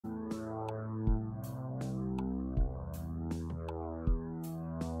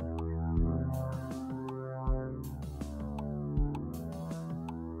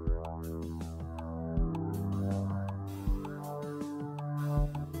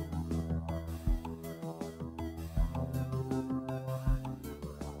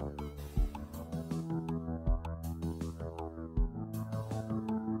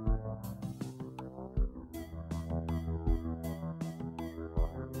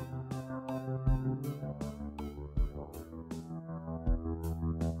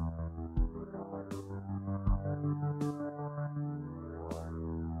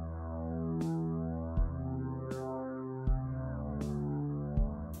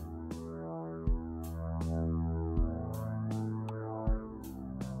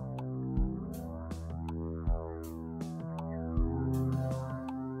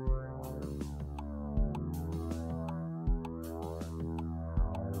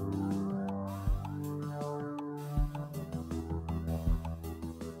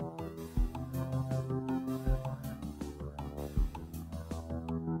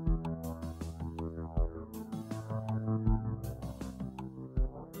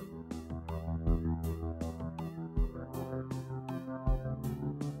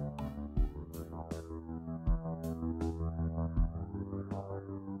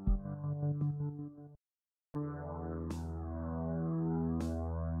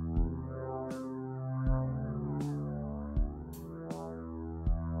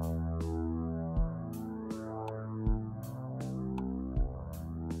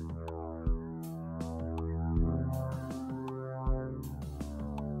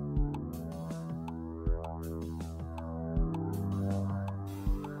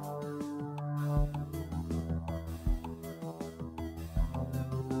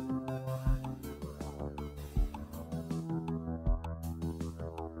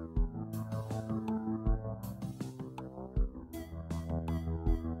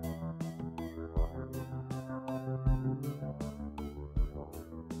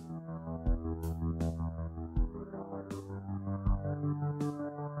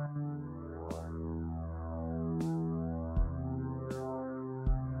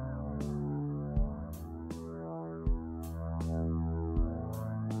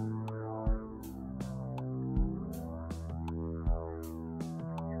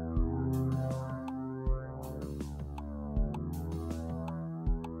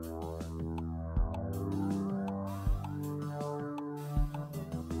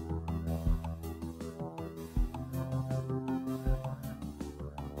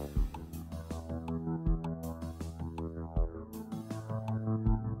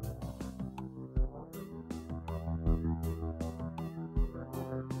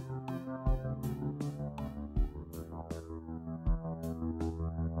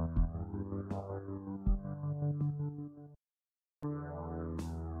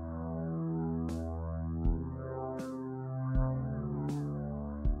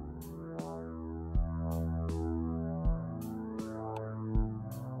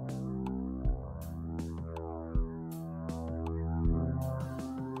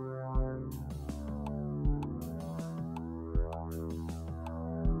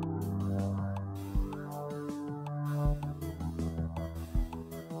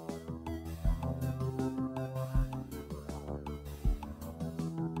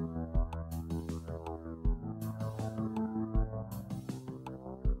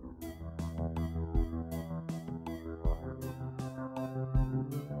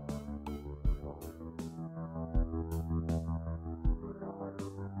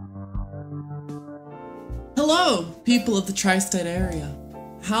Hello, people of the tri-state area.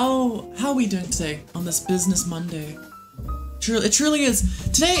 How are we doing today on this Business Monday? It truly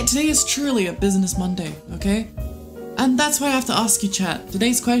is. Today is truly a Business Monday, okay? And that's why I have to ask you, chat.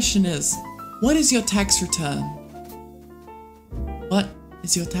 Today's question is, what is your tax return? What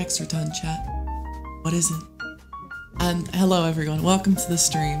is your tax return, chat? What is it? And hello, everyone. Welcome to the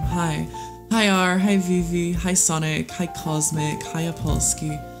stream. Hi. Hi, R. Hi, Vivi. Hi, Sonic. Hi, Cosmic. Hi,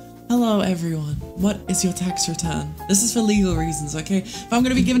 Apolsky. Hello, everyone. What is your tax return? This is for legal reasons, okay? If I'm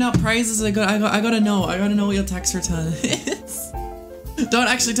gonna be giving out prizes, I gotta know what your tax return is. Don't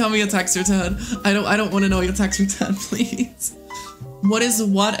actually tell me your tax return. I don't want to know your tax return, please. What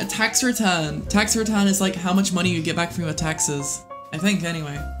a tax return? Tax return is like how much money you get back from your taxes. I think,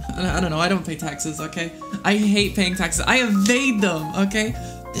 anyway. I don't know. I don't pay taxes, okay? I hate paying taxes. I evade them, okay?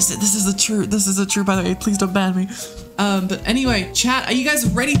 This is a true, by the way. Please don't ban me. But anyway, chat, are you guys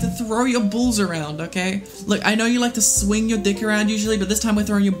ready to throw your bulls around, okay? Look, I know you like to swing your dick around usually, but this time we're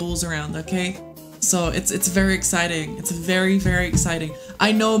throwing your bulls around, okay? So it's very exciting. It's very, very exciting.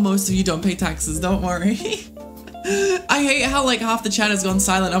 I know most of you don't pay taxes, don't worry. I hate how like half the chat has gone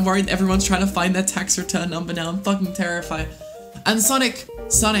silent. I'm worried everyone's trying to find their tax return number now. I'm fucking terrified. And Sonic,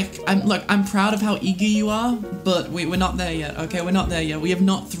 I'm proud of how eager you are, but we're not there yet, okay? We're not there yet. We have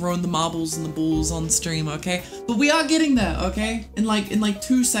not thrown the marbles and the bulls on stream, okay? But we are getting there, okay? In like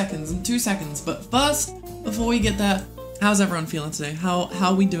 2 seconds, But first, before we get there, how's everyone feeling today? How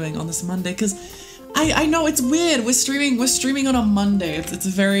are we doing on this Monday? Because I know it's weird. We're streaming on a Monday. It's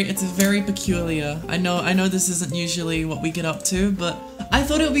very peculiar. I know this isn't usually what we get up to, but I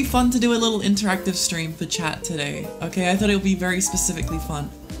thought it would be fun to do a little interactive stream for chat today. Okay, I thought it would be very specifically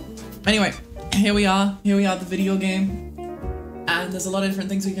fun. Anyway, here we are, the video game. And there's a lot of different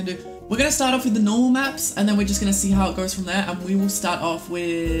things we can do. We're gonna start off with the normal maps, and then we're just gonna see how it goes from there, and we will start off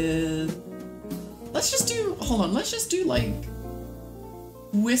with... Let's just do like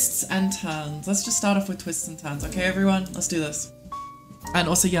twists and turns. Let's just start off with twists and turns, okay everyone? Let's do this. And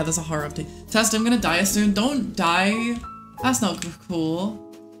also, yeah, there's a horror update. Test, I'm gonna die soon. Don't die. That's not cool.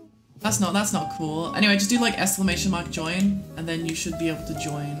 That's not cool. Anyway, just do like ! join, and then you should be able to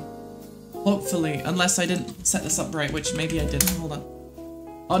join. Hopefully, unless I didn't set this up right, which maybe I didn't. Hold on.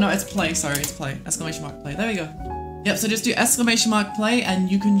 Oh no, it's play. Sorry, it's play. ! play. There we go. Yep. So just do ! play,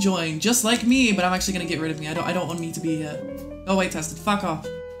 and you can join, just like me. But I'm actually gonna get rid of me. I don't want me to be here. Go away, Tested. Fuck off.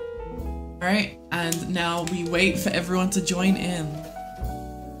 All right. And now we wait for everyone to join in.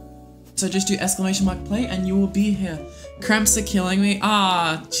 So just do ! play, and you will be here. Cramps are killing me.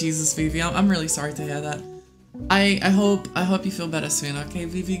 Ah, Jesus, Vivi. I'm really sorry to hear that. I hope you feel better soon, okay?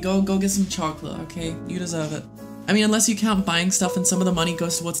 Vivi, go get some chocolate, okay? You deserve it. I mean, unless you count buying stuff and some of the money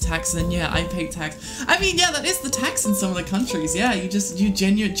goes towards tax, then yeah, I pay tax. I mean, yeah, that is the tax in some of the countries. Yeah, you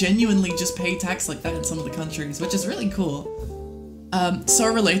genuinely just pay tax like that in some of the countries, which is really cool.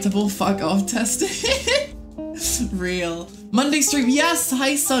 So relatable. Fuck off, Tested. Real. Monday stream. Yes,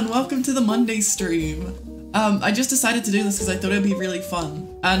 hi, son. Welcome to the Monday stream. I just decided to do this because I thought it'd be really fun.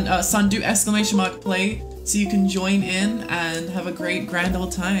 And son, do ! play so you can join in and have a grand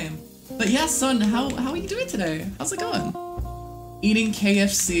old time. But yeah, son, how are you doing today? How's it going? Eating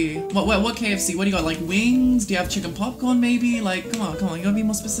KFC. What KFC? What do you got? Like wings? Do you have chicken popcorn maybe? Like, come on, you gotta be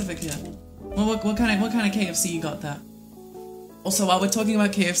more specific here. Well, what kind of KFC you got there? Also, while we're talking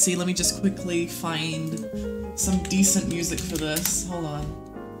about KFC, let me just quickly find some decent music for this. Hold on.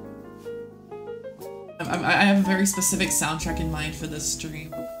 I have a very specific soundtrack in mind for this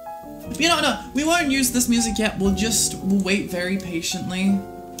stream. You know, no, we won't use this music yet. We'll wait very patiently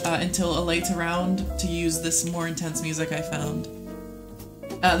until a later round to use this more intense music I found.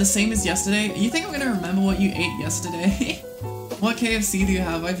 The same as yesterday. You think I'm gonna remember what you ate yesterday? What KFC do you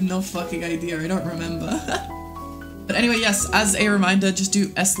have? I have no fucking idea. I don't remember. But anyway, yes, as a reminder, just do !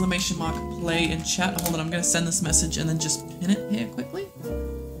 play in chat. Hold on, I'm gonna send this message and then just pin it here quickly.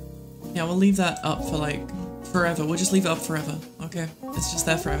 Yeah, we'll leave that up for like forever. We'll just leave it up forever. Okay, it's just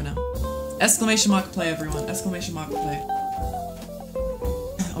there forever now. ! play, everyone. ! play.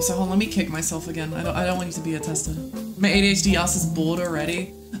 Also, hold on, let me kick myself again. I don't want you to be attested. My ADHD ass is bored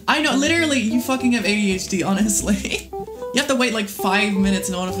already. I know, literally, you fucking have ADHD, honestly. You have to wait like 5 minutes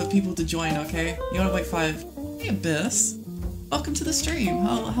in order for people to join, okay? You gotta wait 5. Hey, Abyss. Welcome to the stream.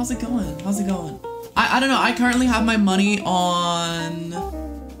 How's it going? How's it going? I don't know. I currently have my money on...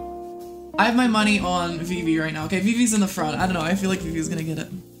 I have my money on Vivi right now. Okay, Vivi's in the front. I don't know. I feel like Vivi's gonna get it.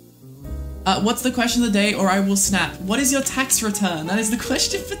 What's the question of the day or I will snap? What is your tax return? That is the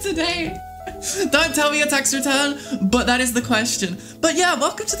question for today. Don't tell me your tax return, but that is the question. But yeah,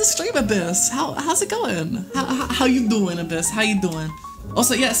 welcome to the stream, Abyss. How's it going? How you doing, Abyss? How you doing?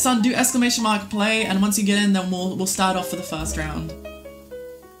 Also, yeah, son, do exclamation mark play, and once you get in, then we'll start off for the first round.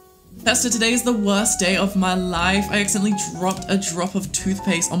 Tester, today is the worst day of my life. I accidentally dropped a drop of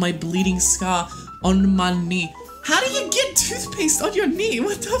toothpaste on my bleeding scar on my knee. How do you get toothpaste on your knee?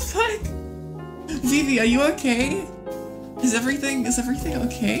 What the fuck? Vivi, are you okay? Is everything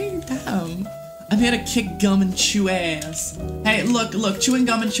okay? Damn. I'm here to kick gum and chew ass. Hey, look, chewing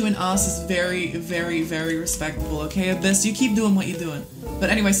gum and chewing ass is very, very, very respectable, okay? At best, you keep doing what you're doing. But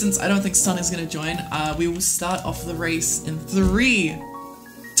anyway, since I don't think Sun is gonna join, we will start off the race in 3,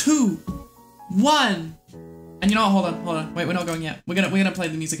 2, 1. And you know what, hold on. Wait, we're not going yet. We're gonna play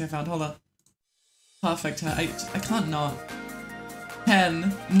the music I found, hold on. Perfect, I can't not.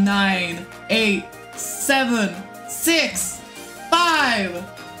 10, 9, 8, 7, 6, 5,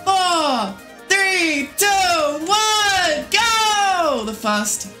 4, 3, 2, 1, go! The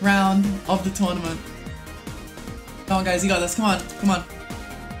first round of the tournament. Come on, guys, you got this. Come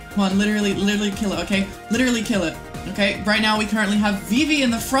on, literally kill it, okay? Literally kill it, okay? Right now, we currently have Vivi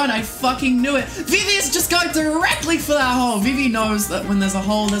in the front. I fucking knew it. Vivi is just going directly for that hole. Vivi knows that when there's a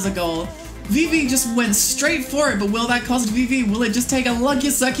hole, there's a goal. Vivi just went straight for it, but will that cost Vivi? Will it just take a lucky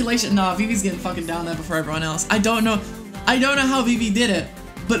circulation? Nah, Vivi's getting fucking down there before everyone else. I don't know how Vivi did it.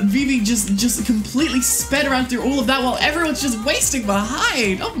 But Vivi just completely sped around through all of that while everyone's just wasting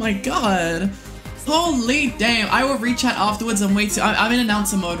behind. Oh my god. Holy damn. I will rechat afterwards and wait. I'm in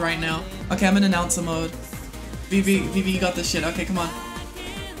announcer mode right now. Okay, I'm in announcer mode. Vivi, you got this shit. Okay, come on.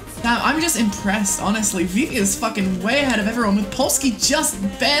 Damn, I'm just impressed, honestly. Vivi is fucking way ahead of everyone with Polsky just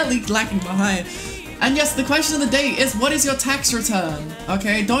barely lacking behind. And yes, the question of the day is, what is your tax return?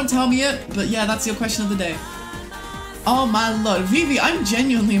 Okay, don't tell me it, but yeah, that's your question of the day. Oh my lord, Vivi, I'm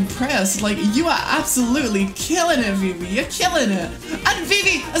genuinely impressed. Like, you are absolutely killing it, Vivi. You're killing it. And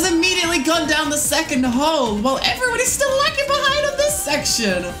Vivi has immediately gone down the second hole while everyone is still lagging behind on this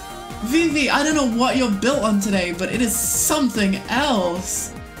section. Vivi, I don't know what you're built on today, but it is something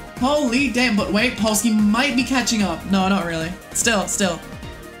else. Holy damn, but wait, Polsky might be catching up. No, not really. Still.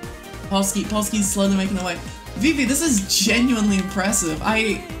 Polsky's slowly making the way. Vivi, this is genuinely impressive.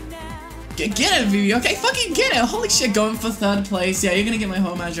 Get it, Vivi, okay? Fucking get it! Holy shit, going for 3rd place. Yeah, you're gonna get my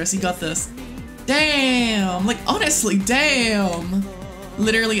home address. You got this. Damn! Like, honestly, damn!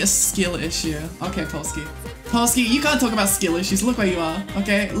 Literally a skill issue. Okay, Polsky. Polsky, you can't talk about skill issues. Look where you are,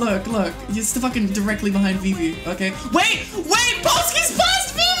 okay? Look. You're still fucking directly behind Vivi, okay? Wait! Polsky's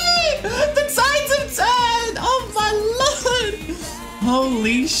past Vivi! The tides have turned! Oh my lord!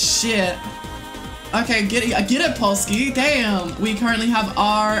 Holy shit. Okay, get it, Polsky. Damn. We currently have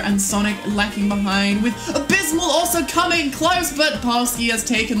R and Sonic lacking behind, with Abysmal also coming close, but Polsky has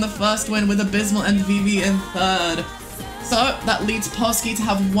taken the first win with Abysmal and Vivi in 3rd. So that leads Polsky to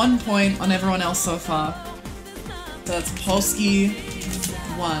have 1 point on everyone else so far. So that's Polsky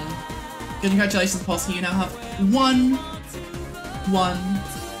 1. Congratulations, Polsky. You now have 1.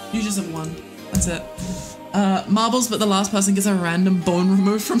 You just have 1. That's it. Marbles, but the last person gets a random bone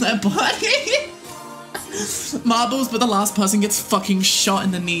removed from their body. Marbles, but the last person gets fucking shot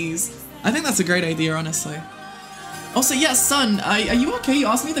in the knees. I think that's a great idea, honestly. Also, yeah, son, are you okay? You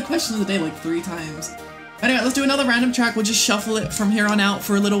asked me the question of the day like 3 times. Anyway, let's do another random track. We'll just shuffle it from here on out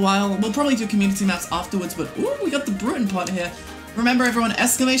for a little while. We'll probably do community maps afterwards, but ooh, we got the Bruin pot here. Remember, everyone,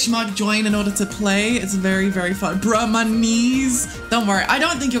 exclamation mark join in order to play. It's very, very fun. Bruh, my knees. Don't worry. I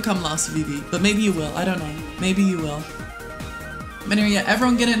don't think you'll come last, Vivi, but maybe you will. I don't know. Maybe you will. But anyway, yeah,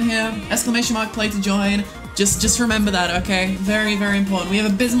 everyone get in here. Exclamation mark play to join. Just remember that, okay? Very, very important. We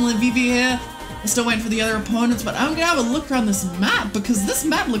have Abysmal and Vivi here. We're still waiting for the other opponents, but I'm gonna have a look around this map because this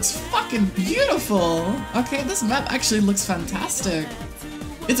map looks fucking beautiful. Okay, this map actually looks fantastic.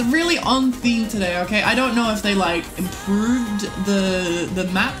 It's really on theme today, okay? I don't know if they like improved the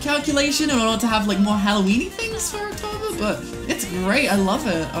map calculation in order to have like more Halloween-y things for October, but it's great. I love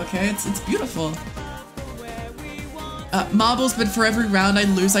it, okay? It's beautiful. Marbles, but for every round I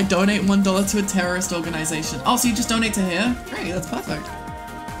lose, I donate $1 to a terrorist organization. Oh, so you just donate to here? Great, that's perfect.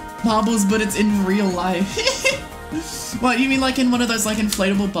 Marbles, but it's in real life. What, you mean like in one of those like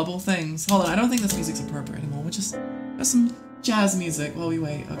inflatable bubble things? Hold on, I don't think this music's appropriate anymore. We'll just have some jazz music while we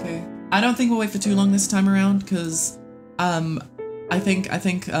wait, okay? I don't think we'll wait for too long this time around, because I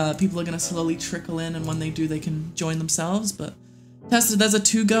think people are gonna slowly trickle in, and when they do, they can join themselves. But Tessa, there's a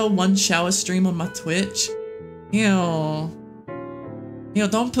 2-girl, 1-shower stream on my Twitch. Ew.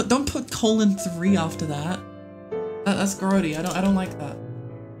 Don't put :3 after that. That's grody. I don't like that.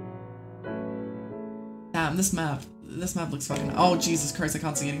 Damn, this map looks fucking. Oh Jesus Christ! I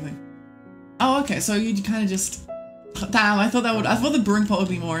can't see anything. Oh, okay. So you kind of just. Damn, I thought the brewing pot would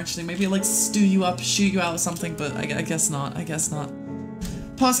be more interesting. Maybe it like stew you up, shoot you out or something. But I guess not. I guess not.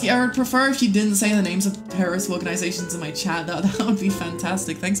 Posky, I would prefer if you didn't say the names of terrorist organizations in my chat. That would be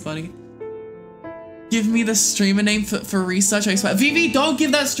fantastic. Thanks, buddy. Give me the streamer name for research. I swear. VV, don't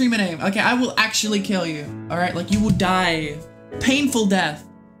give that streamer name. Okay, I will actually kill you. Alright, like you will die. Painful death.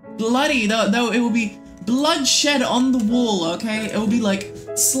 Bloody, though it will be bloodshed on the wall, okay? It will be like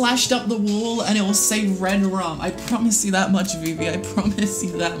slashed up the wall and it will say red rum. I promise you that much, VV. I promise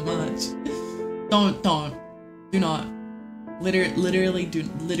you that much. Don't. Do not. Literally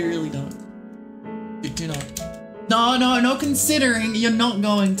don't. Do not. No considering. You're not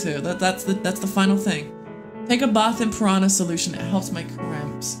going to. That's the final thing. Take a bath in piranha solution. It helps my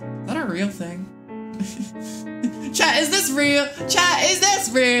cramps. Is that a real thing? Chat, is this real? Chat, is this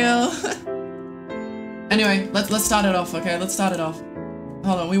real? Anyway, let's start it off, okay? Let's start it off.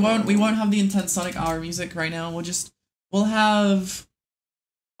 Hold on, we won't have the intense Sonic R music right now. We'll have.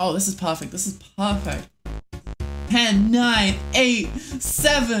 Oh, this is perfect. This is perfect. 10, 9, 8,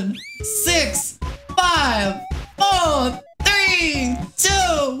 7, 6, 5, 4, 3, 2,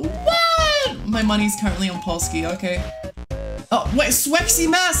 1! My money's currently on Polsky, okay? Oh, wait, Swexy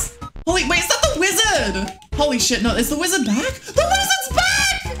Mass! Holy, wait, is that the wizard? Holy shit, no, is the wizard back? The wizard's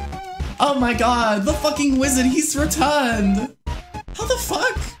back! Oh my god, the fucking wizard, he's returned! How the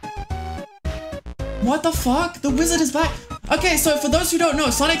fuck? What the fuck? The wizard is back! Okay, so for those who don't know,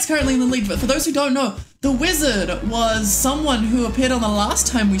 Sonic's currently in the lead, but for those who don't know, the wizard was someone who appeared on the last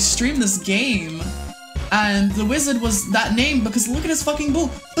time we streamed this game. And the wizard was that name because look at his fucking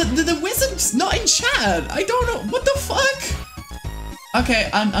bull. But the wizard's not in chat. I don't know. What the fuck? Okay,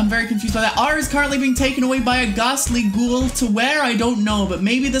 I'm very confused by that. R is currently being taken away by a ghastly ghoul to where? I don't know, but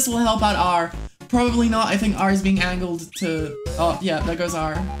maybe this will help out R. Probably not. I think R is being angled to... Oh, yeah, there goes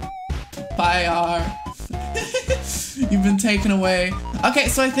R. Bye, R. You've been taken away. Okay,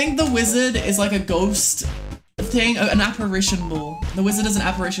 so I think the wizard is like a ghost thing, an apparition bull. The wizard is an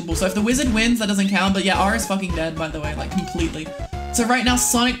apparition bull. So if the wizard wins, that doesn't count. But yeah, R is fucking dead, by the way, like completely. So right now,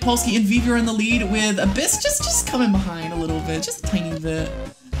 Sonic, Polsky, and Vivi are in the lead with Abyss just coming behind a little bit, just a tiny bit.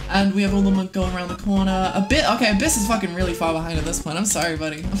 And we have Ultimate going around the corner. Okay, Abyss is fucking really far behind at this point. I'm sorry,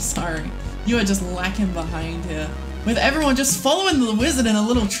 buddy. I'm sorry. You are just lacking behind here. With everyone just following the wizard in a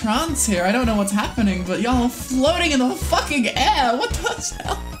little trance here. I don't know what's happening, but y'all are floating in the fucking air. What the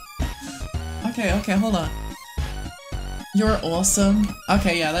hell? Okay, hold on. You're awesome.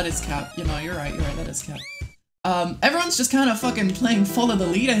 Okay, yeah, that is cap. You know, you're right, that is cap. Everyone's just kind of fucking playing follow the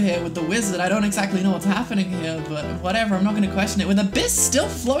leader here with the wizard. I don't exactly know what's happening here, but whatever, I'm not gonna question it. With Abyss still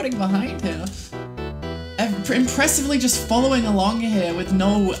floating behind here. Impressively just following along here with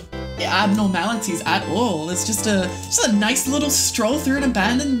no abnormalities at all. It's just a nice little stroll through an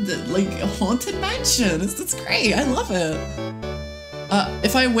abandoned, like, haunted mansion. It's great. I love it.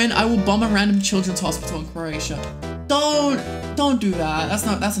 If I win, I will bomb a random children's hospital in Croatia. Don't do that.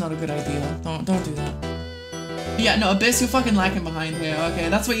 That's not a good idea. Don't do that. Yeah, no, Abyss, you're fucking lacking behind here. Okay,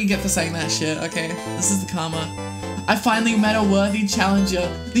 that's what you get for saying that shit. Okay, this is the karma. I finally met a worthy challenger.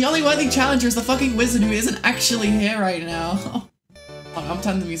 The only worthy challenger is the fucking wizard who isn't actually here right now. Oh, I'm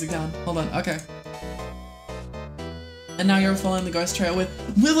turning the music down. Hold on. Okay. And now you're following the ghost trail with,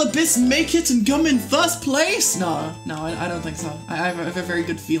 will Abyss make it and come in first place? No, I don't think so. I have a very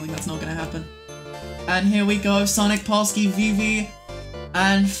good feeling that's not gonna happen. And here we go, Sonic, Polsky, Vivi,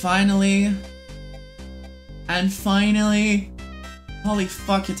 and finally, holy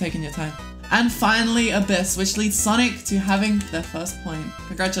fuck, you're taking your time. And finally, Abyss, which leads Sonic to having their first point.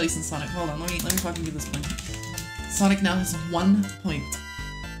 Congratulations, Sonic. Hold on, let me fucking give this point. Sonic now has 1 point.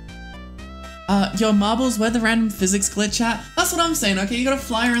 Yo, Marbles, where the random physics glitch at? That's what I'm saying, okay? You gotta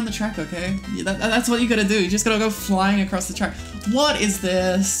fly around the track, okay? That's what you gotta do. You just gotta go flying across the track. What is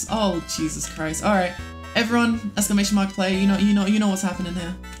this? Oh, Jesus Christ. Alright. Everyone, exclamation mark play. You know what's happening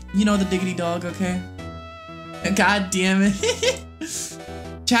here. You know the diggity dog, okay? God damn it.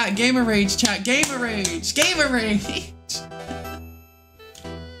 Chat, gamer rage, chat, gamer rage, gamer rage!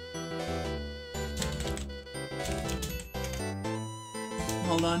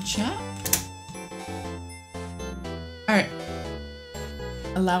 Hold on, chat. Alright.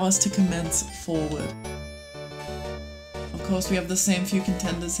 Allow us to commence forward. Of course, we have the same few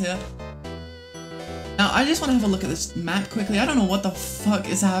contenders here. Now, I just want to have a look at this map quickly. I don't know what the fuck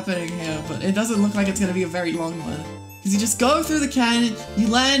is happening here, but it doesn't look like it's going to be a very long one. Because you just go through the canyon, you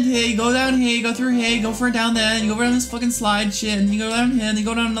land here, you go down here, you go through here, you go for it down there, and you go down this fucking slide shit, and you go down here, and you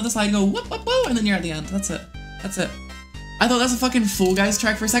go down another slide, you go whoop, whoop, whoop, and then you're at the end. That's it. That's it. I thought that's a fucking Fall Guys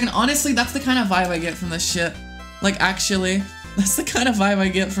track for a second. Honestly, that's the kind of vibe I get from this shit. Like, actually, that's the kind of vibe I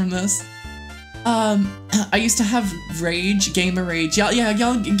get from this. I used to have rage, gamer rage. Y'all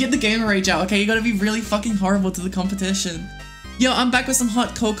get the gamer rage out, okay? You gotta be really fucking horrible to the competition. Yo, I'm back with some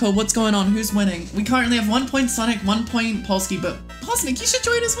hot cocoa. What's going on? Who's winning? We currently have 1 point Sonic, 1 point Polsky, but Cosmic, you should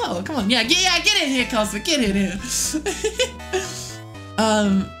join as well. Come on. Yeah, get in here, Cosmic. Get in here.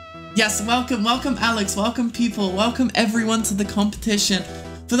 Yes, welcome Alex, welcome people, welcome everyone to the competition.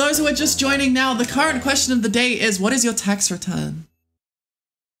 For those who are just joining now, the current question of the day is, what is your tax return?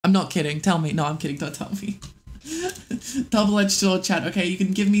 I'm not kidding, tell me. No, I'm kidding, don't tell me. Double-edged sword chat. Okay, you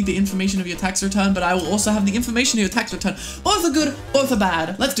can give me the information of your tax return, but I will also have the information of your tax return. Both are good, both are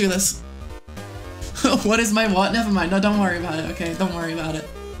bad. Let's do this. What is my what? Never mind, no, don't worry about it, okay? Don't worry about it.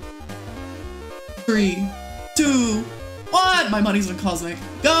 3, 2, 1! My money's with Cosmic.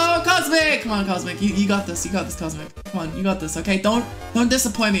 Go, Cosmic! Come on, Cosmic. You got this. You got this, Cosmic. Come on, you got this, okay? Don't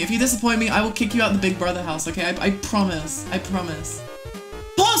disappoint me. If you disappoint me, I will kick you out the Big Brother house, okay? I promise. I promise.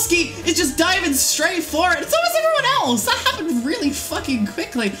 Polsky is just diving straight for it. So is everyone else. That happened really fucking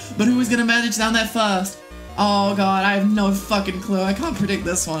quickly. But who was gonna manage down there first? Oh god, I have no fucking clue. I can't predict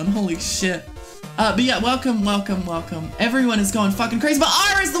this one. Holy shit. But yeah, welcome. Everyone is going fucking crazy, but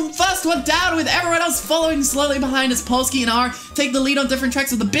R is the first one down with everyone else following slowly behind as Polsky and R take the lead on different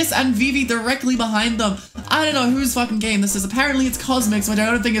tracks with Abyss and Vivi directly behind them. I don't know whose fucking game this is. Apparently it's Cosmic's, which I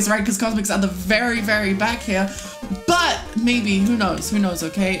don't think is right because Cosmic's at the very, very back here. But maybe, who knows,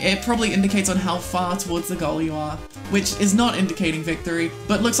 okay? It probably indicates on how far towards the goal you are, which is not indicating victory,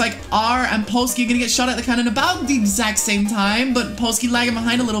 but looks like R and Polsky are gonna get shot at the cannon about the exact same time, but Polsky lagging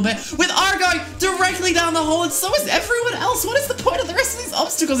behind a little bit, with R going directly down the hole, and so is everyone else. What is the point of the rest of these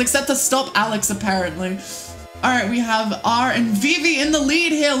obstacles except to stop Alex, apparently? Alright, we have R and Vivi in the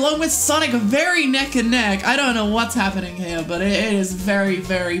lead here, along with Sonic very neck and neck. I don't know what's happening here, but it is very,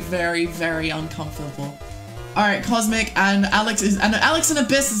 very, very, very uncomfortable. Alright, Cosmic and Alex and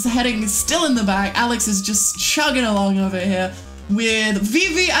Abyss is heading still in the back. Alex is just chugging along over here with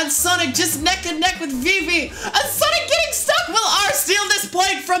Vivi and Sonic just neck and neck with Vivi. And Sonic getting stuck! Will R steal this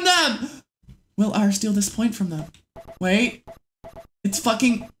point from them? Will R steal this point from them? Wait. It's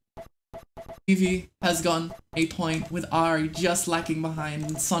fucking... Vivi has gone a point with R just lacking behind,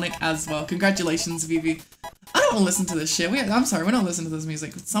 and Sonic as well. Congratulations, Vivi. I don't want to listen to this shit. I'm sorry, we don't listen to this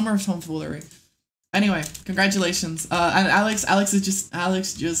music. It's summer of tomfoolery. Anyway, congratulations. And Alex is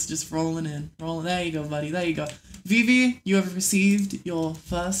just rolling in. There you go, buddy. There you go. Vivi, you have received your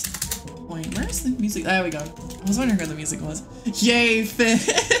first point. Where's the music? There we go. I was wondering where the music was. Yay, Finn.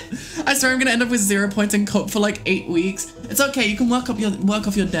 I swear I'm gonna end up with 0 points in cope for like 8 weeks. It's okay, you can work off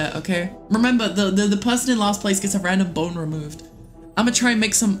your debt, okay? Remember, the person in last place gets a random bone removed. I'm gonna try and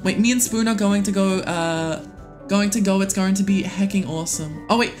make some. Wait, me and Spoon are going to go, it's going to be hecking awesome.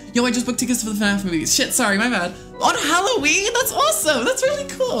 Oh wait, yo, I just booked tickets for the FNAF movies. Shit, sorry, my bad. On Halloween? That's awesome, that's really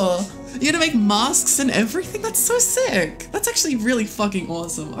cool. You're gonna make masks and everything? That's so sick. That's actually really fucking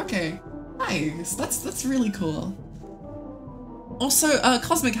awesome. Okay, nice, that's really cool. Also,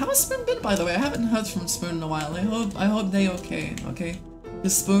 Cosmic, how has Spoon been, by the way? I haven't heard from Spoon in a while. I hope they okay, okay?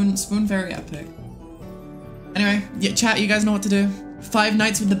 Because Spoon very epic. Anyway, yeah, chat, you guys know what to do. 5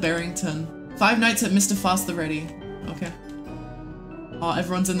 nights with the Barrington. 5 nights at Mr. Fast the Ready. Okay. Oh,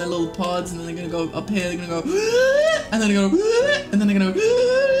 everyone's in their little pods, and then they're gonna go up here, they're gonna go, and then they're gonna go, and then they're gonna go,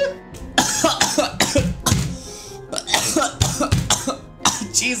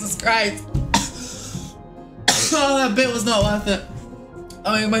 Jesus Christ. Oh, that bit was not worth it.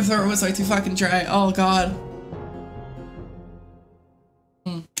 Oh, my throat was way too fucking dry. Oh, God.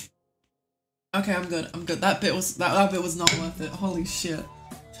 Okay, I'm good. That bit was not worth it. Holy shit.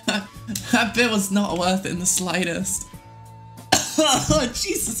 That bit was not worth it in the slightest. Oh,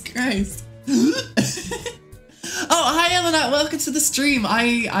 Jesus Christ. Oh, hi, Elena. Welcome to the stream.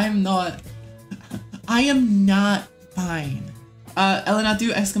 I am not fine. Elena,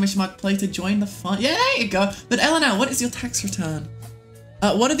 do exclamation mark play to join the fun. Yeah, there you go. But Elena, what is your tax return?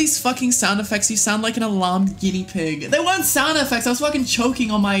 What are these fucking sound effects? You sound like an alarmed guinea pig. They weren't sound effects. I was fucking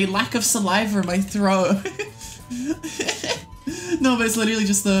choking on my lack of saliva in my throat. No, but it's literally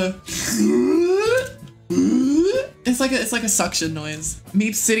just the. It's like a suction noise.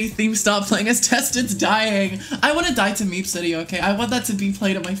 Meep City theme stop playing as Tested's dying. I want to die to Meep City, okay? I want that to be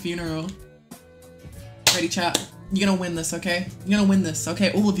played at my funeral. Ready, chat? You're gonna win this, okay? You're gonna win this,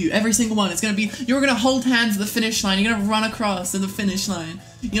 okay? All of you, every single one. It's gonna be, you're gonna hold hands at the finish line. You're gonna run across to the finish line.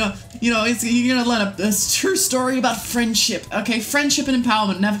 You're gonna learn a true story about friendship, okay? Friendship and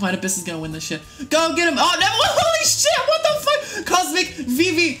empowerment. Never mind, Abyss is gonna win this shit. Go get him. Oh, no, holy shit, what the fuck? Cosmic,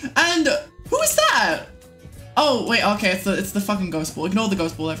 Vivi, and who is that? Oh, wait, okay, it's the fucking ghost ball. Ignore the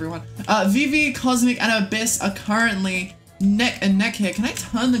ghost ball, everyone. Vivi, Cosmic, and Abyss are currently neck and neck here. Can I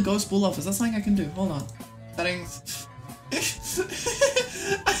turn the ghost ball off? Is that something I can do? Hold on. Settings. I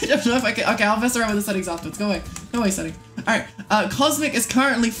don't know if I can. Okay, I'll mess around with the settings afterwards. Go away. Go away, setting. Alright, Cosmic is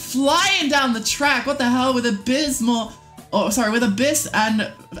currently flying down the track. What the hell with Abysmal? Oh, sorry, with Abyss and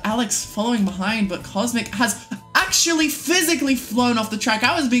Alex following behind, but Cosmic has actually physically flown off the track.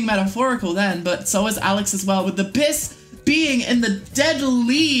 I was being metaphorical then, but so is Alex as well, with Abyss being in the dead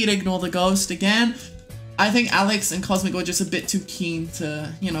lead. Ignore the ghost again. I think Alex and Cosmic were just a bit too keen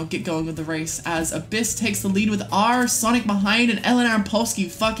to, you know, get going with the race, as Abyss takes the lead with R, Sonic behind, and Eleanor and Polsky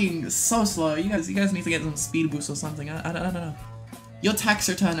fucking so slow. You guys need to get some speed boost or something. I don't know. Your tax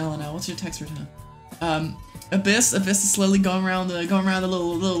return, Eleanor. What's your tax return? Abyss is slowly going around the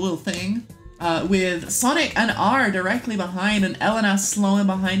little thing. With Sonic and R directly behind, and Eleanor slowing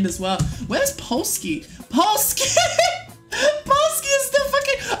behind as well. Where's Polsky? Polsky! Polsky is still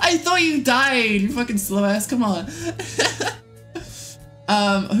fucking— I thought you died, you fucking slow ass, come on.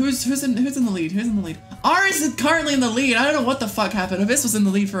 Who's in the lead? Who's in the lead? R is currently in the lead. I don't know what the fuck happened. Abyss was in the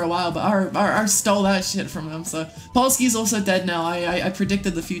lead for a while, but R stole that shit from him, so Polsky's also dead now. I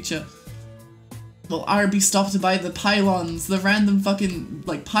predicted the future. Will R be stopped by the pylons, the random fucking,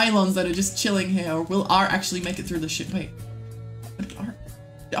 like, pylons that are just chilling here, or will R actually make it through the shit? Wait.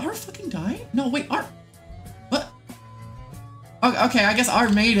 Did R fucking die? No, wait, R— what? Okay, I guess R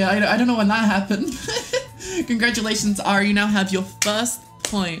made it. I don't know when that happened. Congratulations, R, you now have your first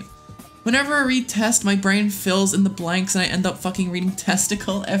point. Whenever I read test, my brain fills in the blanks and I end up fucking reading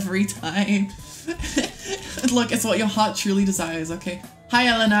testicle every time. Look, it's what your heart truly desires, okay? Hi,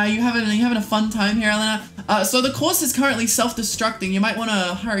 Elena. You having a fun time here, Elena? So the course is currently self-destructing. You might want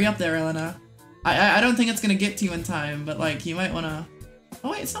to hurry up there, Elena. I don't think it's gonna get to you in time, but like you might want to—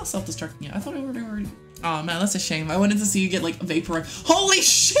 oh wait, it's not self-destructing yet. I thought it already— oh man, that's a shame. I wanted to see you get like vaporized. Holy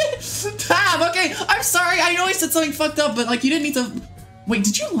shit! Damn. Okay, I'm sorry. I know I said something fucked up, but like you didn't need to— wait,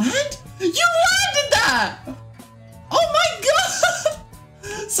 did you land? You landed that! Oh my god!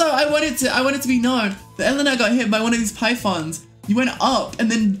 So I wanted to be known that Elena got hit by one of these pythons. You went up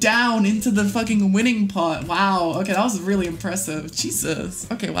and then down into the fucking winning part. Wow. Okay, that was really impressive. Jesus.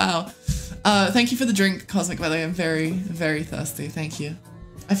 Okay, wow. Thank you for the drink, Cosmic, by the way. I'm very, very thirsty. Thank you.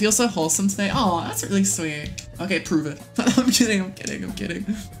 I feel so wholesome today. Oh, that's really sweet. Okay, prove it. I'm kidding.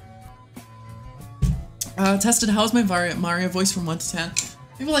 Tested, how's my Mario voice from 1 to 10?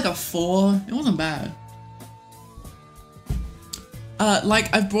 Maybe like a 4. It wasn't bad.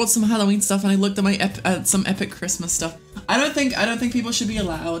 Like I've brought some Halloween stuff and I looked at my some epic Christmas stuff. I don't think people should be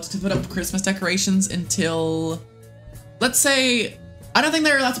allowed to put up Christmas decorations until, let's say, I don't think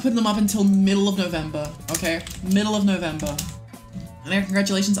they're allowed to put them up until middle of November. Okay, middle of November. And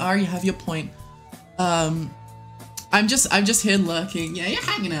congratulations, R, you have your point. I'm just here lurking. Yeah, you're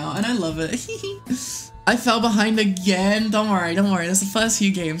hanging out, and I love it. I fell behind again. Don't worry. It's the first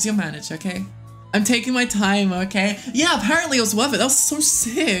few games. You'll manage, okay? I'm taking my time, okay? Yeah, apparently it was worth it. That was so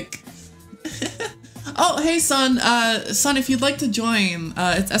sick. Oh, hey, son. Son, if you'd like to join,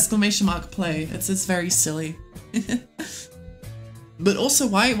 it's !play. It's very silly. But also,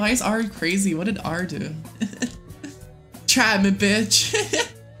 why is R crazy? What did R do? Try me, bitch.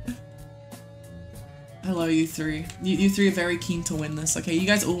 I love you three. You three are very keen to win this, okay? You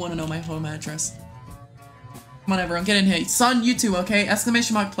guys all want to know my home address. Come on, everyone, get in here. Son, you too, okay?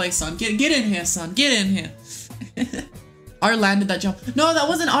 !play, son. Get in here, son. Get in here. R landed that jump. No, that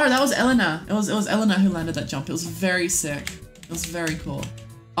wasn't R. That was Elena. It was Elena who landed that jump. It was very sick. It was very cool.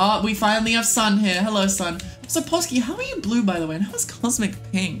 Oh, we finally have Sun here. Hello, Sun. So, Polsky, how are you blue, by the way? And how is Cosmic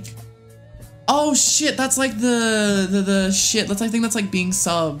pink? Oh, shit. That's like the shit. I think that's like being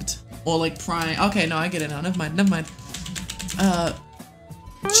subbed. Or like prime. Okay, no, I get it now. Never mind.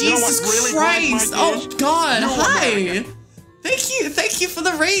 Jesus Christ! Oh God! Hi! Thank you for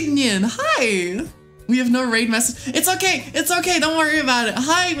the raid, Nyan. Hi! We have no raid message. It's okay, don't worry about it.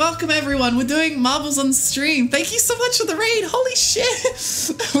 Hi, welcome everyone. We're doing marbles on stream. Thank you so much for the raid. Holy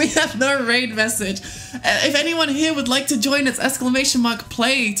shit! We have no raid message. If anyone here would like to join, it's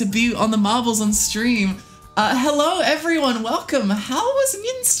 !play to be on the marbles on stream. Hello everyone, welcome. How was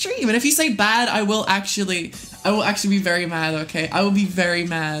Nyan's stream? And if you say bad, I will actually be very mad, okay? I will be very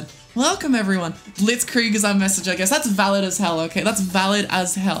mad. Welcome everyone. Blitzkrieg is our message, I guess. That's valid as hell, okay? That's valid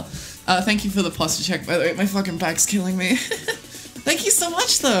as hell. Thank you for the posture check, by the way. My fucking back's killing me. Thank you so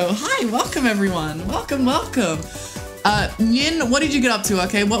much, though. Hi, welcome everyone. Welcome. Nyan, what did you get up to,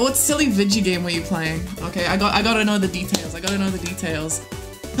 okay? What silly video game were you playing? Okay, I gotta know the details.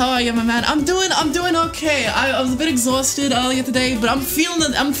 How are you, my man? I'm doing okay. I was a bit exhausted earlier today, but I'm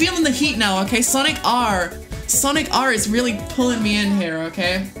feeling the heat now, okay? Sonic R is really pulling me in here,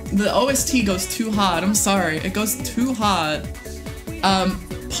 okay? The OST goes too hard. I'm sorry. It goes too hard.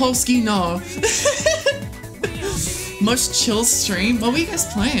 Polsky, no. Most chill stream? What were you guys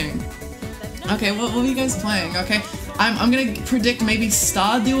playing? Okay, what were you guys playing? Okay. I'm gonna predict maybe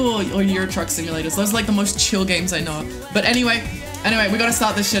Stardew or Euro Truck Simulators. Those are like the most chill games I know. But anyway, we gotta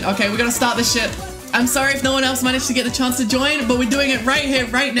start this shit. Okay, we gotta start this shit. I'm sorry if no one else managed to get the chance to join, but we're doing it right here,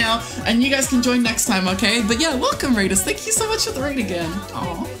 right now, and you guys can join next time, okay? But yeah, welcome, Raiders. Thank you so much for the raid again.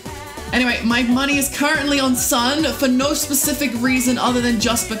 Aww. Anyway, my money is currently on Sun for no specific reason other than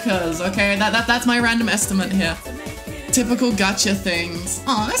just because, okay? That's my random estimate here. Typical gacha things.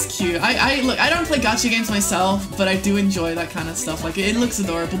 Oh, that's cute. Look, I don't play gacha games myself, but I do enjoy that kind of stuff. Like, it looks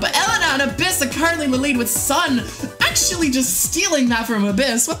adorable. But Elena and Abyss are currently in the lead with Sun actually just stealing that from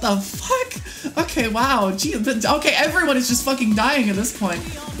Abyss. What the fuck? Okay, wow. Gee, okay, everyone is just fucking dying at this point.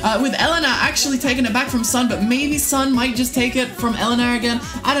 With Elena actually taking it back from Sun, but maybe Sun might just take it from Elena again.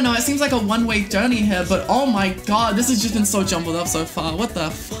 I don't know, it seems like a one-way journey here, but oh my god, this has just been so jumbled up so far. What the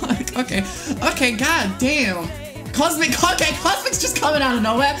fuck? Okay, god damn. Cosmic's just coming out of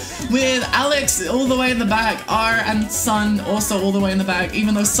nowhere with Alex all the way in the back, R and Sun also all the way in the back,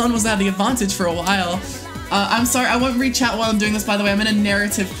 even though Sun was at the advantage for a while. I'm sorry, I won't reach out while I'm doing this, by the way. I'm in a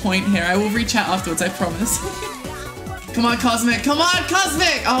narrative point here. I will reach out afterwards, I promise. Come on, Cosmic. Come on,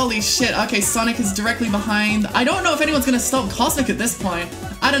 Cosmic! Holy shit. Okay, Sonic is directly behind. I don't know if anyone's gonna stop Cosmic at this point.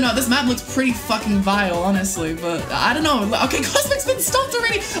 I don't know. This map looks pretty fucking vile, honestly, but I don't know. Okay, Cosmic's been stopped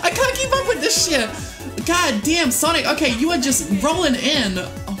already. I can't keep up with this shit. God damn, Sonic. Okay, you are just rolling in.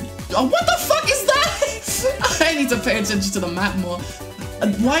 Oh, what the fuck is that? I need to pay attention to the map more.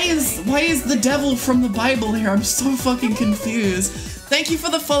 Why is the devil from the Bible here? I'm so fucking confused. Thank you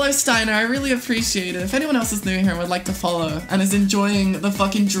for the follow, Steiner. I really appreciate it. If anyone else is new here and would like to follow and is enjoying the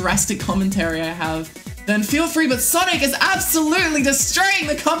fucking drastic commentary I have, then feel free, but Sonic is absolutely destroying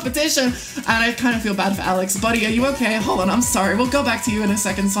the competition, and I kind of feel bad for Alex. Buddy, are you okay? Hold on, I'm sorry. We'll go back to you in a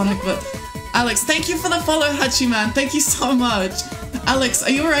second, Sonic, but Alex, thank you for the follow, Hachiman. Thank you so much. Alex, are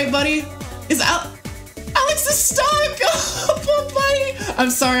you alright, buddy? Alex is stuck! Oh, poor buddy!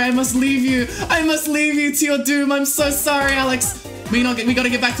 I'm sorry, I must leave you. I must leave you to your doom. I'm so sorry, Alex. We gotta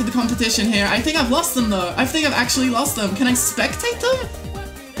get back to the competition here. I think I've lost them, though. I think I've actually lost them. Can I spectate them?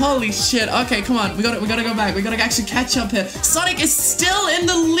 Holy shit. Okay, come on. We gotta go back. We gotta actually catch up here. Sonic is still in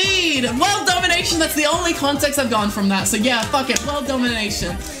the lead! World domination, that's the only context I've gone from that. So yeah, fuck it. World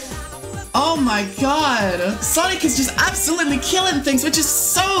domination. Oh my god. Sonic is just absolutely killing things, which is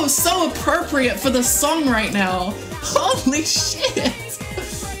so appropriate for the song right now. Holy shit.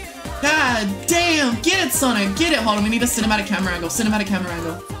 God damn. Get it, Sonic. Get it. Hold on, we need a cinematic camera angle. Cinematic camera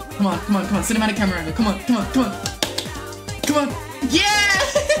angle. Come on. Cinematic camera angle. Come on. Yeah!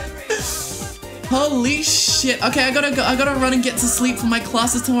 Holy shit. Okay, I gotta run and get to sleep for my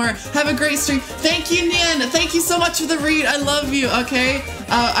classes tomorrow. Have a great stream. Thank you, Nian. Thank you so much for the read. I love you, okay?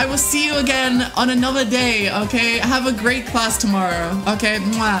 I will see you again on another day, okay? Have a great class tomorrow, okay?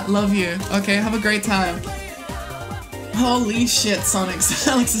 Mwah, love you, okay? Have a great time. Holy shit, Sonic.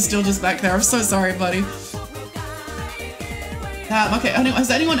 Alex is still just back there. I'm so sorry, buddy. Okay, has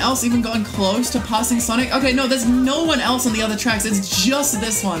anyone else even gotten close to passing Sonic? Okay, no, there's no one else on the other tracks. It's just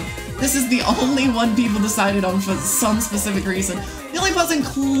this one. This is the only one people decided on for some specific reason. The only person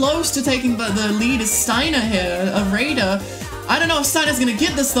close to taking the lead is Steiner here, a raider. I don't know if Steiner's gonna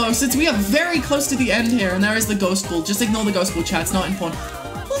get this though, since we are very close to the end here, and there is the Ghost Pool. Just ignore the Ghost Pool, chat, it's not important.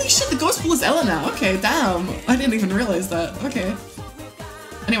 Holy shit, the Ghost Pool is Ella now. Okay, damn. I didn't even realize that. Okay.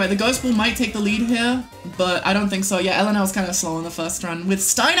 Anyway, the Ghost Pool might take the lead here, but I don't think so. Yeah, Elena was kind of slow in the first run, with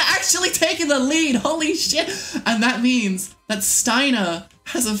Steiner actually taking the lead. Holy shit. And that means that Steiner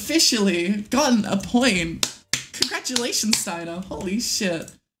has officially gotten a point. Congratulations, Steiner. Holy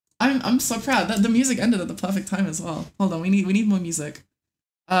shit. I'm so proud. The music ended at the perfect time as well. Hold on, we need more music.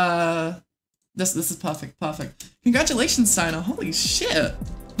 This is perfect. Congratulations, Steiner. Holy shit.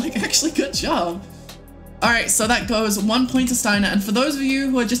 Like, actually, good job. Alright, so that goes 1 point to Steiner, and for those of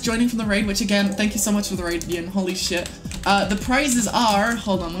you who are just joining from the raid, which again, thank you so much for the raid, Ian, holy shit. The prizes are,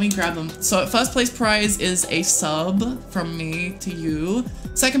 hold on, let me grab them. So first place prize is a sub from me to you.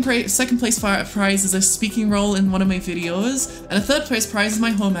 Second place prize is a speaking role in one of my videos, and a third place prize is my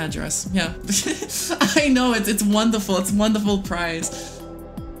home address. Yeah, I know, it's wonderful, it's a wonderful prize.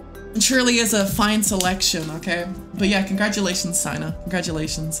 It truly is a fine selection, okay? But yeah, congratulations, Steiner,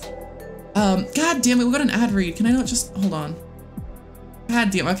 congratulations. God damn it, we got an ad read. Can I not just, hold on. God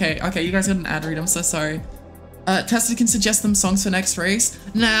damn, okay, you guys got an ad read, I'm so sorry. Tessa can suggest them songs for next race.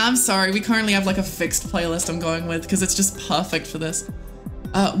 Nah, I'm sorry, we currently have like a fixed playlist I'm going with, because it's just perfect for this.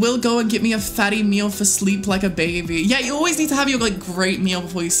 We'll go and get me a fatty meal for sleep like a baby. Yeah, you always need to have your like great meal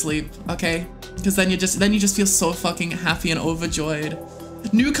before you sleep, okay? Because then you just feel so fucking happy and overjoyed.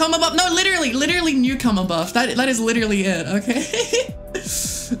 Newcomer buff? No, literally newcomer buff. That is literally it, okay?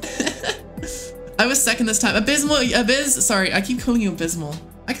 I was second this time. Abysmal, Abyss, sorry, I keep calling you Abysmal.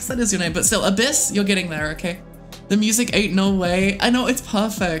 I guess that is your name, but still, Abyss, you're getting there, okay? The music ain't no way. I know, it's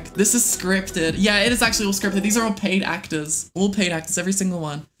perfect. This is scripted. Yeah, it is actually all scripted. These are all paid actors. All paid actors, every single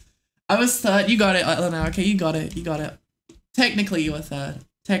one. I was third. You got it, Elena, okay? You got it, you got it. Technically, you were third.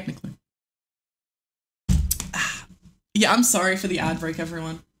 Technically. Yeah, I'm sorry for the ad break,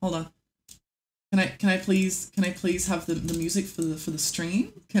 everyone. Hold on. Can I please have the music for the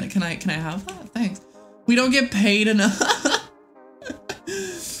stream? Can I have that? Thanks. We don't get paid enough.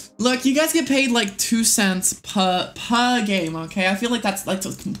 Look, you guys get paid like 2 cents per game, okay? I feel like that's like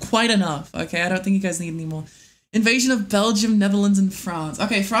quite enough, okay? I don't think you guys need any more. Invasion of Belgium, Netherlands, and France.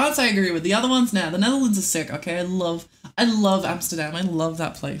 Okay, France I agree with. The other ones, nah. The Netherlands is sick, okay? I love Amsterdam. I love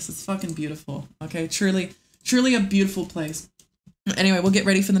that place. It's fucking beautiful, okay? Truly a beautiful place. Anyway, we'll get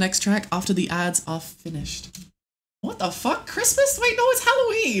ready for the next track after the ads are finished. What the fuck? Christmas? Wait, no, it's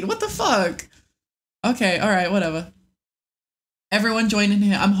Halloween. What the fuck? Okay, alright, whatever. Everyone join in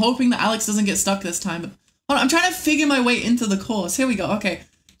here. I'm hoping that Alex doesn't get stuck this time. Hold on, I'm trying to figure my way into the course. Here we go, okay.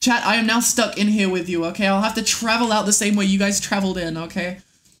 Chat, I am now stuck in here with you, okay? I'll have to travel out the same way you guys traveled in, okay?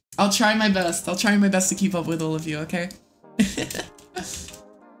 I'll try my best. I'll try my best to keep up with all of you, okay?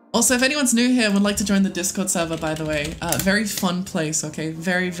 Also, if anyone's new here and would like to join the Discord server, by the way, very fun place, okay?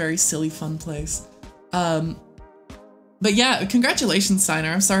 Very, very silly fun place. But yeah, congratulations, Steiner.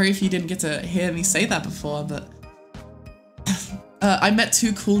 I'm sorry if you didn't get to hear me say that before, but... I met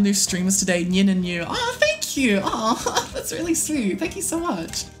 2 cool new streamers today, Nyin and Yu. Oh, thank you! Oh, that's really sweet. Thank you so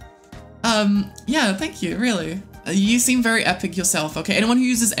much. Yeah, thank you, really. You seem very epic yourself, okay? Anyone who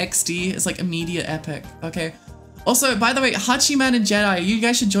uses XD is like immediate epic, okay? Also, by the way, Hachiman and Jedi, you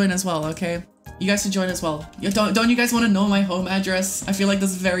guys should join as well, okay? You guys should join as well. Don't you guys want to know my home address? I feel like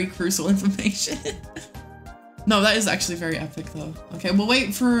that's very crucial information. No, that is actually very epic though. Okay, we'll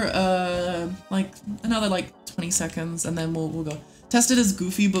wait for like another like 20 seconds and then we'll go. Tested as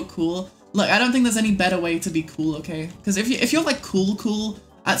goofy but cool. Look, I don't think there's any better way to be cool, okay? Because if you're like cool,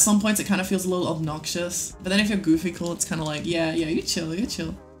 at some points it kind of feels a little obnoxious. But then if you're goofy cool, it's kind of like, yeah, you chill.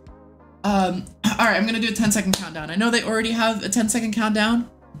 Alright, I'm gonna do a 10-second countdown. I know they already have a 10-second countdown,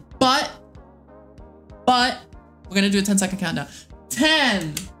 but we're gonna do a 10-second countdown.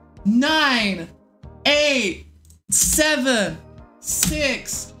 10, 9, 8, 7,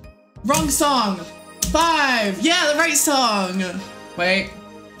 6, wrong song, 5, yeah, the right song. Wait,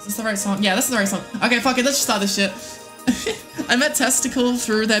 is this the right song? Yeah, this is the right song. Okay, fuck it, let's just start this shit. I met Testicle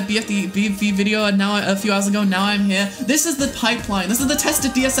through that BFV video and now a few hours ago, now I'm here. This is the pipeline. This is the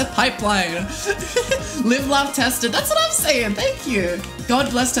tested DSF pipeline. Live, laugh, tested. That's what I'm saying. Thank you. God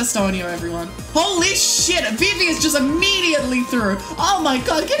bless Testonio, everyone. Holy shit. Vivi is just immediately through. Oh my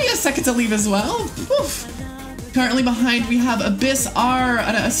god. Give me a second to leave as well. Oof. Currently behind we have Abyss, R,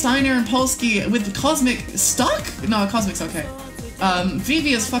 Steiner, and Polsky with Cosmic stuck? No, Cosmic's okay.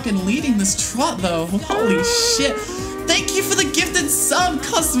 Vivi is fucking leading this trot though. Holy shit. Thank you for the gifted sub,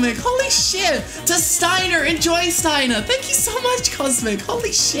 Cosmic. Holy shit. To Steiner. Enjoy, Steiner. Thank you so much, Cosmic.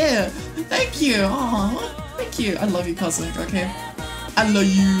 Holy shit. Thank you. Aw. Thank you. I love you, Cosmic, okay? I love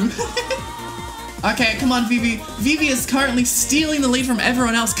you. Okay, come on, Vivi. Vivi is currently stealing the lead from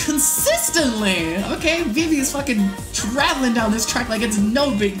everyone else consistently. Okay, Vivi is fucking traveling down this track like it's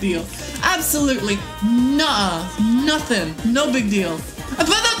no big deal. Absolutely nothing. No big deal. But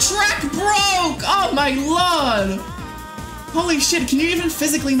the track broke! Oh my lord! Holy shit, can you even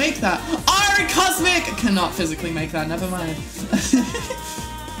physically make that? Ari Cosmic cannot physically make that, never mind.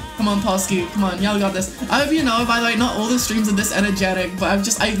 Come on, Polsky, come on, y'all got this. I hope you know, by the way, not all the streams are this energetic, but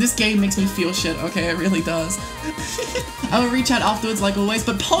this game makes me feel shit, okay? It really does. I will reach out afterwards like always,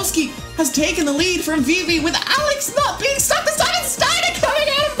 but Polsky has taken the lead from Vivi with Alex not being stuck this time and Steiner coming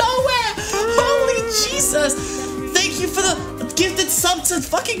out of nowhere! Holy Jesus! Thank you for the gifted sub to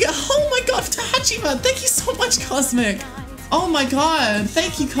fucking, oh my god, to Hachiman. Thank you so much, Cosmic. Oh my god,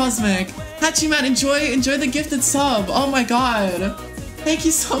 thank you, Cosmic. Hachiman, enjoy the gifted sub. Oh my god. Thank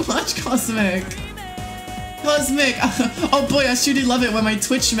you so much, Cosmic. Cosmic. Oh boy, I surely love it when my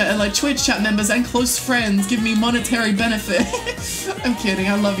Twitch chat members and close friends give me monetary benefit. I'm kidding,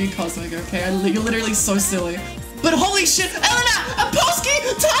 I love you, Cosmic, okay? You're literally so silly. But holy shit, Elena and Polsky,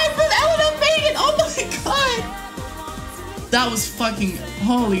 time with Elena made it. Oh my god. That was fucking,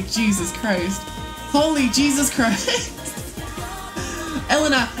 holy Jesus Christ. Holy Jesus Christ.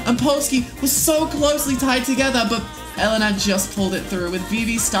 Elena and Polsky were so closely tied together, but Elena just pulled it through with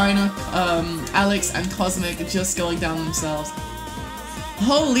Vivi, Steiner, Alex, and Cosmic just going down themselves.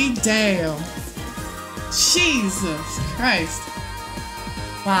 Holy damn. Jesus Christ.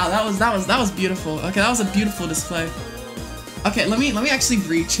 Wow, that was beautiful. Okay, that was a beautiful display. Okay, let me actually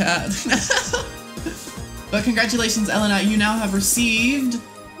read chat. But congratulations, Elena, you now have received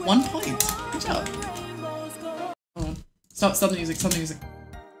 1 point. Good job. Hold on. Stop the music, stop the music.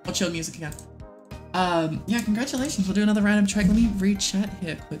 I'll chill music again. Yeah, congratulations. We'll do another random track. Let me read chat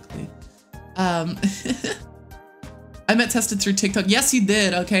here quickly. I met Tested through TikTok. Yes, you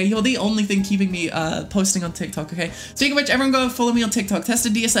did, okay? You're the only thing keeping me posting on TikTok, okay? Speaking of which, everyone go follow me on TikTok.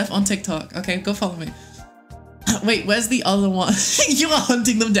 Tested DSF on TikTok, okay? Go follow me. Wait, where's the other one? You are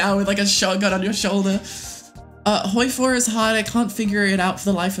hunting them down with like a shotgun on your shoulder. Hoi 4 is hard. I can't figure it out for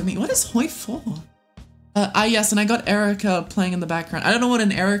the life of me. What is Hoi 4? Yes, and I got Erica playing in the background. I don't know what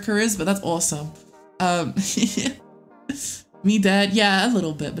an Erica is, but that's awesome. Me dead? Yeah, a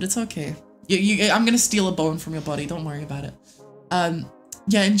little bit, but it's okay. I'm gonna steal a bone from your body. Don't worry about it.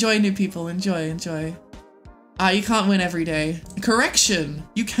 Yeah, enjoy, new people. Enjoy. You can't win every day. Correction!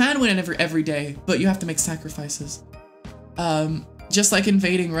 You can win every day, but you have to make sacrifices. Just like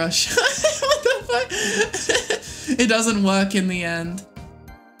invading Russia. What the fuck? It doesn't work in the end.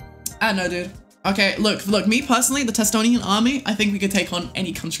 I know, dude. Okay, look, me personally, the Testonian army, I think we could take on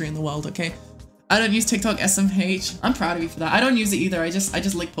any country in the world, okay? I don't use TikTok SMH. I'm proud of you for that. I don't use it either. I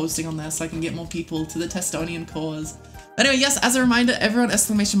just like posting on there so I can get more people to the Testonian cause. Anyway, yes, as a reminder, everyone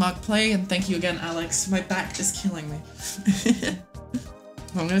 !play, and thank you again, Alex. My back is killing me.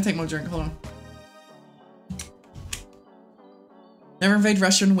 I'm gonna take more drink, hold on. Never invade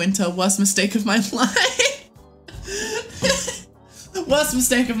Russia in winter, worst mistake of my life. Worst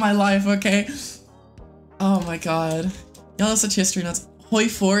mistake of my life, okay? Oh my god. Y'all are such history nuts. Hoi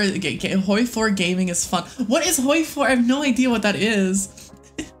 4 gaming is fun. What is Hoi 4? I have no idea what that is.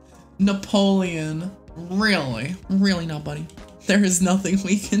 Napoleon. Really? Really not, buddy. There is nothing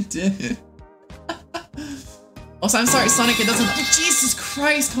we can do. Also, I'm sorry, Sonic, it doesn't- Jesus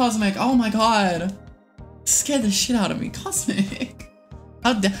Christ, Cosmic! Oh my god. Scared the shit out of me. Cosmic.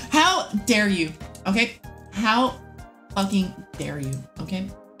 How dare you? Okay? How fucking dare you? Okay?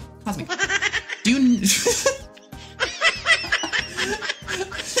 Cosmic. Do you-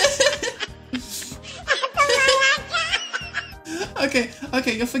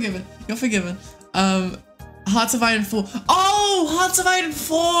 Okay, you're forgiven. You're forgiven. Hearts of Iron 4. Oh, Hearts of Iron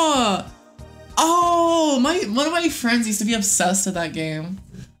 4! Oh, one of my friends used to be obsessed with that game.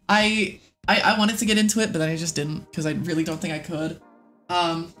 I wanted to get into it, but then I just didn't, because I really don't think I could.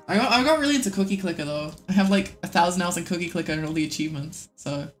 I got really into Cookie Clicker though. I have like 1,000 hours in Cookie Clicker and all the achievements,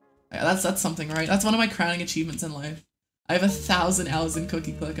 so yeah, that's something, right? That's one of my crowning achievements in life. I have 1,000 hours in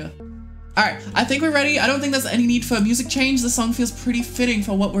Cookie Clicker. Alright, I think we're ready. I don't think there's any need for a music change. The song feels pretty fitting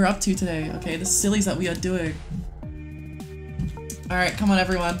for what we're up to today, okay? The sillies that we are doing. Alright, come on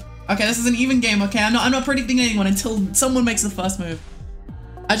everyone. Okay, this is an even game, okay? I'm not predicting anyone until someone makes the first move.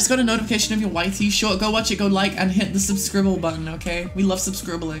 I just got a notification of your YT short. Go watch it, go like, and hit the subscribble button, okay? We love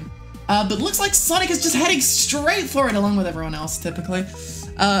subscribbling. But looks like Sonic is just heading straight for it along with everyone else, typically.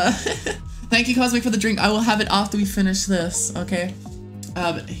 Thank you, Cosmic, for the drink. I will have it after we finish this, okay?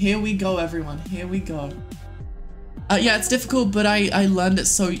 But here we go, everyone. Here we go. Yeah, it's difficult, but I learned it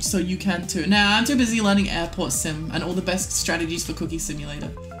so you can too. Nah, I'm too busy learning Airport Sim and all the best strategies for Cookie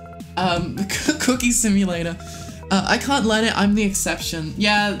Simulator. Cookie Simulator. I can't learn it, I'm the exception.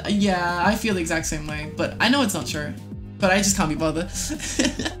 Yeah, I feel the exact same way, but I know it's not true. But I just can't be bothered.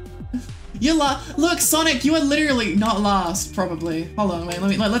 Look, Sonic, you are literally not last, probably. Hold on, wait,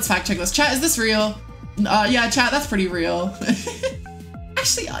 let's fact check this. Chat, is this real? Yeah, chat, that's pretty real.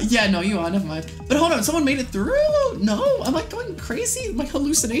 Actually, yeah, no, you are, never mind. But hold on, someone made it through? No, am I going crazy? My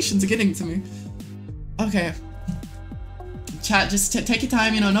hallucinations are getting to me. Okay. Chat, just take your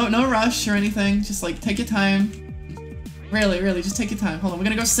time, you know, no rush or anything. Just like, take your time. Really, just take your time. Hold on, we're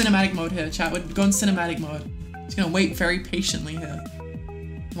gonna go cinematic mode here, chat. We're going cinematic mode. Just gonna wait very patiently here.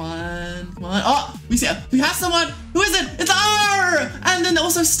 Come on. Oh, we have someone. Who is it? It's R! And then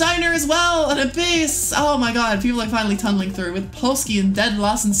also Steiner as well, and Abyss. Oh my god, people are finally tunneling through with Polsky in dead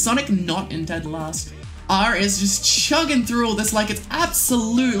last and Sonic not in dead last. R is just chugging through all this like it's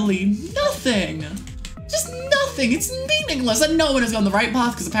absolutely nothing. Just nothing. It's meaningless. And no one has gone the right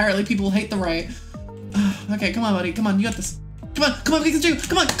path because apparently people hate the right. Okay, come on, buddy. Come on, you got this. Come on, we can do.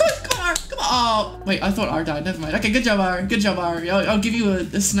 Come on, R. Come on. Oh, wait, I thought R died. Never mind. Okay, good job, R. Good job, R. I'll give you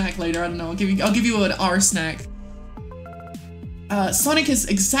a snack later. I don't know. I'll give you an R snack. Sonic is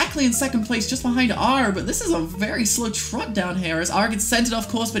exactly in second place, just behind R, but this is a very slow trot down here as R gets sent off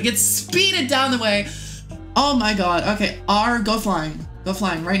course, but gets speeded down the way. Oh my god. Okay, R, go flying. Go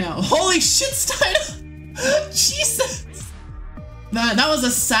flying right now. Holy shit, Steiner! Jesus! That was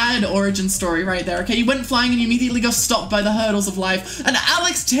a sad origin story right there, okay? You went flying and you immediately got stopped by the hurdles of life, and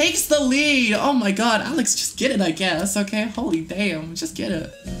Alex takes the lead! Oh my god, Alex, just get it, I guess, okay? Holy damn, just get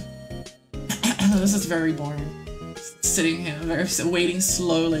it. This is very boring. Sitting here, waiting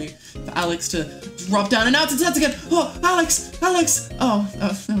slowly for Alex to drop down, and now it's intense again. Oh, Alex! Oh,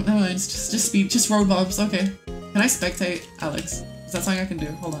 no, it's just road bumps. Okay. Can I spectate Alex? Is that something I can do?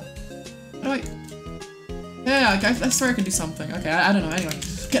 Hold on. How do I? Yeah, I swear I can do something. Okay, I don't know. Anyway,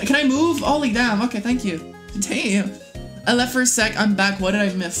 can I move? Holy damn. Okay, thank you. Damn. I left for a sec. I'm back. What did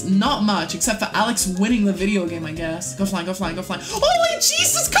I miss? Not much, except for Alex winning the video game, I guess. Go flying. Holy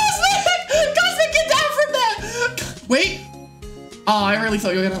Jesus, Cosmic! Cosmic, get down from there! Wait. Oh, I really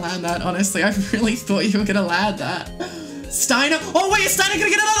thought you were gonna land that, honestly. I really thought you were gonna land that. Steiner. Oh, wait, is Steiner gonna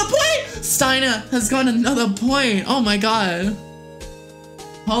get another point? Steiner has got another point. Oh my god.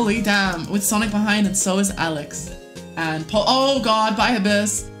 Holy damn. With Sonic behind, and so is Alex. And Paul. Oh god, bye,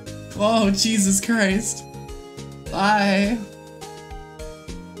 Abyss. Oh, Jesus Christ. Bye.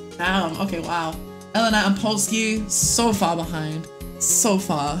 Damn. Okay, wow. Elena and Polsky, so far behind. So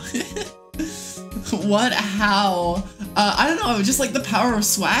far. What? How? I don't know, just like the power of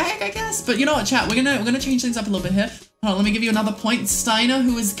swag, I guess. But you know what, chat? We're gonna change things up a little bit here. Hold on, let me give you another point. Steiner,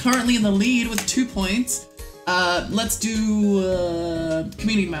 who is currently in the lead with 2 points. Let's do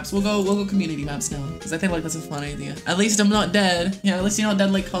community maps. We'll go community maps now, because I think like that's a fun idea. At least I'm not dead. Yeah, at least you're not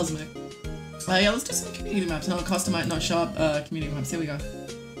dead like Cosmic. Yeah, let's do some community maps. No, customize, not shop, community maps. Here we go.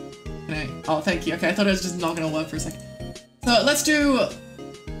 Can I? Oh, thank you. Okay, I thought it was just not gonna work for a second. So let's do.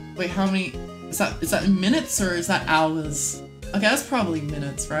 Wait, how many? Is that minutes or is that hours? Okay, that's probably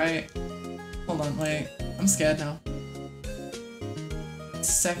minutes, right? Hold on, wait. I'm scared now.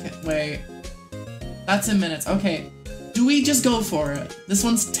 Second, wait. That's in minutes. Okay. Do we just go for it? This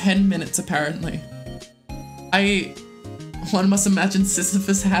one's 10 minutes, apparently. One must imagine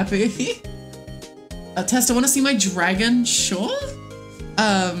Sisyphus happy. Test, I want to see my dragon? Sure?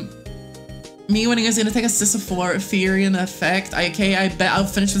 Me winning is gonna take a Sisyphorian effect. Okay, I bet I'll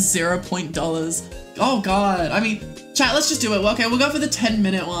finish with $0. Oh god. I mean, chat, let's just do it. Okay, we'll go for the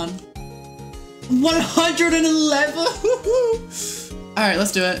 10-minute one. 111! Alright,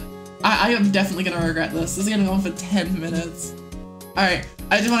 let's do it. I am definitely gonna regret this. This is gonna go on for 10 minutes. Alright,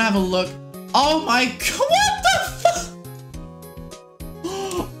 I just wanna have a look. Oh my god, what the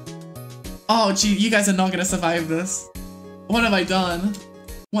fuck? Oh gee, you guys are not gonna survive this. What have I done?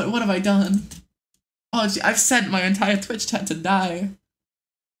 What have I done? Oh gee, I've sent my entire Twitch chat to die.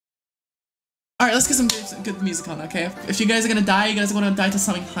 Alright, let's get some good music on, okay? If you guys are gonna die, you guys are gonna die to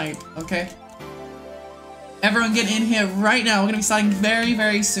something hype, okay? Everyone get in here right now. We're gonna be starting very,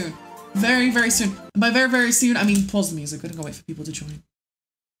 very soon. Very, very soon. And by very, very soon, I mean pause the music. We're gonna go wait for people to join.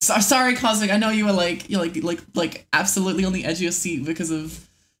 Sorry, Cosmic. I know you were you're absolutely on the edge of your seat because of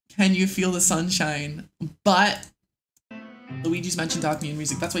Can You Feel the Sunshine? But Luigi's mentioned Dark Moon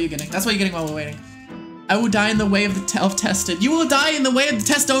music. That's what you're getting. That's what you're getting while we're waiting. I will die in the way of the tested. You will die in the way of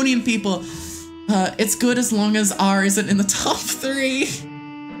the Testonian people. It's good as long as R isn't in the top 3.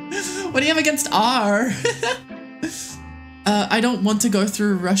 What do you have against R? I don't want to go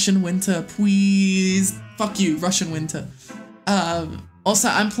through Russian winter, please. Fuck you, Russian winter. Also,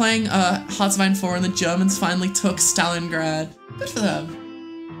 I'm playing Hearts of Iron 4 and the Germans finally took Stalingrad. Good for them.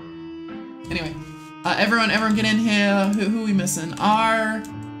 Anyway, everyone get in here. Who are we missing? R,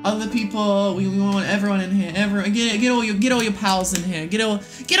 other people. We want everyone in here. Everyone, get all your pals in here. Get all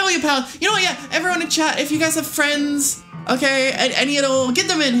your pals. You know what? Yeah, everyone in chat. If you guys have friends. Okay, any at all, get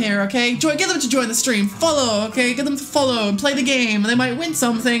them in here, okay? Get them to join the stream. Follow, okay? Get them to follow and play the game. They might win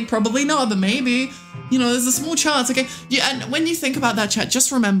something, probably not, but maybe. You know, there's a small chance, okay? Yeah, and when you think about that, chat,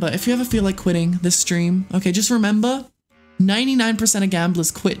 just remember, if you ever feel like quitting this stream, okay, just remember, 99% of gamblers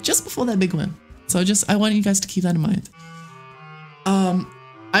quit just before their big win. So I want you guys to keep that in mind.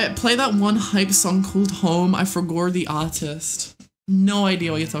 I play that one hype song called Home. I forgot the artist. No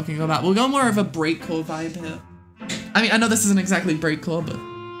idea what you're talking about. We'll go more of a breakcore vibe here. I mean, I know this isn't exactly breakcore, but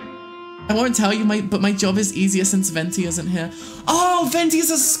I won't tell you, but my job is easier since Venti isn't here. Oh, Venti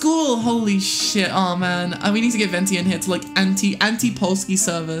is a school! Holy shit, oh man. We need to get Venti in here to like anti-Polsky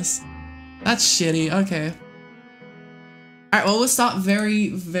service. That's shitty, okay. Alright, well, we'll start very,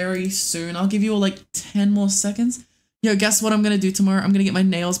 very soon. I'll give you all like 10 more seconds. Yo, guess what I'm gonna do tomorrow? I'm gonna get my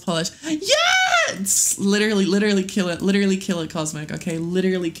nails polished. Yeah! Literally kill it. Literally kill it, Cosmic, okay?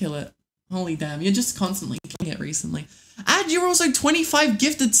 Literally kill it. Holy damn, you're just constantly killing it recently. And you're also 25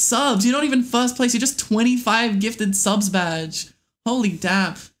 gifted subs. You're not even first place, you're just 25 gifted subs badge. Holy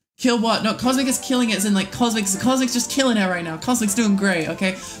damn. Kill what? No, Cosmic is killing it as in like Cosmic's just killing it right now. Cosmic's doing great,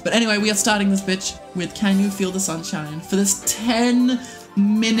 okay? But anyway, we are starting this bitch with Can You Feel the Sunshine for this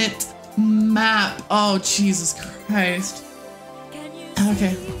 10-minute map. Oh, Jesus Christ.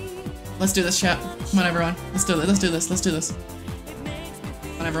 Okay. Let's do this, chat. Come on, everyone. Let's do this.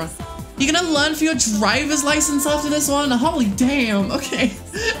 Come on, everyone. You gonna learn for your driver's license after this one? Holy damn, okay.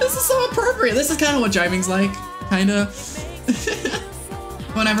 This is so appropriate. This is kind of what driving's like, kinda.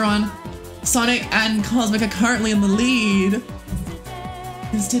 Come on, everyone. Sonic and Cosmic are currently in the lead.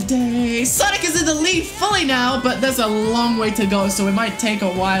 Because today, Sonic is in the lead fully now, but there's a long way to go, so it might take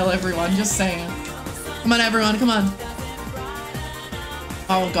a while, everyone, just saying. Come on, everyone, come on.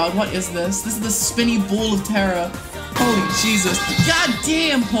 Oh god, what is this? This is the spinny ball of terror. Holy Jesus. God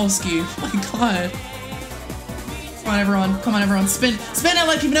damn, Polsky. Oh my god. Come on, everyone. Come on, everyone. Spin it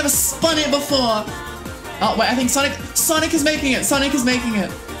like you've never spun it before. Oh, wait, I think Sonic is making it. Sonic is making it.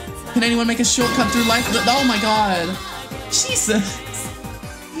 Can anyone make a shortcut through life? Oh my god. Jesus.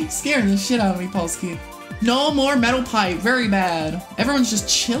 You're scaring the shit out of me, Polsky. No more metal pipe. Very bad. Everyone's just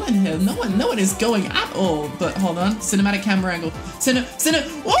chilling here. No one is going at all. But hold on. Cinematic camera angle.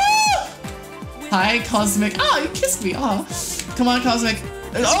 Woo! Hi, Cosmic. Oh, you kissed me. Oh. Come on, Cosmic.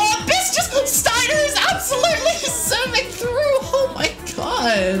 Oh, Abyss Steiner is absolutely zooming through. Oh my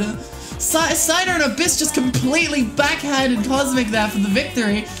god. Steiner and Abyss just completely backhanded Cosmic there for the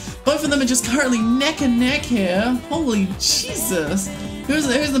victory. Both of them are just currently neck and neck here. Holy Jesus. Who's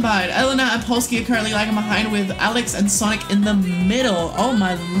the behind? Elena and Polsky are currently lagging behind with Alex and Sonic in the middle. Oh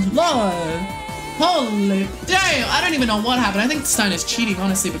my lord. Holy damn. I don't even know what happened. I think Steiner's cheating,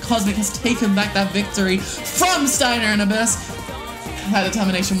 honestly, but Cosmic has taken back that victory from Steiner and Abyss. That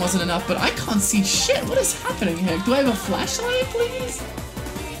determination wasn't enough, but I can't see shit. What is happening here? Do I have a flashlight, please?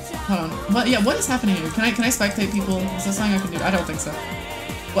 Hold on. What is happening here? Can I spectate people? Is there something I can do? I don't think so.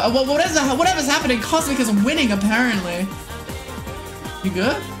 Whatever's happening, Cosmic is winning, apparently. You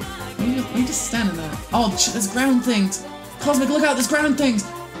good? You just standing there. Oh, shit, there's ground things. Cosmic, look out, there's ground things.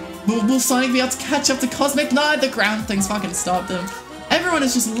 Will Sonic be able to catch up to Cosmic? No, the ground things fucking stopped him. Everyone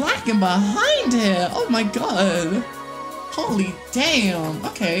is just lagging behind here. Oh my god. Holy damn.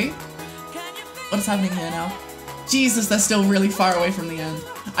 Okay. What is happening here now? Jesus, they're still really far away from the end.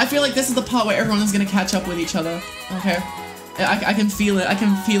 I feel like this is the part where everyone is gonna catch up with each other. Okay. I can feel it. I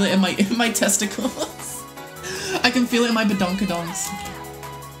can feel it in my testicles. I can feel it in my badonkadonks.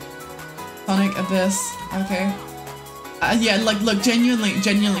 Sonic, Abyss. Okay. Yeah, like, look, genuinely,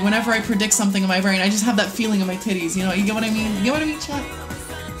 whenever I predict something in my brain, I just have that feeling in my titties, you know? You get what I mean? You get what I mean, chat?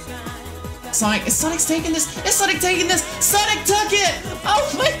 Sonic, is Sonic's taking this? Is Sonic taking this? Sonic took it!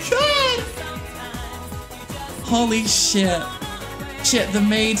 Oh my god! Holy shit. Shit, the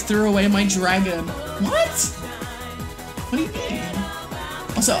maid threw away my dragon. What? What do you mean?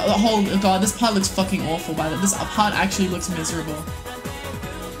 Also, oh god, this part looks fucking awful, by the way. This part actually looks miserable.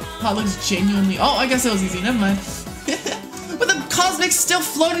 Part looks genuinely— oh, I guess it was easy, never mind. With the Cosmic still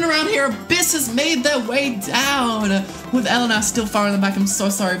floating around here, Abyss has made their way down. With Elena still far in the back, I'm so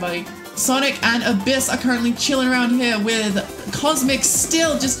sorry, buddy. Sonic and Abyss are currently chilling around here with Cosmic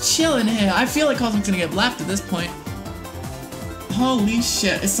still just chilling here. I feel like Cosmic's gonna get lapped at this point. Holy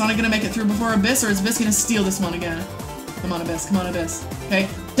shit. Is Sonic gonna make it through before Abyss, or is Abyss gonna steal this one again? Come on, Abyss. Come on, Abyss. Okay.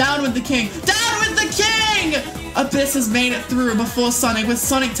 Down with the king. Down with the king! Abyss has made it through before Sonic, with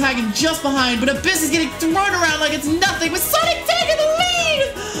Sonic tagging just behind, but Abyss is getting thrown around like it's nothing, with Sonic taking the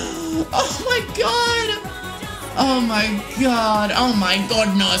lead! Oh my god! Oh my god. Oh my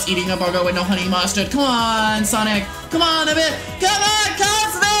goodness. Eating a burger with no honey mustard. Come on, Sonic. Come on, Abyss. Come on,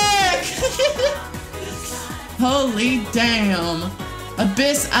 Cosmic! Holy damn.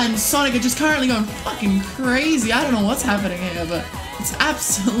 Abyss and Sonic are just currently going fucking crazy. I don't know what's happening here, but it's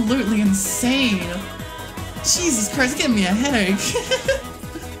absolutely insane. Jesus Christ, it's giving me a headache.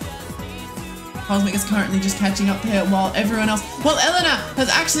 Cosmic is currently just catching up here while everyone else— well, Elena has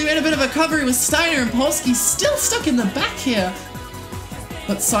actually made a bit of a recovery with Steiner and Polsky still stuck in the back here.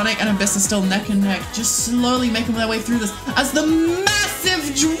 But Sonic and Abyss are still neck and neck, just slowly making their way through this as the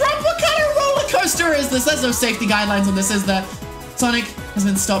massive drop— what kind of roller coaster is this? There's no safety guidelines on this, is there? Sonic has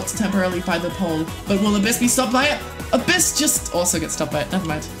been stopped temporarily by the pole, but will Abyss be stopped by it? Abyss just also gets stopped by it, never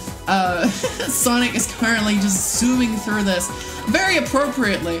mind. Sonic is currently just zooming through this very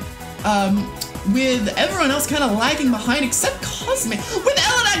appropriately, with everyone else kind of lagging behind except Cosmic, with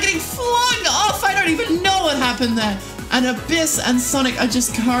Elena getting flung off. I don't even know what happened there. And Abyss and Sonic are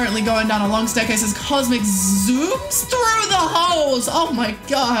just currently going down a long staircase as Cosmic zooms through the holes. Oh my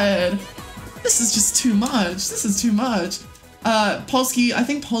god. This is just too much. This is too much. Polsky, I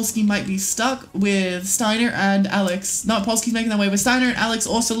think Polsky might be stuck with Steiner and Alex. No, Polsky's making their way with Steiner and Alex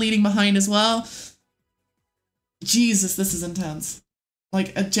also leading behind as well. Jesus, this is intense.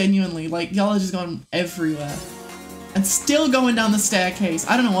 Like, genuinely, like, y'all are just going everywhere. And still going down the staircase.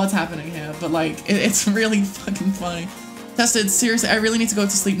 I don't know what's happening here, but like, it's really fucking funny. Tested, seriously, I really need to go to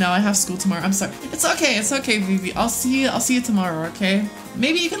sleep now. I have school tomorrow. I'm sorry. It's okay, Vivi. I'll see you tomorrow, okay?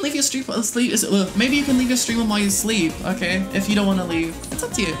 Maybe you can leave your stream while sleep. Maybe you can leave your stream while you sleep, okay? If you don't want to leave. It's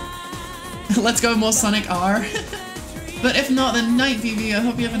up to you. Let's go more Sonic R. But if not, then night, Vivi. I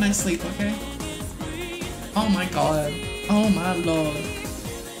hope you have a nice sleep, okay? Oh my god. Oh my lord.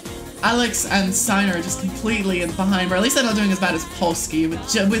 Alex and Steiner are just completely behind, but at least they're not doing as bad as Polsky,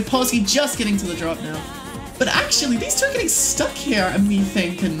 with Polsky just getting to the drop now. But actually, these two are getting stuck here, and me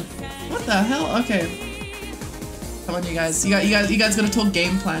thinking, what the hell? Okay. Come on, you guys. You guys gotta talk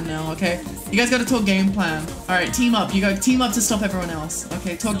game plan now, okay? You guys gotta talk game plan. Alright, team up. You gotta team up to stop everyone else.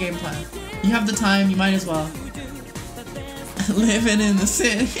 Okay, talk game plan. You have the time, you might as well. Living in the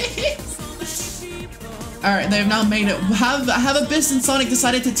city. Alright, they've now made it. Have Abyss and Sonic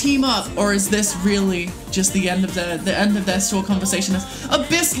decided to team up, or is this really just the end of their store conversation?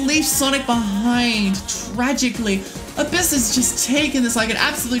 Abyss leaves Sonic behind, tragically. Abyss is just taking this like an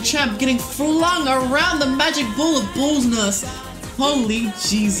absolute champ, getting flung around the magic ball of bullsness. Holy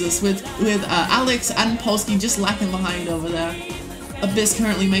Jesus, with Alex and Polsky just lacking behind over there. Abyss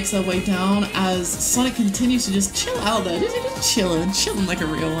currently makes their way down as Sonic continues to just chill out there, just chilling like a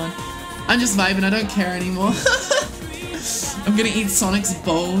real one. I'm just vibing, I don't care anymore. I'm gonna eat Sonic's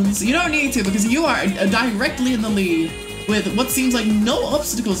bones. You don't need to, because you are directly in the lead with what seems like no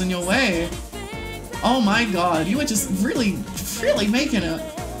obstacles in your way. Oh my god, you are just really making it.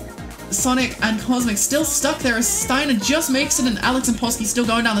 Sonic and Cosmic still stuck there as Steiner just makes it and Alex and Polsky still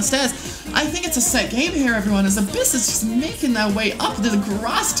going down the stairs. I think it's a set game here, everyone, as Abyss is just making their way up the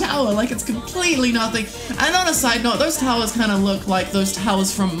grass tower like it's completely nothing. And on a side note, those towers kind of look like those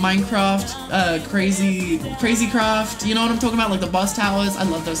towers from Minecraft, Crazy Craft, you know what I'm talking about, like the boss towers. I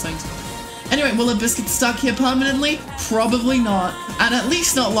love those things. Anyway, will Abyss get stuck here permanently? Probably not. And at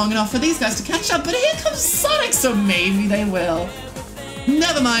least not long enough for these guys to catch up, but here comes Sonic, so maybe they will.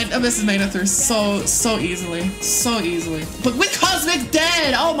 Never mind, Abyss has made it through so easily. So easily. But with Cosmic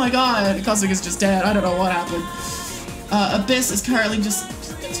dead! Oh my god, Cosmic is just dead. I don't know what happened. Abyss is currently just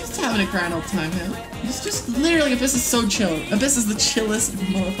having a grand old time here. It's just literally, Abyss is so chill. Abyss is the chillest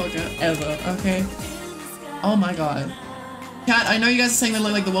motherfucker ever, okay? Oh my god. Kat, I know you guys are saying they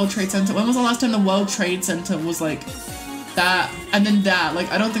look like the World Trade Center. When was the last time the World Trade Center was like that and then that? Like,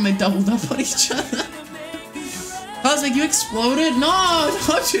 I don't think they doubled up on each other. Cosmic, you exploded? No,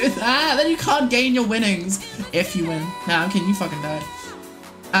 don't do that. Then you can't gain your winnings if you win. Nah, I'm kidding, you fucking died.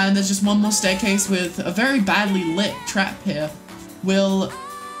 And there's just one more staircase with a very badly lit trap here. What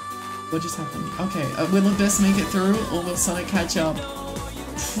just happened? Okay, will Abyss make it through or will Sonic catch up?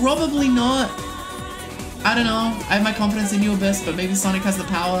 Probably not. I don't know. I have my confidence in you, Abyss, but maybe Sonic has the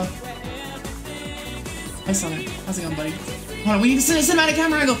power. Hey, Sonic. How's it going, buddy? Hold on, we need a cinematic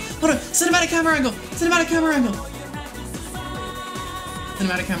camera angle. Hold on, cinematic camera angle. Cinematic camera angle.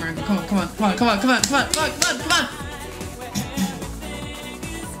 Cinematic camera angle. Come on.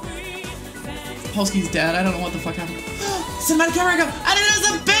 Polsky's dead. I don't know what the fuck happened. Cinematic camera angle. And it is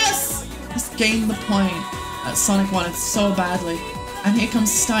Abyss! Just gained the point that Sonic wanted so badly. And here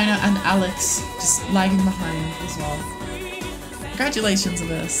comes Steiner and Alex just lagging behind as well. Congratulations,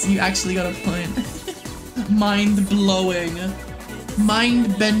 Abyss. You actually got a point. Mind-blowing.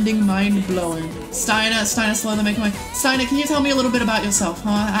 Mind-bending, mind-blowing. Steiner slowly making way. Steiner, can you tell me a little bit about yourself,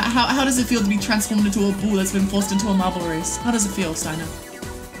 huh? How does it feel to be transformed into a ball that's been forced into a marble race? How does it feel, Steiner?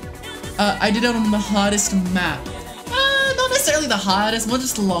 I did it on the hardest map. Not necessarily the hardest, more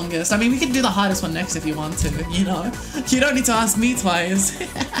just the longest. I mean, we can do the hardest one next if you want to, you know? You don't need to ask me twice.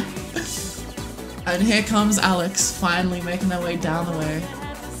 And here comes Alex, finally making their way down the way.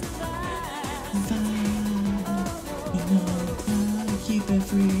 Keep it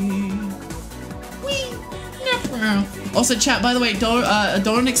free. Whee! Also, chat, by the way,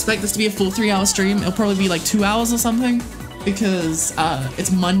 don't expect this to be a full 3-hour stream. It'll probably be like 2 hours or something. Because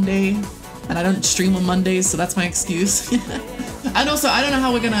it's Monday. And I don't stream on Mondays, so that's my excuse. And also, I don't know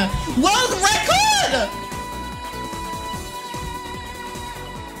how we're gonna... World record!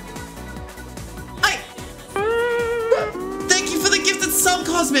 Thank you for the gifted sub,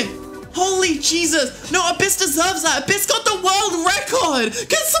 Cosmic! Holy Jesus! No, Abyss deserves that! Abyss got the world record!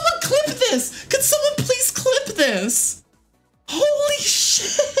 Can someone clip this? Can someone please clip this? Holy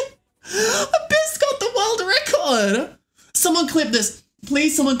shit! Abyss got the world record! Someone clip this.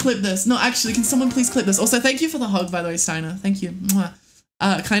 Please, someone clip this. No, actually, can someone please clip this? Also, thank you for the hug, by the way, Steiner. Thank you.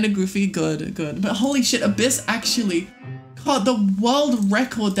 Kind of goofy. Good. But holy shit, Abyss actually got the world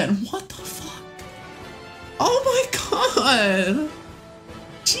record then. What the fuck? Oh my god.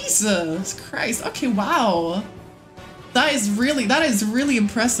 Jesus Christ. Okay, wow. That is really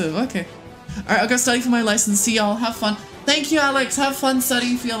impressive. Okay. Alright, I'll go study for my license. See y'all. Have fun. Thank you, Alex. Have fun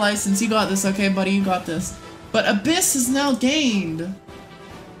studying for your license. You got this, okay, buddy? You got this. But Abyss has now gained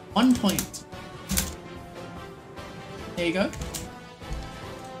 1 point. There you go.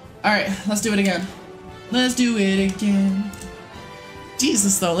 Alright, let's do it again. Let's do it again.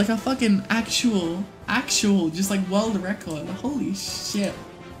 Jesus though, like a fucking actual, just like world record. Holy shit.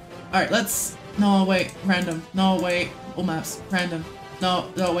 Alright, let's, no wait, random. No wait, all maps, random.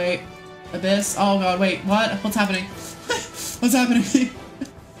 No, wait. Abyss, oh god, wait, what? What's happening? What's happening?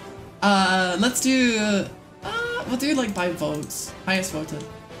 Let's do, we'll do like by votes. Highest voted.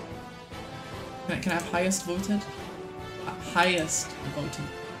 Can I have highest voted? Highest voted.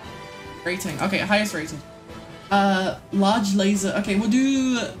 Rating. Okay, highest rated. Large laser. Okay, we'll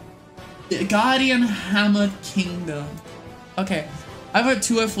do Guardian Hammer Kingdom. Okay, I vote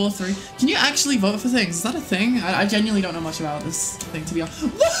 2043. Can you actually vote for things? Is that a thing? I genuinely don't know much about this thing, to be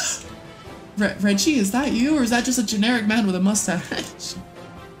honest. Reggie, is that you, or is that just a generic man with a mustache?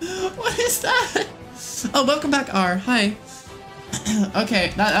 What is that? Oh, welcome back, R. Hi.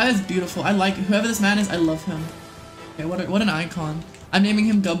 Okay, that is beautiful. I like whoever this man is. I love him. Okay, what an icon. I'm naming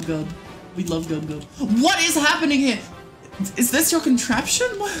him Gub Gub. We love Gub Gub. What is happening here? Is this your contraption?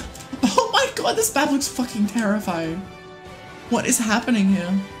 What? Oh my god, this bat looks fucking terrifying. What is happening here?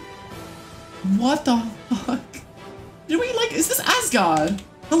 What the fuck? Did we like, is this Asgard?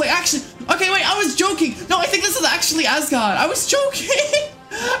 No, wait, actually, okay, wait, I was joking. No, I think this is actually Asgard. I was joking.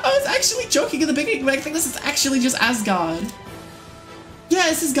 I was actually joking in the beginning, but I think this is actually just Asgard. Yeah,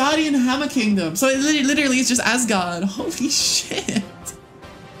 this is Guardian Hammer Kingdom. So it literally is just Asgard. Holy shit.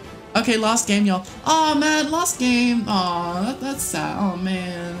 Okay, last game, y'all. Oh man, last game. Oh, that's sad. Oh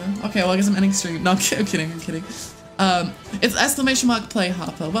man. Okay, well I guess I'm ending stream. No, I'm kidding. It's exclamation mark play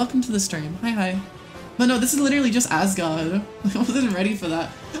Harper. Welcome to the stream. Hi. But no, this is literally just Asgard. I wasn't ready for that.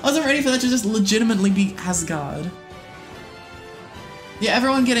 I wasn't ready for that to just legitimately be Asgard. Yeah,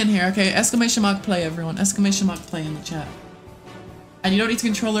 everyone get in here, okay? Exclamation mark play, everyone. Exclamation mark play in the chat. And you don't need to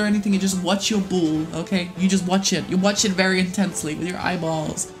control or anything, you just watch your bull, okay? You just watch it. You watch it very intensely with your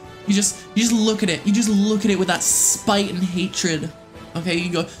eyeballs. You just look at it. You just look at it with that spite and hatred. Okay,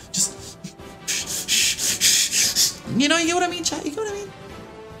 you go, just... You know what I mean, chat? You know what I mean?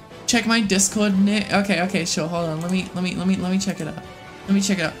 Check my Discord, Nick. Okay, sure, hold on. Let me check it out. Let me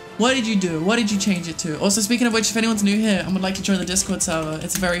check it out. What did you do? What did you change it to? Also, speaking of which, if anyone's new here and would like to join the Discord server,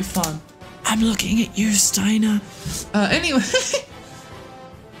 it's very fun. I'm looking at you, Steiner. Anyway...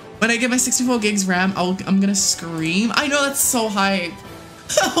 When I get my 64 gigs RAM, I'm gonna scream. I know, that's so hype.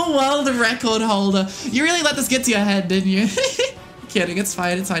 Well, the record holder. You really let this get to your head, didn't you? Kidding, it's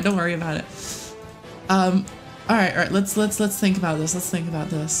fine, don't worry about it. Alright, let's think about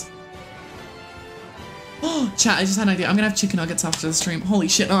this, Oh, chat, I just had an idea. I'm gonna have chicken nuggets after the stream. Holy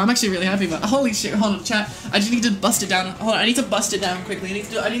shit, no, I'm actually really happy about it. Holy shit, hold on, chat. I just need to bust it down. Hold on, I need to bust it down quickly.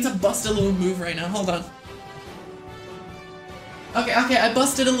 I need to bust a little move right now, hold on. Okay, I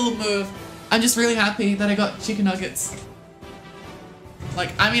busted a little move. I'm just really happy that I got chicken nuggets. Like,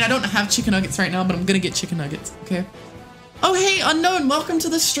 I mean, I don't have chicken nuggets right now, but I'm gonna get chicken nuggets, okay? Oh, hey, Unknown, welcome to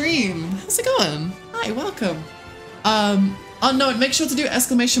the stream. How's it going? Hi, welcome. Unknown, make sure to do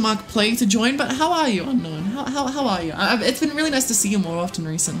exclamation mark play to join, but how are you, Unknown? How are you? It's been really nice to see you more often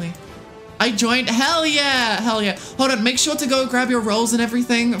recently. I joined, hell yeah. Hold on, make sure to go grab your rolls and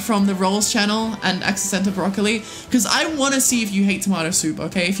everything from the rolls channel and Accent of Broccoli, because I want to see if you hate tomato soup,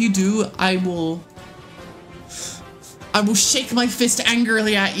 okay? If you do, I will shake my fist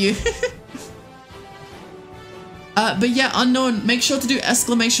angrily at you. But yeah, Unknown, make sure to do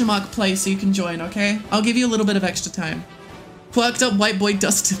exclamation mark play so you can join, okay? I'll give you a little bit of extra time. Quirked up white boy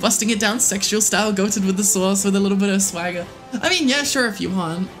busting it down sexual style, goated with the sauce with a little bit of swagger. I mean, yeah, sure if you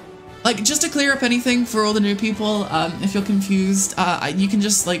want. Like, just to clear up anything for all the new people, if you're confused, you can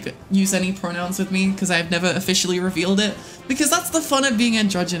just, like, use any pronouns with me, because I've never officially revealed it. Because that's the fun of being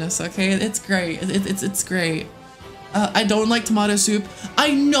androgynous, okay? It's great. It's great. I don't like tomato soup.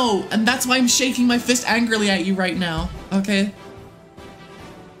 I know, and that's why I'm shaking my fist angrily at you right now, okay?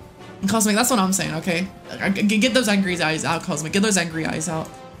 Cosmic, that's what I'm saying, okay? Get those angry eyes out, Cosmic. Get those angry eyes out.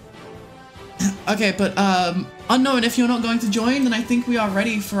 Okay, but, Unknown, if you're not going to join, then I think we are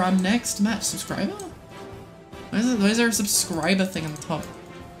ready for our next match. Subscriber? Why is there a subscriber thing on the top?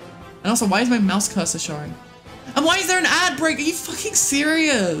 And also, why is my mouse cursor showing? And why is there an ad break? Are you fucking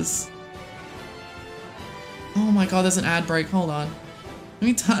serious? Oh my god, there's an ad break. Hold on.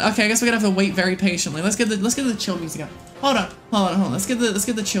 Okay, I guess we're gonna have to wait very patiently. Let's get the chill music out. Hold on. Let's get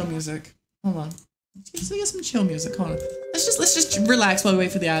the chill music. Hold on. Let's get some chill music. Hold on. Let's just relax while we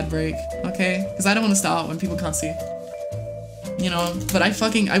wait for the ad break, okay? Because I don't want to start when people can't see. You know, but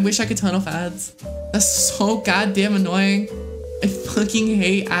I wish I could turn off ads. That's so goddamn annoying. I fucking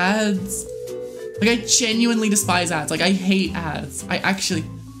hate ads. Like, I genuinely despise ads. Like, I hate ads. I actually...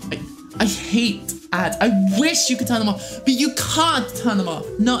 I hate ads. I wish you could turn them off, but you can't turn them off.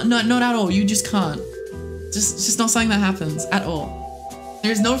 Not at all. You just can't. Just not something that happens at all.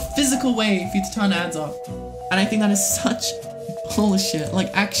 There's no physical way for you to turn ads off. And I think that is such bullshit. Like,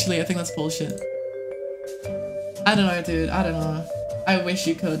 actually, I think that's bullshit. I don't know, dude. I don't know. I wish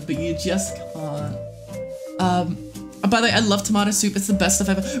you could, but you just can't. By the way, I love tomato soup. It's the best stuff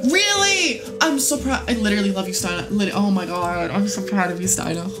ever. Really? I'm so proud. I literally love you, Steiner. Oh my god. I'm so proud of you,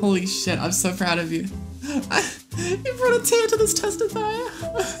 Steiner. Holy shit. I'm so proud of you. You brought a tear to this testifier.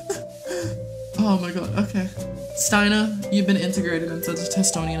 Oh my god. Okay. Steiner, you've been integrated into the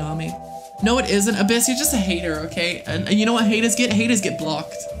Testonian army. No, it isn't. Abyss, you're just a hater, okay? And you know what haters get? Haters get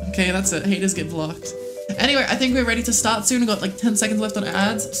blocked. Okay, that's it. Haters get blocked. Anyway, I think we're ready to start soon. We've got like 10 seconds left on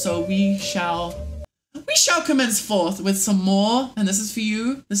ads, so we shall commence forth with some more. And this is for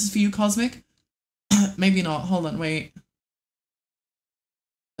you. This is for you, Cosmic. Maybe not. Hold on, wait.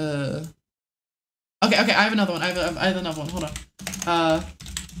 Okay, I have another one. I have another one. Hold on.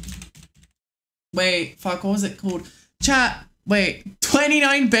 Wait, fuck, what was it called? Chat, wait.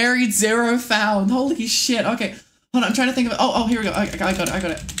 29 buried, 0 found. Holy shit. Okay, hold on. I'm trying to think of it. Oh, here we go. I got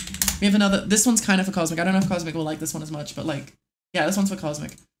it. We have another. This one's kind of for Cosmic. I don't know if Cosmic will like this one as much, but like, yeah, this one's for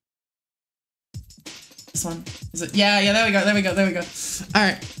Cosmic. This one is it? Yeah. There we go. All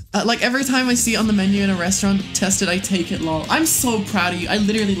right. Like every time I see it on the menu in a restaurant, test it, I take it. Lol. I'm so proud of you. I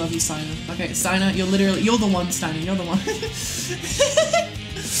literally love you, Steiner. Okay, Steiner, you're the one, Steiner. You're the one.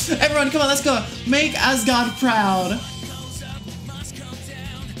 Everyone, come on, let's go. Make Asgard proud.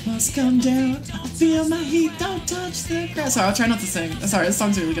 Must come down. I feel my heat. Don't touch the grass. Sorry, I'll try not to sing. Sorry, this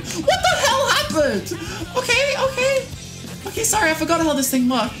song's really good. What the hell happened? Okay, sorry, I forgot how this thing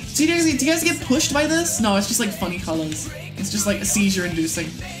worked. So do you guys get pushed by this? No, it's just like funny colors. It's just like a seizure inducing.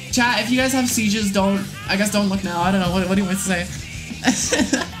 Chat, if you guys have seizures, don't look now. I don't know, what do you want to say?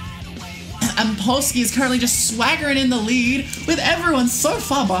 And Polsky is currently just swaggering in the lead with everyone so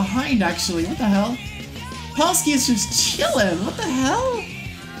far behind, actually. What the hell? Polsky is just chilling. What the hell?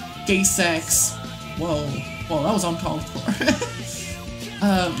 Gay sex. Whoa, that was uncalled for.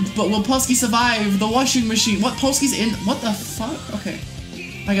 But will Polsky survive the washing machine? What, Polsky's in? What the fuck? Okay.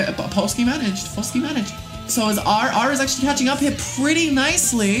 I got Polsky managed. So is R is actually catching up here pretty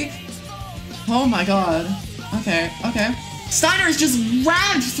nicely. Oh my god. Okay. Steiner has just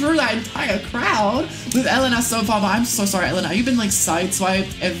ran through that entire crowd with Elena so far, but I'm so sorry, Elena. You've been like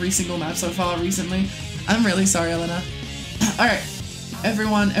sideswiped every single map so far recently. I'm really sorry, Elena. Alright.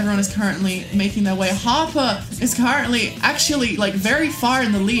 Everyone is currently making their way. Harper is currently actually like very far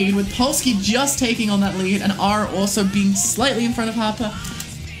in the lead, with Polsky just taking on that lead and R also being slightly in front of Harper.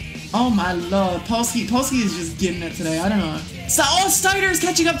 Oh my lord, Polsky is just getting it today. I don't know. So, Steiner is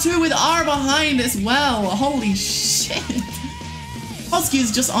catching up too with R behind as well. Holy shit. Polsky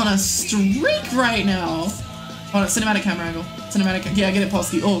is just on a streak right now. Hold on, cinematic camera angle. Yeah, get it,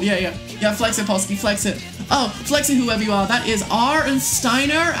 Polsky. Oh, yeah. Yeah, flex it, Polsky, flex it. Oh, flex it, whoever you are. That is R and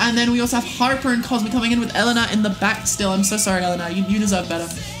Steiner, and then we also have Harper and Cosmic coming in with Elena in the back still. I'm so sorry, Elena. You deserve better.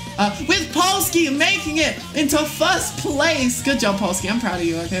 With Polsky making it into first place. Good job, Polsky. I'm proud of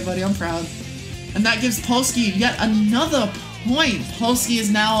you, okay, buddy? I'm proud. And that gives Polsky yet another point. Polsky is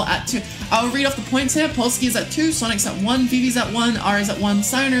now at 2. I'll read off the points here. Polsky is at 2, Sonic's at 1, Vivi's at 1, R is at 1,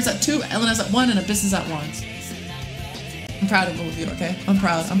 Steiner is at 2, Elena's at 1, and Abyss is at 1. I'm proud of all of you, okay? I'm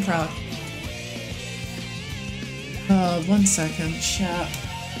proud. 1 second, chat.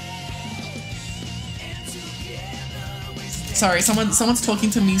 Sorry, someone's talking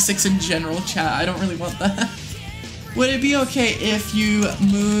to me 6 in general, chat. I don't really want that. Would it be okay if you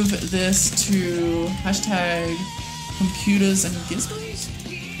move this to hashtag computers and gizmos?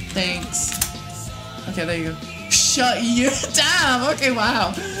 Thanks. Okay, there you go. Shut you down. Okay,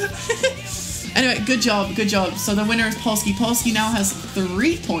 wow. Anyway, good job. So the winner is Polsky. Polsky now has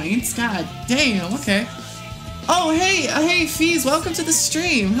 3 points. God damn, okay. Oh, hey, Fees, welcome to the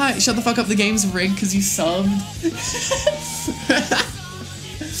stream. Hi, shut the fuck up, the game's rigged because you subbed.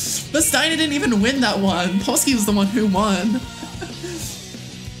 But Steiner didn't even win that one. Polsky was the one who won.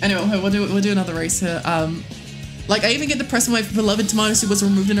 Anyway, we'll do another race here. Like, I even get depressed when my beloved tomato soup was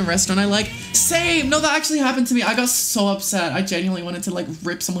removed in a restaurant I like. Same! No, that actually happened to me. I got so upset. I genuinely wanted to, like,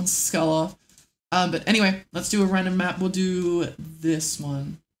 rip someone's skull off. But anyway, let's do a random map. We'll do this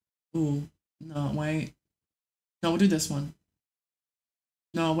one. Ooh, no, wait. No, we'll do this one.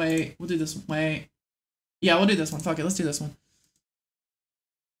 No, wait. We'll do this one. Wait. Yeah, we'll do this one. Fuck it. Let's do this one.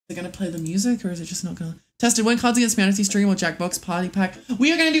 Is it gonna play the music or is it just not gonna? Tested when Cards Against Humanity stream or Jackbox Party Pack.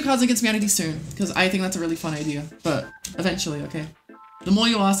 We are gonna do Cards Against Humanity soon because I think that's a really fun idea. But eventually, okay. The more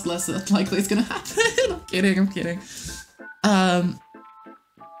you ask, less likely it's gonna happen. I'm kidding.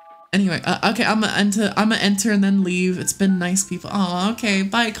 Anyway, okay, I'm gonna enter and then leave. It's been nice, people. Oh, okay,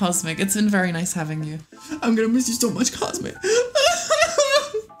 bye, Cosmic. It's been very nice having you. I'm gonna miss you so much, Cosmic.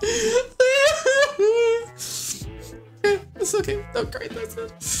 It's okay. Oh, great, that's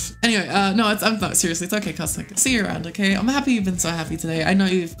it. Anyway, no, I'm not, seriously, it's okay, Cosmic. See you around, okay? I'm happy you've been so happy today. I know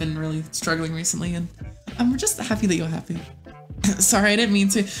you've been really struggling recently, and I'm just happy that you're happy. Sorry, I didn't mean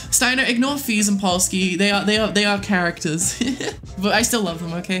to. Steiner, ignore Fees and Polsky. They are characters. But I still love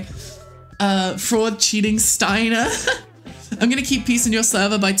them, okay? Fraud, cheating, Steiner. I'm gonna keep peace in your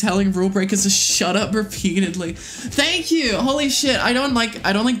server by telling rule breakers to shut up repeatedly. Thank you! Holy shit, I don't like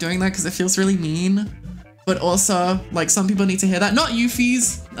doing that because it feels really mean. But also, like, some people need to hear that. Not you,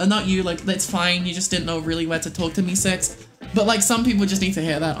 Fees. Not you, like, that's fine. You just didn't know really where to talk to me, Six. But, like, some people just need to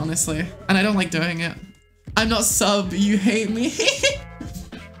hear that, honestly. And I don't like doing it. I'm not sub, you hate me.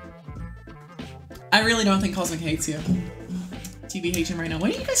 I really don't think Cosmic hates you. TV hates him right now.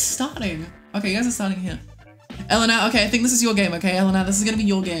 When are you guys starting? Okay, you guys are starting here. Elena, okay, I think this is your game, okay? Elena, this is gonna be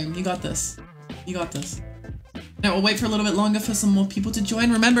your game. You got this. You got this. Now we'll wait for a little bit longer for some more people to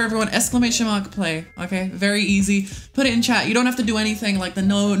join. Remember, everyone, ! play, okay? Very easy. Put it in chat. You don't have to do anything like the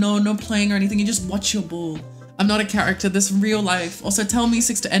no playing or anything. You just watch your ball. I'm not a character. This real life. Also, tell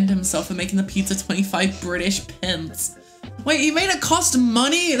Me6 to end himself for making the pizza 25 British pence. Wait, he made it cost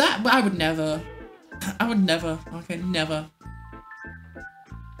money? That I would never. I would never. Okay, never.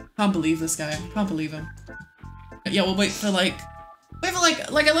 Can't believe this guy. Can't believe him. Yeah, we'll wait for like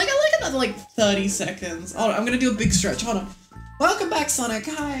another 30 seconds. Hold on, I'm gonna do a big stretch. Hold on. Welcome back, Sonic.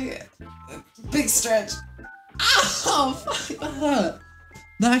 Hi. Big stretch. Ow! Fuck, that hurt.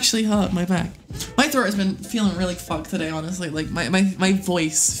 That actually hurt my back. My throat has been feeling really fucked today, honestly. Like my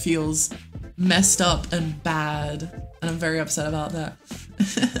voice feels messed up and bad, and I'm very upset about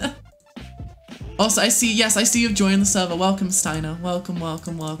that. Also, I see you've joined the server. Welcome, Steiner. Welcome,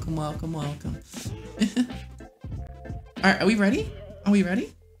 welcome, welcome, welcome, welcome. Alright, are we ready? Are we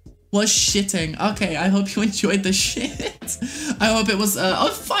ready? Was shitting. Okay, I hope you enjoyed the shit. I hope it was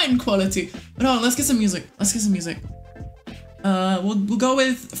of fine quality. But hold on, let's get some music. Let's get some music. We'll go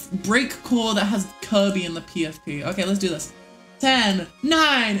with breakcore that has Kirby in the PFP. Okay, let's do this. 10,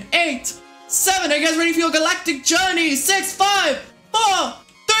 9, 8, 7. Are you guys ready for your galactic journey? 6, 5, 4,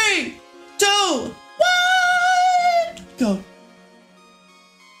 3, 2, 1. Go.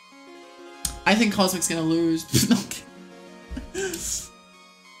 I think Cosmic's gonna lose. Okay.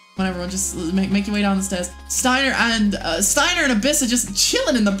 Come on, everyone, just make your way down the stairs. Steiner and Abyss are just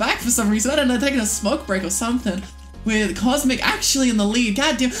chilling in the back for some reason. I don't know, taking a smoke break or something. With Cosmic actually in the lead.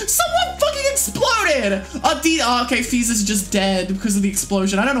 God damn, someone fucking exploded! Oh, okay, Fees is just dead because of the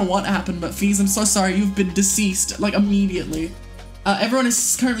explosion. I don't know what happened, but Fees, I'm so sorry, you've been deceased, like, immediately. Everyone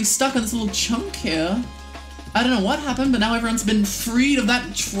is currently stuck on this little chunk here. I don't know what happened, but now everyone's been freed of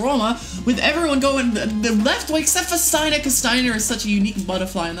that trauma, with everyone going the left way, except for Steiner, because Steiner is such a unique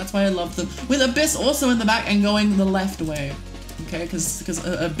butterfly, and that's why I love them. With Abyss also in the back and going the left way. Okay, because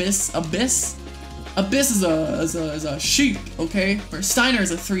Abyss is a sheep, okay? Where Steiner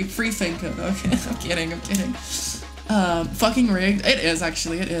is a free thinker, okay? I'm kidding. Fucking rigged. It is,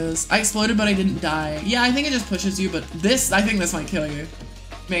 actually, it is. I exploded, but I didn't die. Yeah, I think it just pushes you, but I think this might kill you.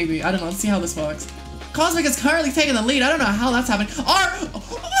 Maybe, I don't know, let's see how this works. Cosmic is currently taking the lead. I don't know how that's happening. R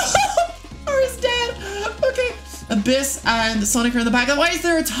is dead. Okay. Abyss and Sonic are in the back. Why is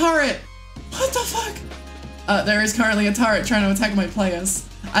there a turret? What the fuck? There is currently a turret trying to attack my players.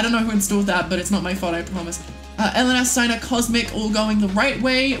 I don't know who installed that, but it's not my fault, I promise. LNS, Steiner, Cosmic all going the right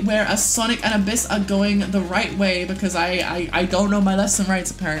way, whereas Sonic and Abyss are going the right way because I don't know my left and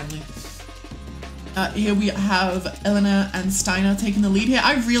rights, apparently. Here we have Elena and Steiner taking the lead here.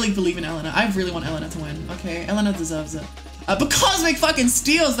 I really believe in Elena. I really want Elena to win, okay? Elena deserves it. But Cosmic fucking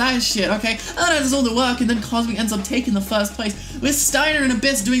steals that shit, okay? Elena does all the work and then Cosmic ends up taking the first place, with Steiner and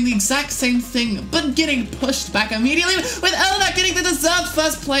Abyss doing the exact same thing, but getting pushed back immediately, with Elena getting the deserved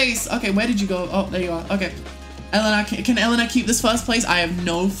first place. Okay, where did you go? Oh, there you are. Okay. Elena, can Elena keep this first place? I have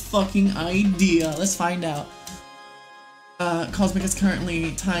no fucking idea. Let's find out. Cosmic is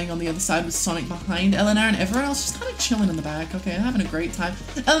currently tying on the other side with Sonic behind Elena, and everyone else just kind of chilling in the back. Okay, I'm having a great time.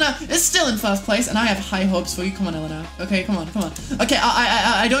 Elena is still in first place, and I have high hopes for you. Come on, Elena. Okay, come on. Okay,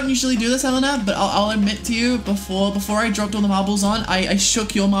 I don't usually do this, Elena, but I'll admit to you, before I dropped all the marbles on, I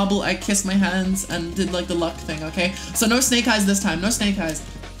shook your marble, I kissed my hands, and did like the luck thing, okay? So no snake eyes this time, no snake eyes.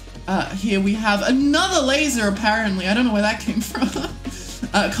 Here we have another laser, apparently. I don't know where that came from.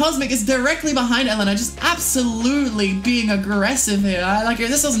 Cosmic is directly behind Elena, just absolutely being aggressive here.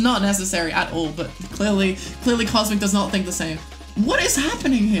 This is not necessary at all, but clearly Cosmic does not think the same. What is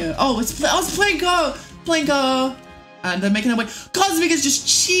happening here? Oh, it's playing Go! And they're making her way. Cosmic has just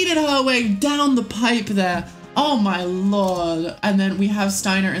cheated her way down the pipe there. Oh my lord. And then we have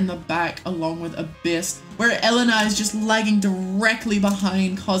Steiner in the back along with Abyss, where Elena is just lagging directly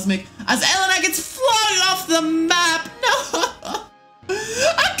behind Cosmic as Elena gets flung off the map. No! And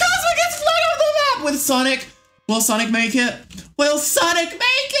Cosmic gets flung off the map with Sonic. Will Sonic make it? Will Sonic make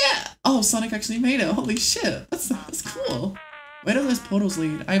it? Oh, Sonic actually made it. Holy shit. That's cool. Where do those portals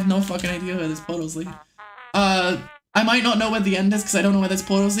lead? I have no fucking idea where those portals lead. I might not know where the end is because I don't know where those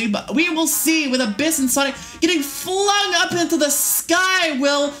portals lead, but we will see with Abyss and Sonic getting flung up into the sky.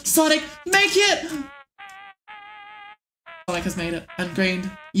 Will Sonic make it? Sonic has made it and gained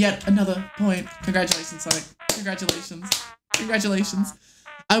yet another point. Congratulations, Sonic. Congratulations. Congratulations.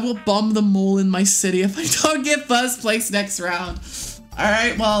 I will bomb the mall in my city if I don't get first place next round.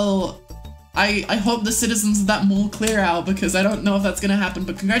 Alright, well, I hope the citizens of that mall clear out because I don't know if that's gonna happen,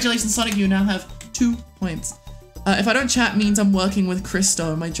 but congratulations, Sonic, you now have 2 points. If I don't chat means I'm working with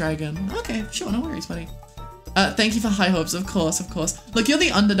Christo, my dragon. Okay, sure, no worries, buddy. Thank you for high hopes, of course, of course. Look, you're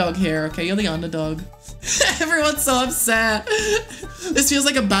the underdog here, okay? You're the underdog. Everyone's so upset. This feels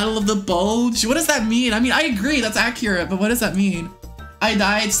like a battle of the bulge. What does that mean? I mean, I agree, that's accurate, but what does that mean? I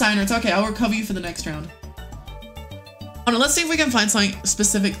died, Steiner, it's okay, I'll recover you for the next round. Hold on, let's see if we can find something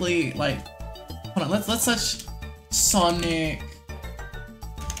specifically, like, hold on, let's search Sonic,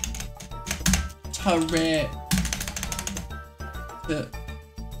 turret,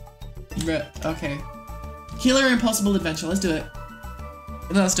 okay. Healer Impossible Adventure, let's do it.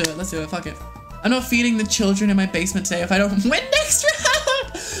 No, let's do it, fuck it. I'm not feeding the children in my basement today if I don't win next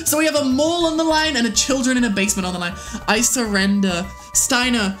round! So we have a mole on the line and a children in a basement on the line. I surrender.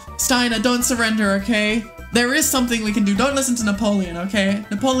 Steiner, don't surrender, okay? There is something we can do. Don't listen to Napoleon, okay?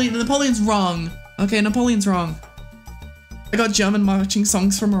 Napoleon's wrong. Okay, Napoleon's wrong. I got German marching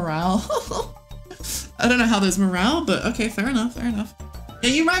songs for morale. I don't know how there's morale, but okay, fair enough, fair enough. Yeah,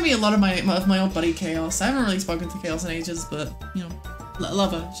 you remind me a lot of my old buddy Chaos. I haven't really spoken to Chaos in ages, but, you know,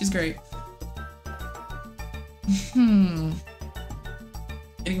 love her. She's great.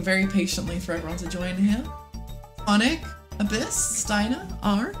 Waiting very patiently for everyone to join here. Sonic, Abyss, Steiner,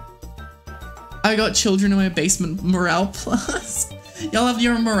 R. I got children in my basement morale plus. Y'all have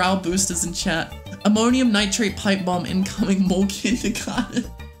your morale boosters in chat. Ammonium nitrate pipe bomb incoming mole kindergarten.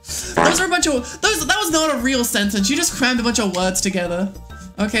 Those are a bunch of that was not a real sentence. You just crammed a bunch of words together.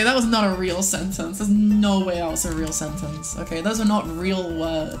 Okay, that was not a real sentence. There's no way that was a real sentence. Okay, those are not real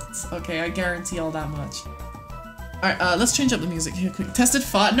words. Okay, I guarantee all that much. Alright, let's change up the music here quick. Tested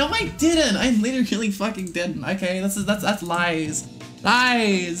fart? No, I didn't! I literally fucking didn't, okay? That's lies.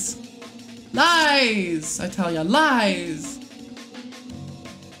 Lies! Lies! I tell ya, lies!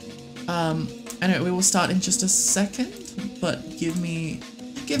 Anyway, we will start in just a second, but give me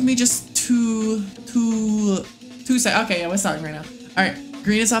just two seconds. Okay, yeah, we're starting right now. Alright,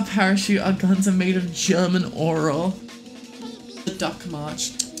 green is our parachute, our guns are made of German oral. The Duck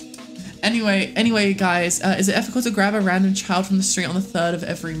March. Anyway, guys, is it ethical to grab a random child from the street on the 3rd of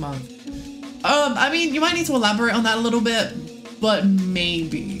every month? I mean, you might need to elaborate on that a little bit, but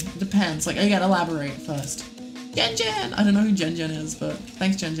maybe. Depends. Like, again, elaborate first. Gen. I don't know who Gen is, but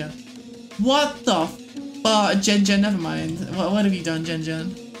thanks, Gen. What the fuck? Gen, never mind. What have you done,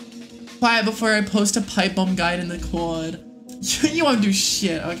 Gen? Quiet before I post a pipe bomb guide in the Cord. You won't do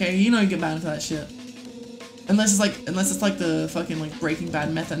shit, okay? You know you get banned for that shit. Unless it's like the fucking like Breaking Bad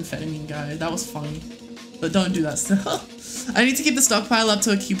methamphetamine guy. That was funny. But don't do that still. I need to keep the stockpile up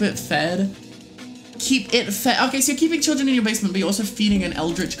to keep it fed. Keep it fed. Okay, so you're keeping children in your basement, but you're also feeding an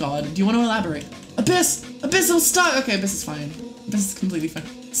eldritch god. Do you want to elaborate? Abyss! Abyss will start! Okay, Abyss is fine. Abyss is completely fine.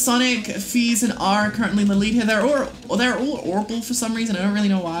 Sonic, Fizz, and R are currently in the lead here. They're all Orbital for some reason. I don't really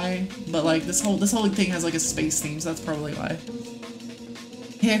know why. But like this whole thing has like a space theme, so that's probably why.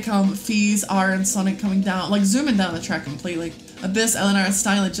 Here come Fizz, R, and Sonic coming down, like zooming down the track completely. Abyss, Eleanor, and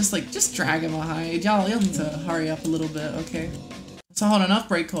Styler just dragging behind. Y'all need to hurry up a little bit, okay? So hold on, enough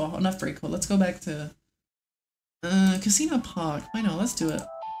breakcore. Let's go back to Casino Park. I know, let's do it.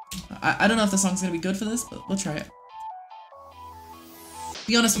 I don't know if the song's gonna be good for this, but we'll try it.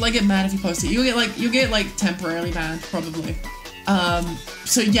 Be honest, will I get mad if you post it? You'll get like temporarily banned, probably.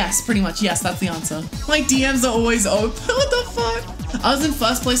 So yes, pretty much, yes, that's the answer. My DMs are always open. What the fuck? I was in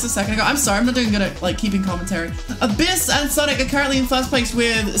first place a second ago. I'm sorry, I'm not doing good at like keeping commentary. Abyss and Sonic are currently in first place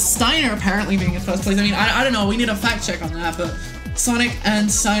with Steiner apparently being in first place. I mean, I don't know, we need a fact check on that, but Sonic and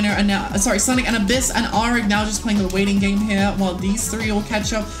Steiner are now, Sonic and Abyss and R are now just playing the waiting game here while these three will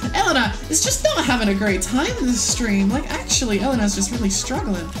catch up. Elena is just not having a great time in this stream. Like, actually, Elena's just really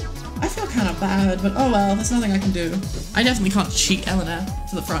struggling. I feel kind of bad, but oh well, there's nothing I can do. I definitely can't cheat Elena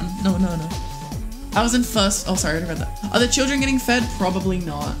to the front. No. I was in first. Oh, sorry, I read that. Are the children getting fed? Probably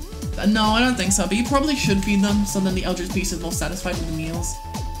not. No, I don't think so, but you probably should feed them so then the Eldritch Beast is more satisfied with the meals.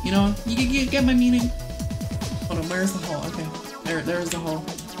 You know? You get my meaning? Hold on, where's the hole? Okay. There's the hole.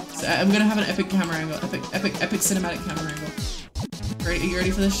 So I'm gonna have an epic camera angle. Epic cinematic camera angle. Ready? Are you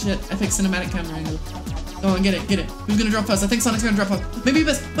ready for this shit? Epic cinematic camera angle. Go on, get it. Who's gonna drop first? I think Sonic's gonna drop first. Maybe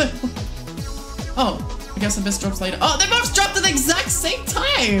Abyss. Wait. Oh, I guess Abyss drops later. Oh, they both dropped at the exact same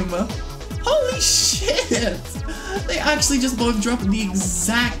time! Holy shit! They actually just both dropped at the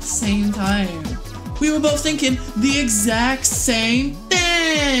exact same time. We were both thinking the exact same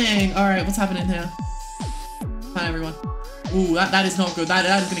thing! Alright, what's happening here? Fine, everyone. Ooh, that is not good. That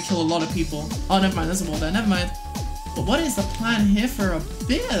is gonna kill a lot of people. Oh, never mind, there's a wall there. Never mind. But what is the plan here for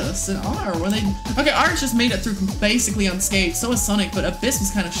Abyss and R? Were they... Okay, R just made it through basically unscathed. So was Sonic, but Abyss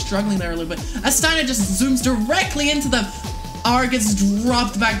was kind of struggling there a little bit. As Steiner just zooms directly into them. R gets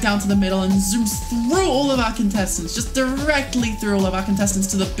dropped back down to the middle and zooms through all of our contestants. Just directly through all of our contestants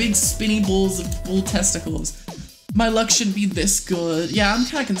to the big spinny balls of bull testicles. My luck should be this good. Yeah, I'm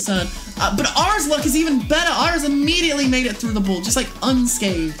kind of concerned. But R's luck is even better. R's immediately made it through the bull, just like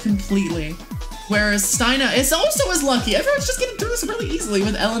unscathed completely. Whereas Steiner is also as lucky. Everyone's just getting through this really easily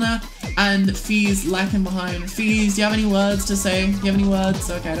with Elena and Feez lacking behind. Feez, do you have any words to say? Do you have any words?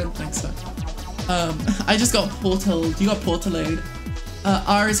 Okay, I don't think so. I just got portaled. You got portaled.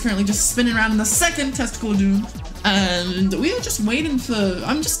 R is currently just spinning around in the second testicle doom. And we are just waiting for...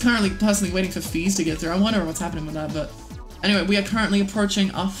 I'm just currently personally waiting for Feez to get through. I wonder what's happening with that, but... Anyway, we are currently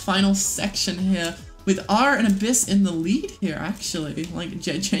approaching our final section here with R and Abyss in the lead here, actually. Like,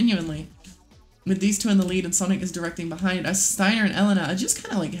 genuinely. With these two in the lead and Sonic is directing behind, as Steiner and Elena are just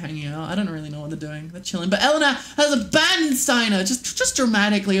kind of like hanging out. I don't really know what they're doing. They're chilling. But Elena has abandoned Steiner just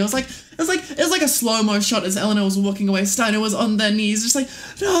dramatically. It was like a slow-mo shot as Elena was walking away. Steiner was on their knees, just like,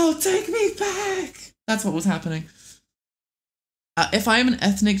 no, take me back. That's what was happening. If I am an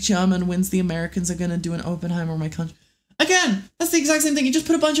ethnic German wins, the Americans are gonna do an Oppenheimer in my country. Again, that's the exact same thing. You just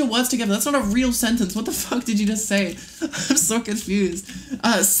put a bunch of words together. That's not a real sentence. What the fuck did you just say? I'm so confused.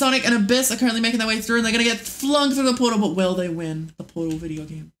 Sonic and Abyss are currently making their way through and they're gonna get flung through the portal, but will they win the Portal video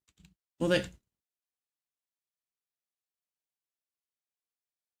game? Will they?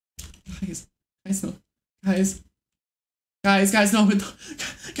 Guys, no. Guys, no.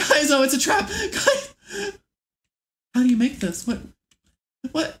 Guys, no, it's a trap. Guys. How do you make this? What?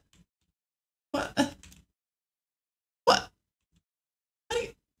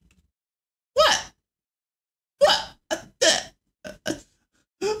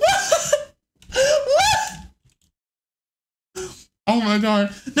 Oh my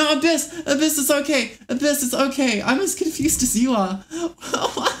god. No, Abyss, it's okay. Abyss, it's okay. I'm as confused as you are.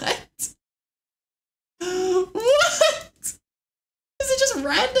 What? What? Is it just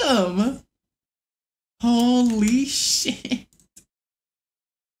random? Holy shit.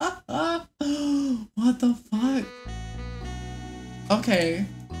 What the fuck? Okay,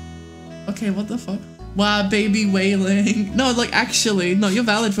 what the fuck? Wow, baby wailing. No, like actually, no, you're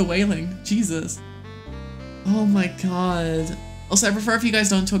valid for wailing. Jesus. Oh my god. Also, I prefer if you guys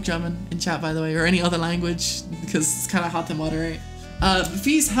don't talk German in chat, by the way, or any other language, because it's kind of hard to moderate.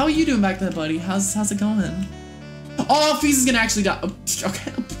 Feez, how are you doing back there, buddy? How's it going? Oh, Feez is gonna actually die.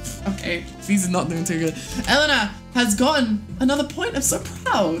 Okay, Feez is not doing too good. Elena has gotten another point. I'm so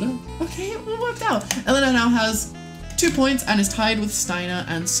proud. Okay, it all worked out. Elena now has 2 points and is tied with Steiner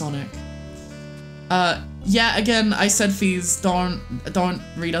and Sonic. Yeah, again, I said Feez, don't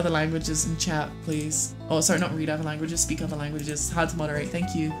read other languages in chat, please. Oh, sorry, not read other languages, speak other languages. Hard to moderate,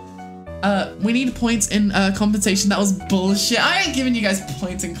 thank you. We need points in compensation. That was bullshit. I ain't giving you guys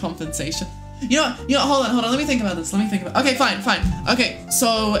points in compensation. You know, hold on, let me think about this. Okay, fine. Okay,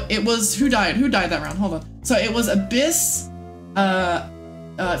 so it was, who died that round? Hold on. So it was Abyss,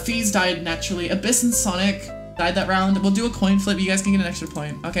 Feez died naturally. Abyss and Sonic died that round. We'll do a coin flip. You guys can get an extra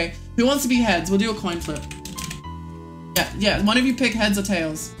point. Okay. Who wants to be heads? We'll do a coin flip. Yeah. One of you pick heads or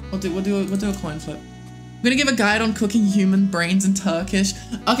tails. We'll do a coin flip. I'm gonna give a guide on cooking human brains in Turkish.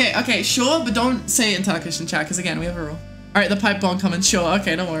 Okay, sure, but don't say it in Turkish in chat, because again, we have a rule. Alright, the pipe bomb coming. Sure,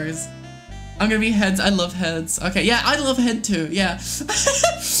 okay, no worries. I'm gonna be heads. I love heads. Okay, yeah, I love head too. Yeah.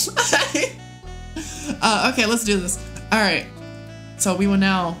 Okay, let's do this. Alright. So we will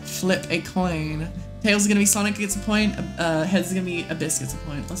now flip a coin. Tails is gonna be Sonic gets a point. Heads is gonna be Abyss gets a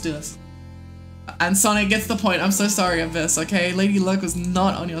point. Let's do this. And Sonic gets the point. I'm so sorry, Abyss, okay? Lady Luck was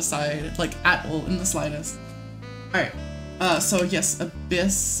not on your side, like, at all, in the slightest. Alright. So yes,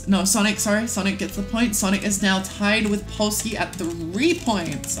 Abyss... No, Sonic, sorry. Sonic gets the point. Sonic is now tied with Polsky at 3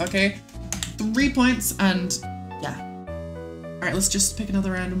 points, okay? 3 points, and... yeah. Alright, let's just pick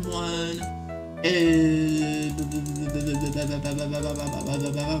another random one. Let's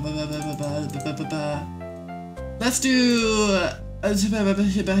do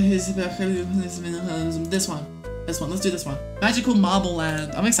this one. Let's do this one. Magical Marble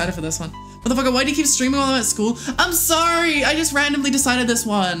Land. I'm excited for this one. Motherfucker, why do you keep streaming while I'm at school? I'm sorry. I just randomly decided this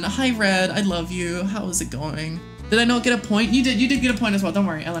one. Hi, Red. I love you. How is it going? Did I not get a point? You did get a point as well. Don't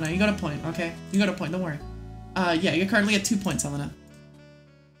worry, Elena. You got a point, okay? You got a point. Don't worry. Yeah, you're currently at 2 points, Elena.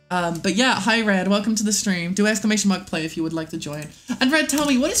 But yeah, hi, Red. Welcome to the stream. Do exclamation mark play if you would like to join. And Red, tell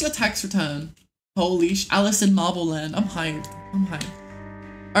me, what is your tax return? Holy Alice in Marble Land. I'm hyped. I'm hyped.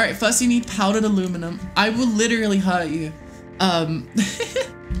 Alright, first you need powdered aluminum. I will literally hurt you.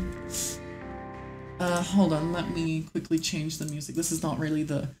 Hold on, let me quickly change the music. This is not really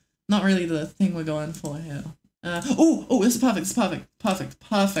the thing we're going for here. Oh, this is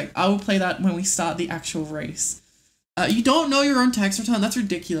perfect. I will play that when we start the actual race. You don't know your own tax return? That's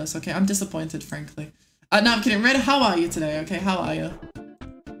ridiculous, okay? I'm disappointed, frankly. No, I'm kidding. Red, how are you today, okay? How are you?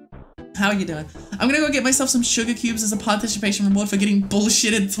 How are you doing? I'm gonna go get myself some sugar cubes as a participation reward for getting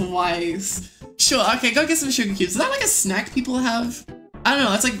bullshitted twice. Sure, okay, go get some sugar cubes. Is that like a snack people have? I don't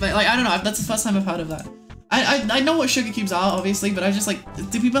know, that's like I don't know, that's the first time I've heard of that. I know what sugar cubes are, obviously, but I just like,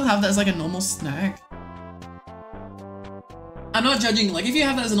 do people have that as like a normal snack? I'm not judging, like if you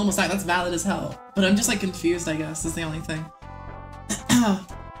have that as a normal snack, that's valid as hell. But I'm just like confused, I guess, is the only thing.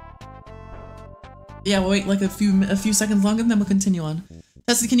 Yeah, we'll wait like a few seconds longer and then we'll continue on.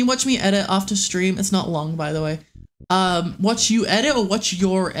 Tessie, can you watch me edit after stream? It's not long, by the way. Watch you edit or watch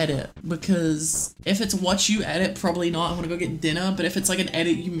your edit? Because if it's watch you edit, probably not. I want to go get dinner. But if it's like an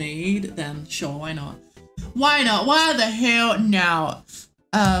edit you made, then sure, why not? Why not? Why the hell now?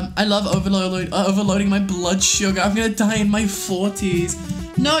 I love overloading my blood sugar. I'm gonna die in my 40s.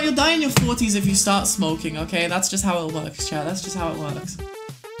 No, you'll die in your 40s if you start smoking, okay? That's just how it works, chat. That's just how it works.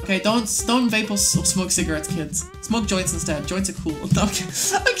 Okay, don't vape or smoke cigarettes, kids. Smoke joints instead. Joints are cool. No, okay.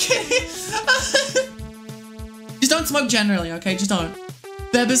 Okay. Just don't smoke generally, okay? Just don't.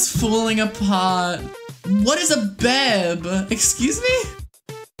 Beb is falling apart. What is a beb? Excuse me?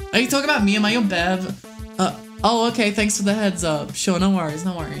 Are you talking about me? Am I your beb? Oh, okay, thanks for the heads up. Sure, no worries,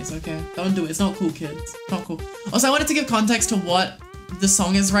 okay? Don't do it. It's not cool, kids. Not cool. Also, I wanted to give context to what the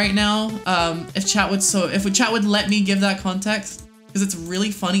song is right now. If chat would let me give that context. Because it's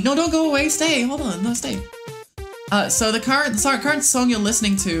really funny. No, don't go away. Stay. Hold on. No, stay. So the current song you're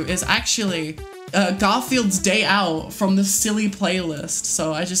listening to is actually Garfield's Day Out from the silly playlist.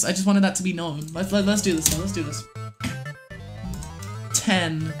 So I just wanted that to be known. Let's do this. Let's do this.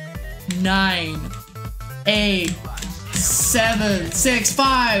 10, 9, 8, 7, 6,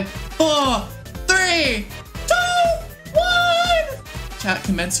 5, 4, 3, 2, 1. Chat,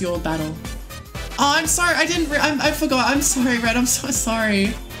 commence your battle. Oh, I'm sorry. I forgot. I'm sorry, Red. I'm so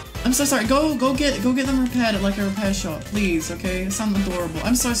sorry. I'm so sorry. Go get them repaired at like a repair shop, please. Okay, it sounds adorable.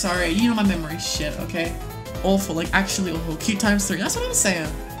 I'm so sorry. You know my memory shit. Okay, awful. Like actually awful. Cute times 3. That's what I'm saying.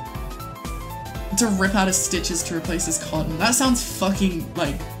 To rip out his stitches to replace his cotton. That sounds fucking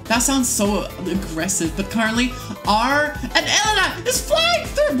like. That sounds so aggressive. But currently, R and Elena is flying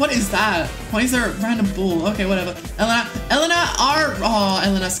through. What is that? Why is there a random bull? Okay, whatever. Elena, R. Oh,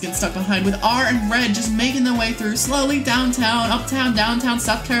 Elena's getting stuck behind with R and Red just making their way through slowly downtown, uptown, downtown,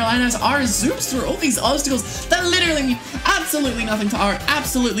 South Carolina as R zooms through all these obstacles that literally mean absolutely nothing to R.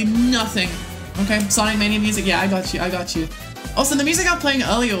 Absolutely nothing. Okay, Sonic Mania music. Yeah, I got you. I got you. Also, the music I'm playing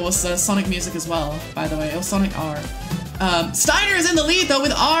earlier was Sonic music as well, by the way. It was Sonic R. Steiner is in the lead though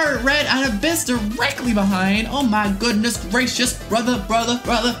with R, Red, and Abyss directly behind. Oh my goodness gracious, brother,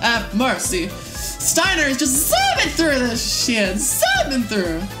 have mercy. Steiner is just zooming through this shit, zooming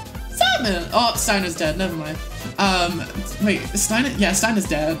through. Oh, Steiner's dead, never mind. Wait, Steiner? Yeah, Steiner's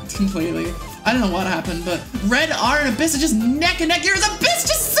dead, completely. I don't know what happened, but Red, R, and Abyss are just neck and neck here as Abyss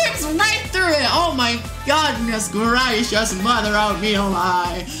just zooms right through it. Oh my goodness gracious, mother of me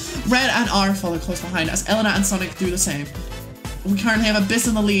alive. Red and R follow close behind as Elena and Sonic do the same. We currently have Abyss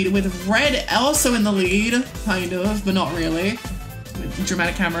in the lead with Red also in the lead, kind of, but not really.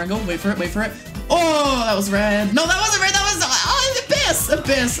 Dramatic camera angle, wait for it. Oh, that was Red. No, that wasn't Red, that was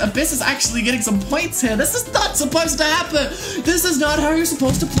Abyss. Abyss is actually getting some points here. This is not supposed to happen. This is not how you're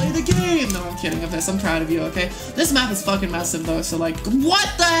supposed to play the game. No, I'm kidding, Abyss, I'm proud of you, okay? This map is fucking massive though, so like, what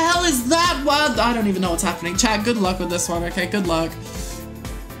the hell is that? What? I don't even know what's happening. Chat, good luck with this one, okay? Good luck.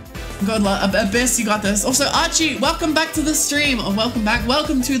 Good luck. Abyss, you got this. Also, Archie, welcome back to the stream. Oh, welcome back.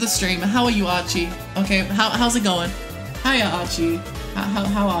 Welcome to the stream. How are you, Archie? Okay, how's it going? Hiya, Archie.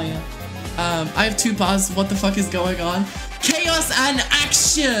 How are you? I have 2 bars. What the fuck is going on? Chaos and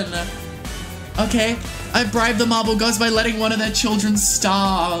action! Okay, I bribed the Marble Gods by letting one of their children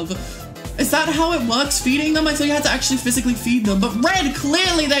starve. Is that how it works, feeding them? I thought you had to actually physically feed them. But Red,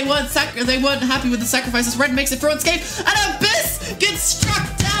 clearly they weren't happy with the sacrifices. Red makes it through unscathed, and Abyss gets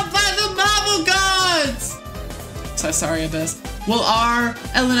struck down by the marble gods! So sorry, Abyss. Will R,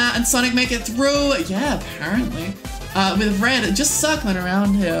 Elena, and Sonic make it through? Yeah, apparently. With Red just circling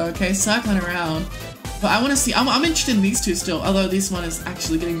around here, okay? Circling around. But I want to see, I'm interested in these two still, although this one is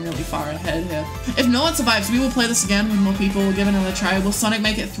actually getting really far ahead here. If no one survives, we will play this again with more people. We'll give it another try. Will Sonic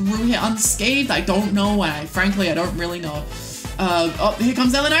make it through here unscathed? I don't know. Frankly, I don't really know. Oh, here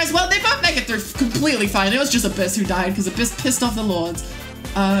comes Elena as well. They both make it through completely fine. It was just Abyss who died because Abyss pissed off the Lords.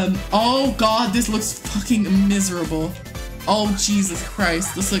 Oh god, this looks fucking miserable. Oh, Jesus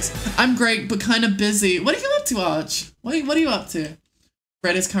Christ. This looks, I'm great, but kind of busy. What are you up to, Arch? What are you up to?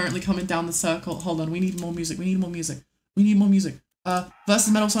 Red is currently coming down the circle. Hold on, we need more music. We need more music. We need more music.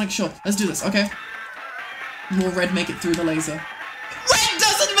 Versus Metal Sonic, sure. Let's do this, okay? Will Red make it through the laser? Red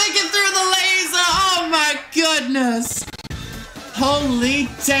doesn't make it through the laser! Oh my goodness! Holy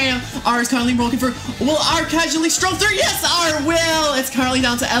damn. R is currently walking through. Will R casually stroll through? Yes, R will! It's currently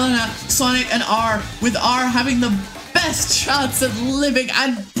down to Elena, Sonic, and R, with R having the best chance at living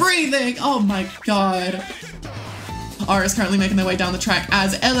and breathing! Oh my god. R is currently making their way down the track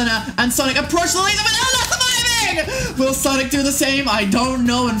as Elena and Sonic approach the laser, but Elena surviving! Will Sonic do the same? I don't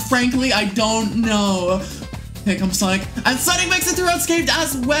know, and frankly, I don't know. Here comes Sonic, and Sonic makes it through unscathed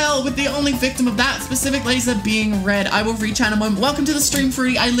as well, with the only victim of that specific laser being Red. I will reach out in a moment. Welcome to the stream,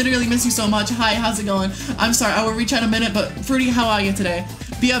 Fruity. I literally miss you so much. Hi, how's it going? I'm sorry, I will reach out in a minute, but Fruity, how are you today?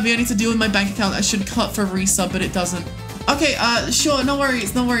 BRB, I need to deal with my bank account. I should cut for resub, but it doesn't. Okay, sure, no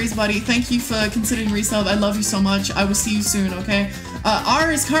worries, buddy. Thank you for considering resub. I love you so much. I will see you soon, okay?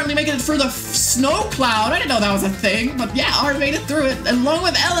 R is currently making it through the snow cloud. I didn't know that was a thing, but yeah, R made it through it, along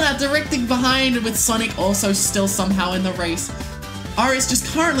with Elena directing behind, with Sonic also still somehow in the race. R is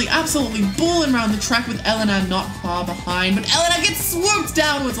just currently absolutely bulling around the track with Elena not far behind, but Elena gets swooped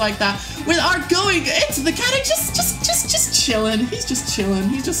downwards like that, with R going into the cat, just chilling. He's just chilling.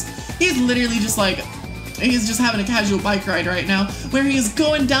 He's literally just like, he's just having a casual bike ride right now, where he is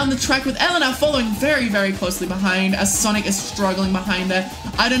going down the track with Elena following very, very closely behind, as Sonic is struggling behind there.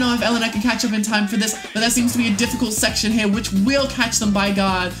 I don't know if Elena can catch up in time for this, but there seems to be a difficult section here, which will catch them by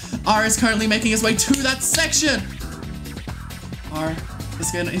God. R is currently making his way to that section. R,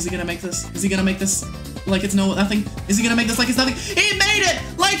 is he gonna make this? Is he gonna make this like it's nothing? Is he gonna make this like it's nothing? He made it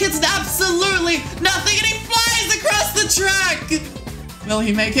like it's absolutely nothing, and he flies across the track! Will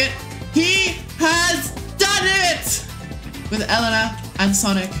he make it? He has done it! With Elena and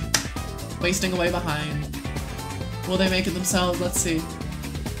Sonic wasting away behind. Will they make it themselves? Let's see.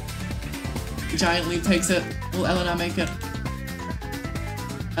 Giant Leap takes it. Will Elena make it?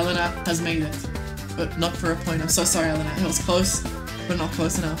 Elena has made it, but not for a point. I'm so sorry, Elena. It was close, but not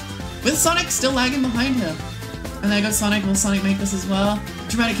close enough. With Sonic still lagging behind her. And there goes Sonic. Will Sonic make this as well?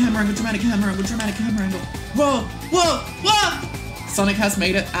 Dramatic camera angle, dramatic camera angle, dramatic camera angle. Whoa, whoa, whoa! Sonic has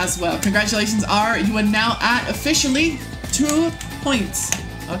made it as well. Congratulations, R. You are now at officially 2 points.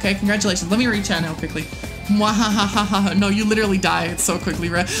 Okay, congratulations. Let me reach out now quickly. Mwahahaha. No, you literally died so quickly,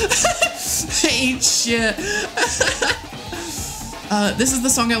 Red. Ain't shit. This is the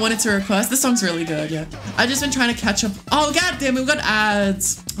song I wanted to request. This song's really good, yeah. I've just been trying to catch up. Oh, god damn it, we've got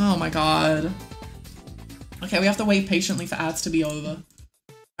ads. Oh my god. Okay, we have to wait patiently for ads to be over.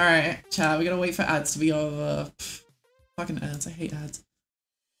 Alright, chat, we gotta wait for ads to be over. Fucking ads, I hate ads.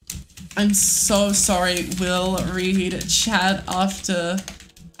 I'm so sorry, we'll read chat after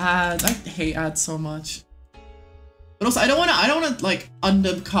ads. I hate ads so much. But also, I don't wanna like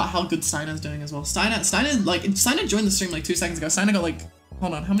undercut how good Steiner's doing as well. Steiner joined the stream like 2 seconds ago. Steiner got like,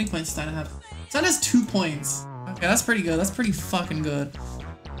 hold on, how many points does Steiner have? Steiner has 2 points. Okay, that's pretty good. That's pretty fucking good.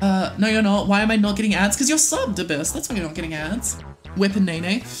 No, you're not. Why am I not getting ads? Because you're subbed, Abyss. That's why you're not getting ads. Whip and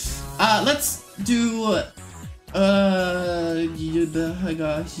Nene. Let's do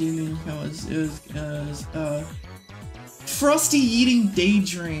Frosty Eating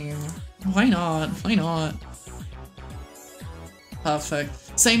Daydream. Why not? Why not?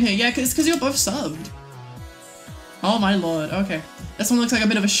 Perfect. Same here. Yeah, it's because you're both subbed. Oh my lord. Okay. This one looks like a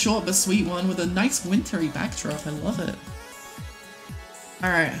bit of a short but sweet one with a nice wintry backdrop. I love it.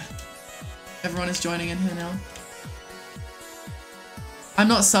 Alright. Everyone is joining in here now. I'm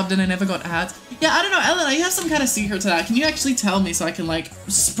not subbed and I never got ads. Yeah, I don't know, Elena, you have some kind of secret to that. Can you actually tell me so I can, like,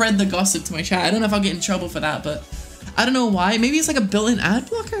 spread the gossip to my chat? I don't know if I'll get in trouble for that, but I don't know why. Maybe it's like a built-in ad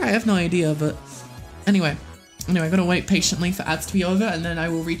blocker? I have no idea, but anyway. Anyway, I'm gonna wait patiently for ads to be over, and then I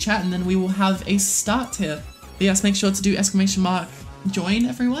will re-chat, and then we will have a start here. But yes, make sure to do exclamation mark join,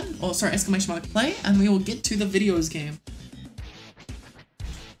 everyone. Or, sorry, exclamation mark play, and we will get to the videos game.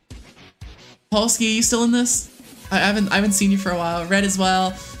 Polsky, you still in this? I haven't seen you for a while. Red as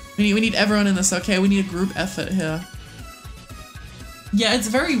well. We need everyone in this, okay? We need a group effort here. Yeah, it's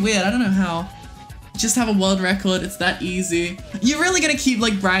very weird. I don't know how. Just have a world record. It's that easy. You're really gonna keep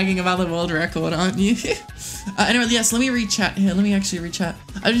like bragging about the world record, aren't you? Anyway, yes, let me re-chat here. Let me actually re-chat.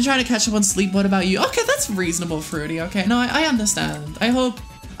 I've been trying to catch up on sleep. What about you? Okay, that's reasonable, Fruity. Okay, no, I understand. I hope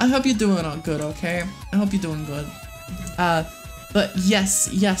you're doing all good, okay? I hope you're doing good. But yes.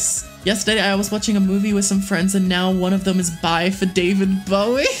 Yesterday I was watching a movie with some friends and now one of them is bi for David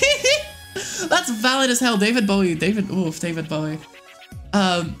Bowie. That's valid as hell. David Bowie.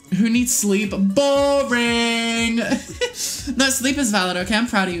 Who needs sleep? Boring! No, sleep is valid, okay? I'm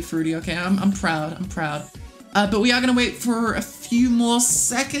proud of you, Fruity, okay? I'm proud. But we are gonna wait for a few more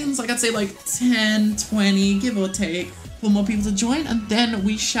seconds, like I'd say like 10, 20, give or take, for more people to join, and then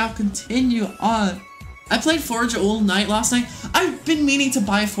we shall continue on. I played Forager all night last night. I've been meaning to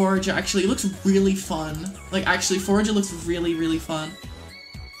buy Forager, actually. It looks really fun. Like, actually, Forager looks really, really fun.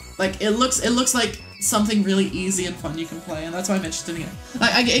 Like, it looks like something really easy and fun you can play, and that's why I'm interested in it.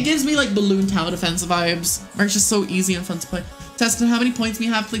 Like, it gives me, like, Balloon Tower Defense vibes, where it's just so easy and fun to play. Testing how many points we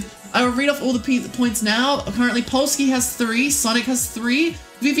have, please. I will read off all the points now. Currently, Polsky has 3, Sonic has 3,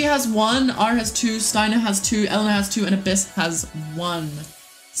 Vivi has 1, R has 2, Steiner has 2, Elena has 2, and Abyss has 1.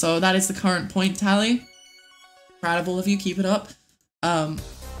 So that is the current point tally. Proud of all of you, keep it up.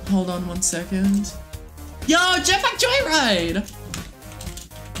 Hold on 1 second. Yo, Jetpack Joyride!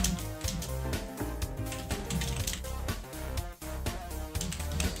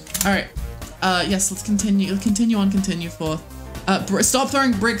 Alright, yes, let's continue forth. Stop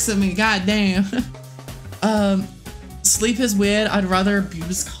throwing bricks at me, god damn. Sleep is weird, I'd rather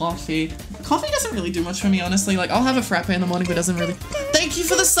abuse coffee. Coffee doesn't really do much for me, honestly. Like, I'll have a frappe in the morning, but it doesn't really. Thank you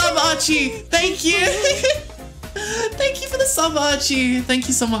for the sub, Archie! Thank you! Thank you for the sub, Archie. Thank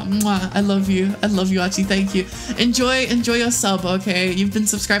you so much. Mwah. I love you, Archie. Thank you. Enjoy your sub, okay? You've been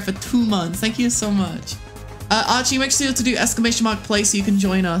subscribed for 2 months. Thank you so much. Archie, make sure to do !play so you can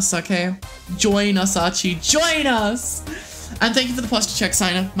join us, okay? Join us, Archie. Join us! And thank you for the posture check,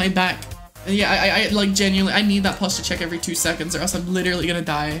 Signer. My back. Yeah, I like genuinely, I need that posture check every 2 seconds or else I'm literally gonna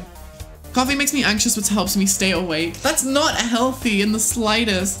die. Coffee makes me anxious, which helps me stay awake. That's not healthy in the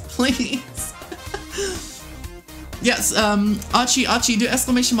slightest, please. Yes, Archie, do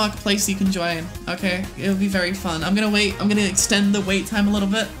 !play so you can join, okay? It'll be very fun. I'm gonna extend the wait time a little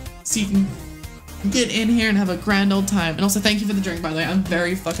bit so you can get in here and have a grand old time. And also thank you for the drink, by the way. I'm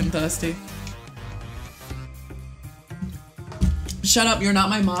very fucking thirsty. Shut up, you're not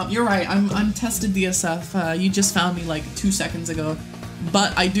my mom. You're right, I'm tested DSF. You just found me like 2 seconds ago.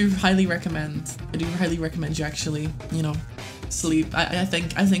 But I do highly recommend you actually, you know, sleep. I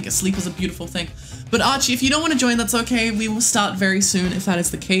think sleep is a beautiful thing. But Archie, if you don't want to join, that's okay. We will start very soon if that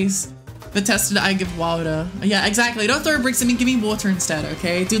is the case. But tested, I give water. Yeah, exactly. Don't throw bricks at me. Give me water instead,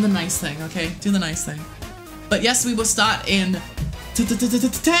 okay? Do the nice thing, okay? Do the nice thing. But yes, we will start in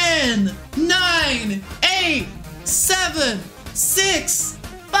 10, 9, 8, 7, 6,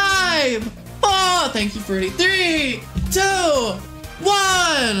 5, 4. Thank you, Fruity. 3, 2,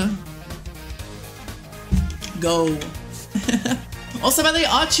 1. Go. Also, by the way,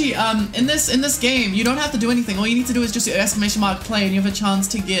 Archie, in this game, you don't have to do anything. All you need to do is just !play, and you have a chance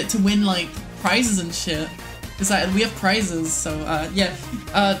to win like prizes and shit. Cause we have prizes, so yeah.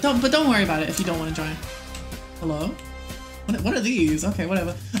 Don't worry about it if you don't want to join. Hello? What are these? Okay,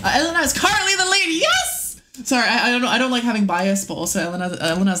 whatever. Elena is currently the lead. Yes. Sorry, I don't like having bias, but also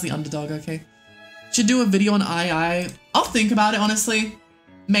Elena's the underdog. Okay. Should do a video on II. I'll think about it, honestly.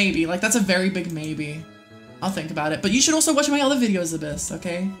 Maybe. Like, that's a very big maybe. I'll think about it. But you should also watch my other videos, Abyss,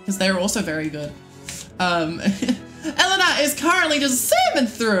 okay? Because they're also very good. Elena is currently just zooming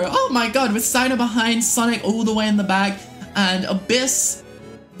through. Oh my god, with Steiner behind, Sonic all the way in the back, and Abyss,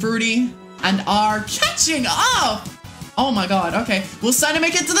 Fruity, and R catching up! Oh my god, okay. Will Steiner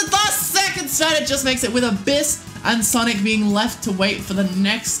make it to the last second? Steiner just makes it with Abyss and Sonic being left to wait for the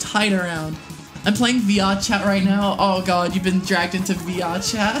next hide around. I'm playing VR chat right now. Oh god, you've been dragged into VR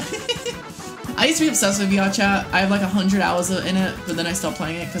chat. I used to be obsessed with VR chat. I have like 100 hours in it, but then I stopped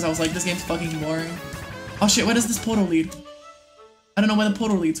playing it because I was like, this game's fucking boring. Oh shit, where does this portal lead? I don't know where the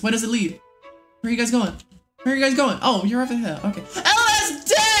portal leads. Where does it lead? Where are you guys going? Where are you guys going? Oh, you're over here. Okay. Elena's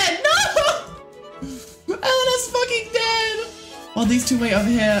dead! No! Elena's fucking dead! While these two wait over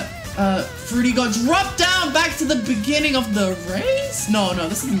here, Fruity got dropped down back to the beginning of the race? No,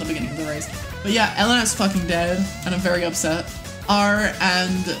 this isn't the beginning of the race. But yeah, Elena's fucking dead, and I'm very upset. R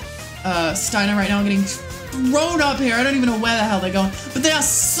and Steiner right now are getting thrown up here. I don't even know where the hell they're going, but they are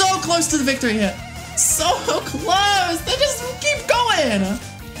so close to the victory here. So close! They just keep going!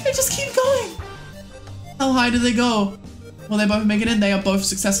 They just keep going. How high do they go? Will they both make it in? They are both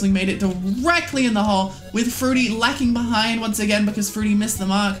successfully made it directly in the hole, with Fruity lacking behind once again because Fruity missed the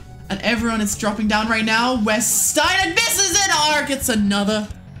mark. And everyone is dropping down right now. Where Steiner misses it. Ark gets another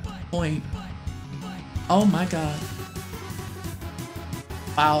point. Oh my god.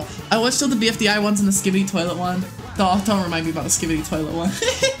 Wow. I watched all the BFDI ones and the Skibidi Toilet one. Don't remind me about the Skibidi Toilet one.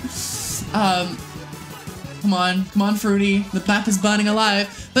 Come on, Fruity. The map is burning alive.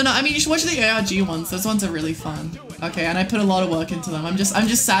 But no, I mean, you should watch the ARG ones. Those ones are really fun. Okay, and I put a lot of work into them. I'm just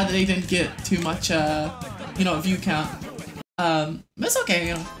sad that they didn't get too much, you know, view count. It's okay,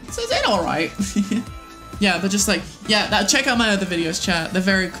 you know. So they're alright. Yeah, but just like, yeah, check out my other videos, chat. They're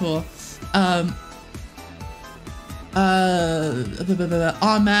very cool. Oh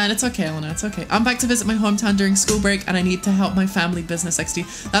man, it's okay, Elena, it's okay. I'm back to visit my hometown during school break and I need to help my family business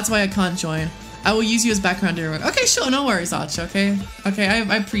XD. That's why I can't join. I will use you as background during. Okay, sure, no worries, Arch, okay? Okay,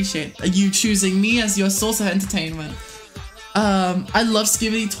 I appreciate you choosing me as your source of entertainment. I love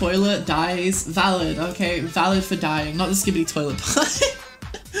Skibidi Toilet dies. Valid, okay? Valid for dying, not the Skibidi Toilet part.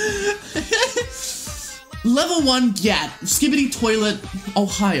 Level 1 get. Skibidi Toilet,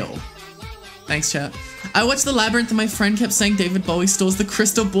 Ohio. Thanks, chat. I watched The Labyrinth and my friend kept saying David Bowie stores the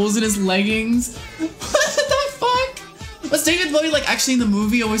crystal balls in his leggings. What the fuck? Was David Bowie like actually in the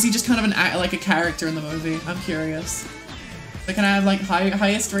movie, or was he just kind of like a character in the movie? I'm curious. So can I have like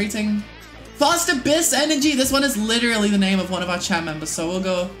highest rating? Fast Abyss Energy! This one is literally the name of one of our chat members, so we'll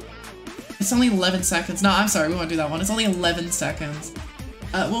go... It's only 11 seconds. No, I'm sorry, we won't do that one. It's only 11 seconds.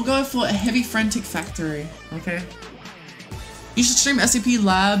 We'll go for a Heavy Frantic Factory, okay? You should stream SCP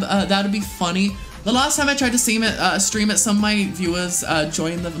Lab, that would be funny. The last time I tried to stream it, some of my viewers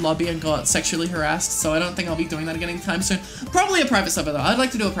joined the lobby and got sexually harassed, so I don't think I'll be doing that again anytime soon. Probably a private server though. I'd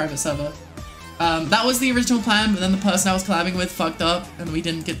like to do a private server. That was the original plan, but then the person I was collabing with fucked up and we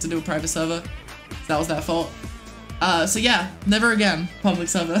didn't get to do a private server. So that was their fault. So yeah, never again, public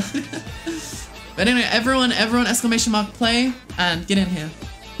server. But anyway, everyone exclamation mark play and get in here.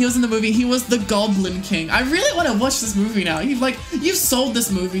 He was in the movie. He was the Goblin King. I really want to watch this movie now. You've sold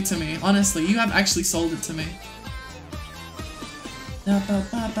this movie to me. Honestly, you have actually sold it to me. Come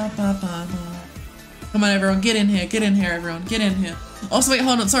on, everyone, get in here. Get in here, everyone. Get in here. Also, wait,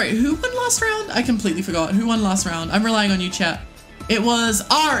 hold on. Sorry, who won last round? I completely forgot. Who won last round? I'm relying on you, chat. It was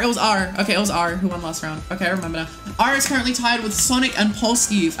R. It was R. Okay, it was R who won last round. Okay, I remember now. R is currently tied with Sonic and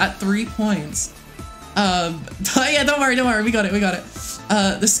Polskeev at 3 points. Yeah, don't worry. We got it.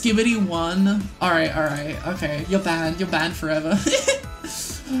 The Skibidi won. Alright, okay. You're banned forever.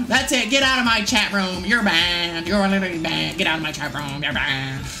 That's it, get out of my chat room. You're banned. You're literally banned. Get out of my chat room. You're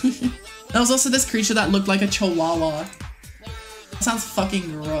banned. There was also this creature that looked like a chihuahua. That sounds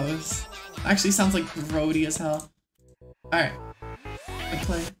fucking gross. Actually sounds like grody as hell. Alright. I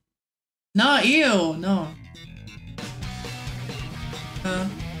play. No, ew, no.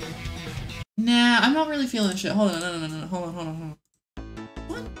 Nah, I'm not really feeling shit. Hold on, no. Hold on.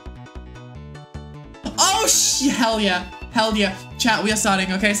 What? Oh, hell yeah. Hell yeah. Chat, we are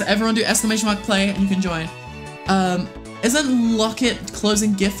starting, okay? So everyone do exclamation mark play and you can join. Isn't Locket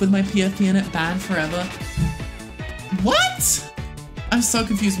closing GIF with my PFP in it banned forever? What? I'm so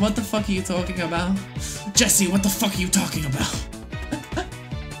confused. What the fuck are you talking about? Jesse, what the fuck are you talking about?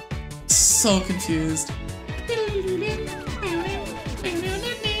 So confused.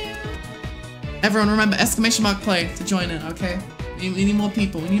 Everyone remember exclamation mark play to join in, okay? We need more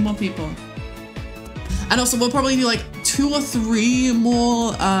people. And also we'll probably do like 2 or 3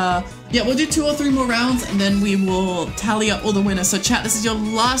 more, yeah, we'll do 2 or 3 more rounds and then we will tally up all the winners. So chat, this is your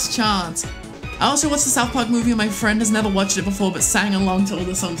last chance. I also watched the South Park movie and my friend has never watched it before but sang along to all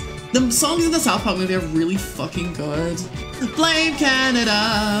the songs. The songs in the South Park movie are really fucking good. Blame Canada,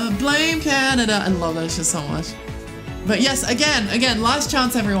 I love that shit so much. But yes, again, last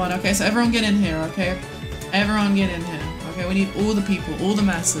chance everyone, okay? So everyone get in here, okay? Everyone get in here, okay? We need all the people, all the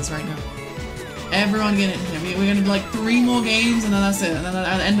masses right now. Everyone get in here. We're gonna do like 3 more games and then that's it. And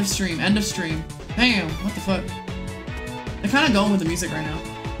then end of stream. Damn, what the fuck? They're kind of going with the music right now.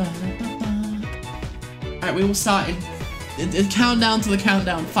 Alright, we will start in countdown to the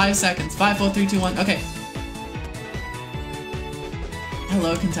countdown. 5 seconds. 5, 4, 3, 2, 1. Okay.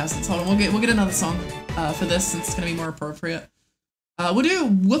 Hello, contestants. Hold on, we'll get another song for this since it's gonna be more appropriate. We'll do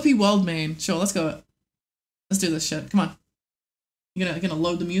Whoopi World Main. Sure, let's go. Let's do this shit. Come on. You gonna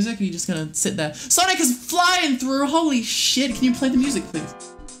load the music or you just gonna sit there? Sonic is flying through! Holy shit, can you play the music, please?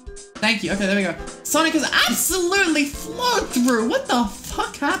 Thank you. Okay, there we go. Sonic has absolutely flowed through! What the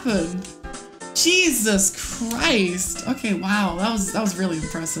fuck happened? Jesus Christ! Okay, wow, that was really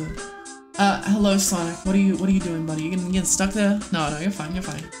impressive. Hello Sonic. What are you doing, buddy? You getting stuck there? No, you're fine, you're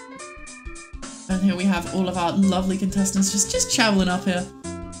fine. And here we have all of our lovely contestants just traveling up here.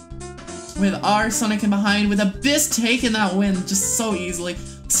 With our Sonic in behind, with Abyss taking that win just so easily.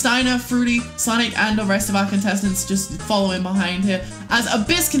 Steiner, Fruity, Sonic, and the rest of our contestants just following behind here. As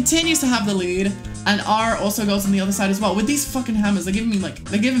Abyss continues to have the lead, and R also goes on the other side as well. With these fucking hammers, they're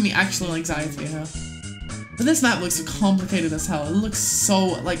giving me actual anxiety here. But this map looks complicated as hell. It looks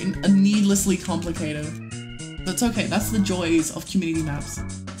so, like, needlessly complicated. But it's okay, that's the joys of community maps.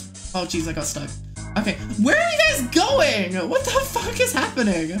 Oh jeez, I got stuck. Okay, where are you guys going? What the fuck is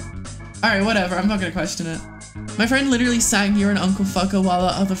happening? Alright, whatever, I'm not gonna question it. My friend literally sang "You're an Uncle Fucker" while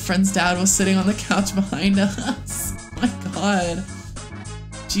our other friend's dad was sitting on the couch behind us. Oh my god.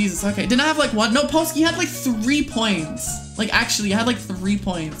 Jesus, okay. Didn't I have like one? No, Polsky had like 3 points. Like actually, you had like 3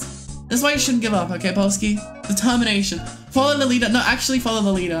 points. That's why you shouldn't give up, okay, Polsky? Determination. Follow the leader. No, actually follow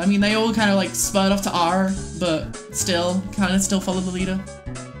the leader. I mean, they all kind of like spurred off to R, but still, kind of still follow the leader.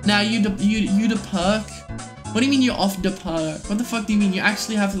 Now you the perk. What do you mean you're off the perk? What the fuck do you mean? You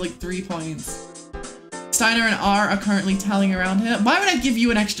actually have like 3 points. Steiner and R are currently tallying around here. Why would I give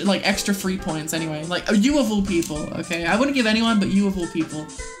you an extra 3 points anyway? Like, you of all people, okay? I wouldn't give anyone, but you of all people.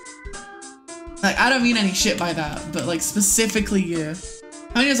 Like, I don't mean any shit by that, but like specifically you.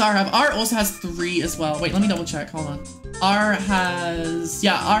 How many does R have? R also has 3 as well. Wait, let me double check. Hold on. R has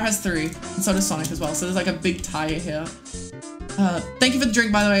 3, and so does Sonic as well. So there's like a big tie here. Thank you for the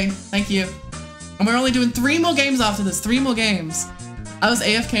drink, by the way. Thank you. And we're only doing 3 more games after this. 3 more games. I was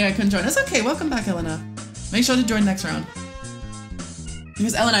AFK, I couldn't join. It's okay, welcome back, Elena. Make sure to join next round.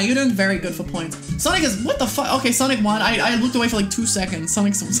 Because Elena, you're doing very good for points. Sonic is, what the fuck? Okay, Sonic won. I looked away for like 2 seconds.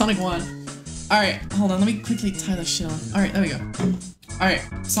 Sonic won. Alright, hold on, let me quickly tie this shit on. Alright, there we go. Alright,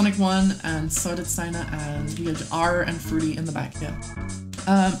 Sonic won, and so did Steiner, and we have R and Fruity in the back here.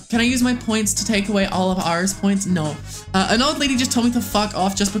 Can I use my points to take away all of R's points? No. An old lady just told me to fuck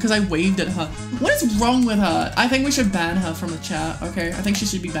off just because I waved at her. What is wrong with her? I think we should ban her from the chat, okay? I think she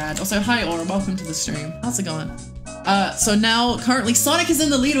should be banned. Also, hi Or, welcome to the stream. How's it going? So now, currently, Sonic is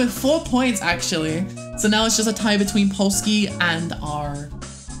in the lead with 4 points, actually. So now it's just a tie between Polsky and R.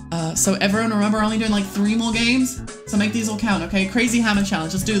 So everyone remember only doing like 3 more games? So make these all count, okay? Crazy Hammer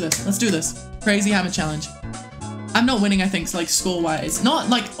Challenge, let's do this. Let's do this. Crazy Hammer Challenge. I'm not winning, I think, like score-wise. Not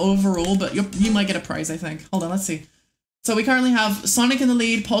like overall, but you might get a prize, I think. Hold on, let's see. So we currently have Sonic in the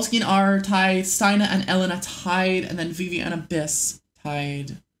lead, Polsky and R tied, Steiner and Elena tied, and then Vivi and Abyss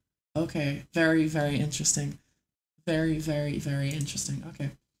tied. Okay, very, very interesting. Very, very, very interesting.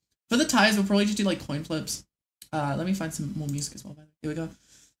 Okay. For the ties, we'll probably just do like coin flips. Let me find some more music as well. Here we go.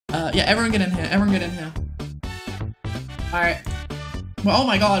 Yeah, everyone get in here. Everyone get in here. Alright. Well, oh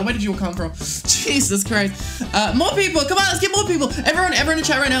my god, where did you all come from? Jesus Christ. More people, come on, let's get more people. Everyone in the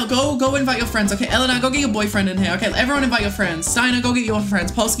chat right now, go invite your friends, okay? Elena, go get your boyfriend in here, okay? Everyone invite your friends. Steiner, go get your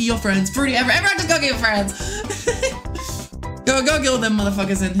friends. Polsky, your friends. Fruity, everyone just go get your friends. go get all them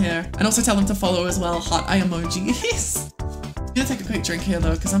motherfuckers in here. And also tell them to follow as well. Hot eye emojis. I'm gonna take a quick drink here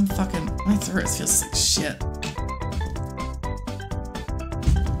though, because I'm fucking, my throat feels like shit.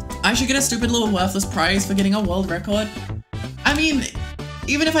 I should get a stupid little worthless prize for getting a world record. I mean,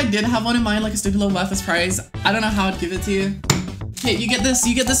 even if I did have one in mind, like a stupid little worthless prize, I don't know how I'd give it to you. Okay, you get this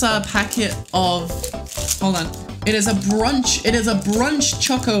packet of, hold on. It is a brunch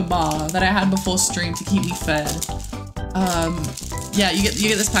choco bar that I had before stream to keep me fed. Yeah, you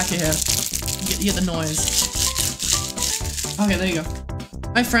get this packet here. You get the noise. Okay, there you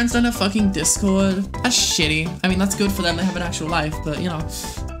go. My friends don't have fucking Discord. That's shitty. I mean, that's good for them, they have an actual life, but you know.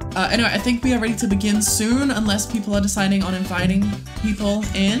 Anyway, I think we are ready to begin soon, unless people are deciding on inviting people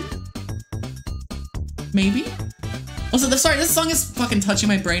in. Maybe? Also, sorry, this song is fucking touching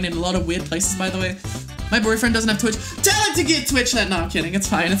my brain in a lot of weird places, by the way. My boyfriend doesn't have Twitch. Tell him to get Twitch then! No, I'm kidding, it's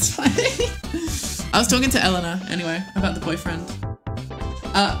fine, it's fine. I was talking to Elena, anyway, about the boyfriend.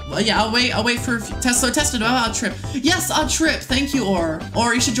 Yeah, I'll wait for a few. So, tested about our trip. Yes, our trip! Thank you, Or.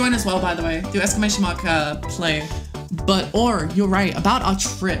 Or, you should join as well, by the way. Do exclamation mark, play. But, Or, you're right, about our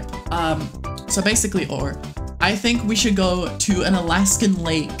trip. So basically, Or, I think we should go to an Alaskan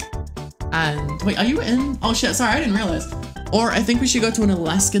lake. And, wait, are you in? Oh shit, sorry, I didn't realize. Or, I think we should go to an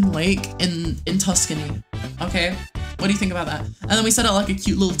Alaskan lake in Tuscany. Okay? What do you think about that? And then we set up like a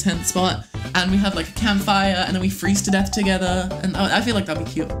cute little tent spot, and we have like a campfire, and then we freeze to death together, and I feel like that'd be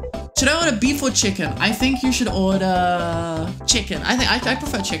cute. Should I order beef or chicken? I think you should order chicken. I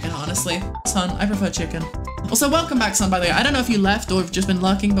prefer chicken, honestly. Son, I prefer chicken. Also, welcome back, Son, by the way. I don't know if you left or have just been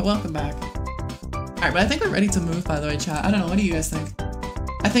lurking, but welcome back. Alright, but I think we're ready to move, by the way, chat. I don't know, what do you guys think?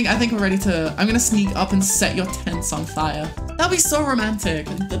 I think we're ready to... I'm gonna sneak up and set your tents on fire. That'd be so romantic.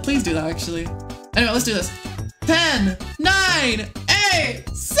 Please do that, actually. Anyway, let's do this. 10, 9, 8,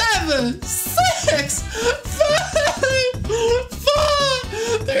 7, 6, 5, 4,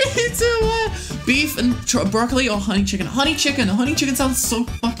 3, 2, 1. Beef and broccoli or honey chicken? Honey chicken. Honey chicken sounds so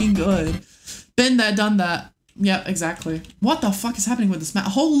fucking good. Been there, done that. Yeah, exactly. What the fuck is happening with this map?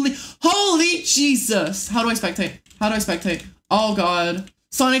 Holy Jesus! How do I spectate? How do I spectate? Oh god.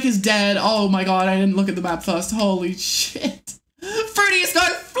 Sonic is dead. Oh my god, I didn't look at the map first. Holy shit. Fruity is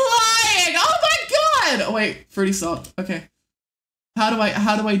going flying! Oh my god! Oh wait, Fruity stopped. Okay. How do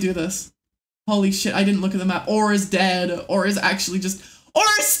I do this? Holy shit, I didn't look at the map. Or is dead. Or is actually just... Or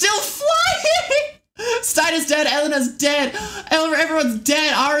is still flying! Steiner's dead, Elena's dead, everyone's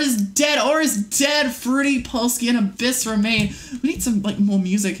dead, Ara's dead, Aura's dead, Fruity, Polsky, and Abyss remain. We need some, like, more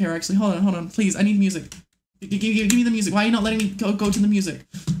music here, actually. Hold on, please, I need music. Give me the music. Why are you not letting me go to the music?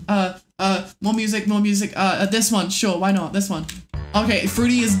 More music, this one, sure, why not, this one. Okay,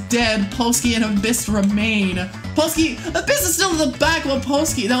 Fruity is dead, Polsky and Abyss remain. Abyss is still in the back while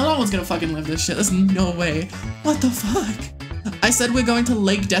Polsky, no one's gonna fucking live this shit, there's no way. What the fuck? I said we're going to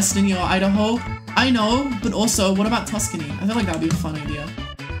Lake Destiny or Idaho. I know, but also, what about Tuscany? I feel like that would be a fun idea.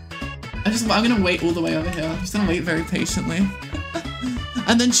 I'm gonna wait all the way over here. I'm just gonna wait very patiently.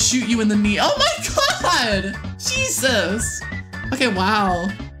 And then shoot you in the knee. Oh my god! Jesus! Okay, wow.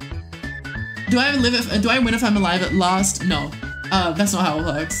 Do I win if I'm alive at last? No. That's not how it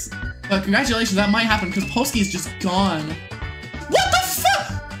works. But congratulations, that might happen because Polsky is just gone. What the fuck?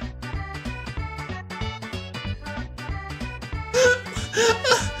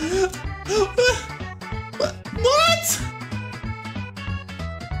 What?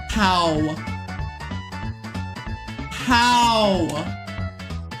 How?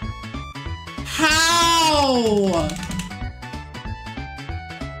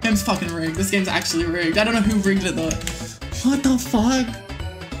 Game's fucking rigged. This game's actually rigged. I don't know who rigged it though. What the fuck?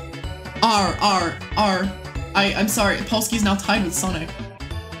 I'm sorry. Polsky's now tied with Sonic.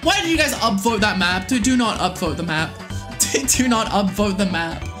 Why did you guys upvote that map? Do not upvote the map. Do not upvote the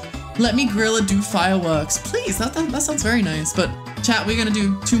map. Let me Gorilla do fireworks. Please, that sounds very nice. But chat, we're gonna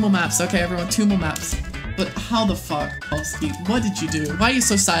do 2 more maps. Okay, everyone, 2 more maps. But how the fuck, Polsky? What did you do? Why are you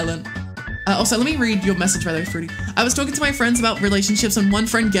so silent? Also, let me read your message by the way, Fruity. I was talking to my friends about relationships and one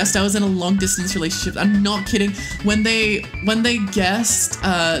friend guessed I was in a long distance relationship. I'm not kidding. When they guessed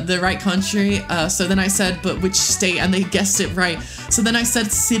the right country, so then I said, but which state? And they guessed it right. So then I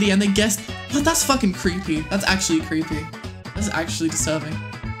said city and they guessed, what? That's fucking creepy. That's actually creepy. That's actually disturbing.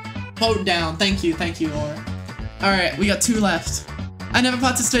 Vote down. Thank you, Laura. Alright, we got 2 left. I never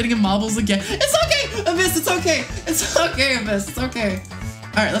participating in marbles again. It's okay, Abyss, it's okay. It's okay, Abyss, it's okay.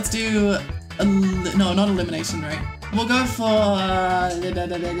 Alright, let's do, no, not elimination, right? We'll go for,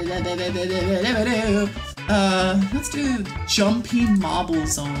 let's do Jumpy Marble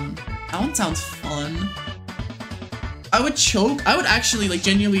Zone. That one sounds fun. I would choke. I would actually, like,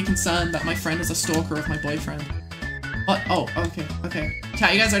 genuinely concerned that my friend is a stalker of my boyfriend. What? Oh, okay.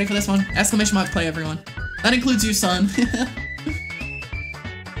 Chat, you guys ready for this one? Exclamation mark play, everyone. That includes you, son.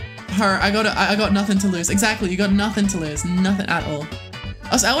 I got nothing to lose. Exactly, you got nothing to lose. Nothing at all.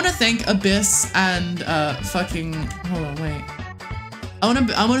 Also, I want to thank Abyss and fucking hold on, wait. I want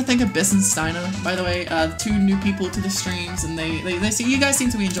to thank Abyss and Steiner, by the way, 2 new people to the streams, and they see you guys seem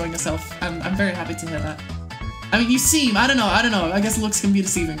to be enjoying yourself. I'm very happy to hear that. I mean, you seem, I don't know. I guess looks can be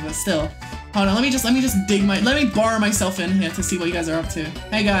deceiving, but still. Hold on, let me just borrow myself in here to see what you guys are up to.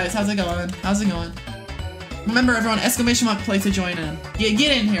 Hey guys, how's it going? How's it going? Remember everyone, exclamation mark play to join in. Yeah,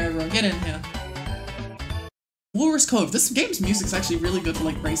 get in here, everyone, get in here. Walrus Cove. This game's music is actually really good for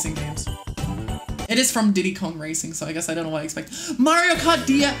like racing games. It is from Diddy Kong Racing, so I guess I don't know what I expect. Mario Kart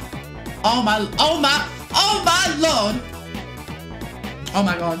DS. Oh my lord. Oh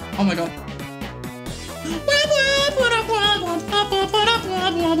my god. Oh my god.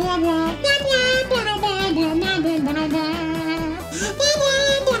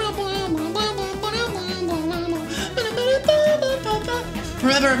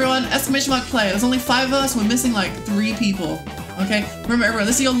 Remember everyone, exclamation mark play. There's only 5 of us, we're missing like 3 people. Okay? Remember everyone,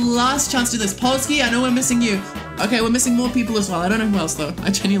 this is your last chance to do this. Polsky, I know we're missing you. Okay, we're missing more people as well. I don't know who else though. I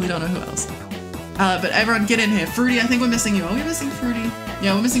genuinely don't know who else. But everyone get in here. Fruity, I think we're missing you. Are we missing Fruity?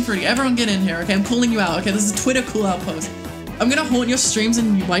 Yeah, we're missing Fruity. Everyone get in here, okay? I'm calling you out. Okay, this is a Twitter call out post. I'm gonna haunt your streams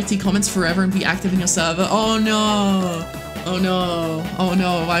and YT comments forever and be active in your server. Oh no. Oh no. Oh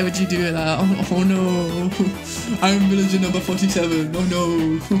no. Why would you do that? Oh no. I'm villager number 47. Oh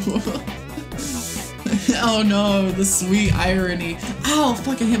no. Oh no. The sweet irony. Ow,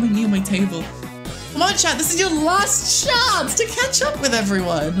 fucking hit my knee on my table. Come on, chat. This is your last chance to catch up with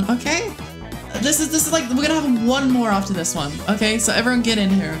everyone, okay? This is like, we're gonna have one more after this one, okay? So everyone get in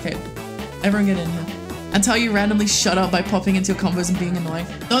here, okay? Everyone get in here. And tell you randomly shut up by popping into your combos and being annoying.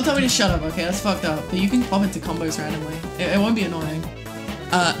 Don't tell me to shut up, okay? That's fucked up. But you can pop into combos randomly. It won't be annoying.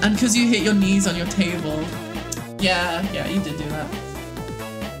 And because you hit your knees on your table. Yeah, you did do that.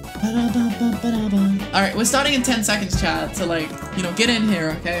 Alright, we're starting in 10 seconds, chat. So like, you know, get in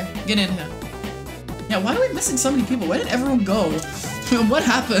here, okay? Get in here. Yeah, why are we missing so many people? Where did everyone go? What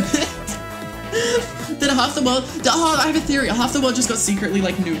happened? Did half the world? Oh, I have a theory. Half the world just got secretly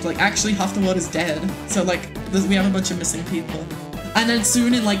like nuked. Like actually half the world is dead. So like we have a bunch of missing people. And then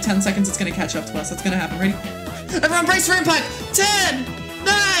soon in like 10 seconds it's gonna catch up to us. That's gonna happen. Ready? Everyone brace for impact! 10,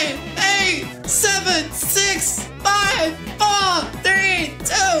 9, 8, 7, 6, 5, 4, 3,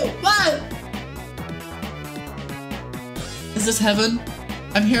 2, 1. Is this heaven?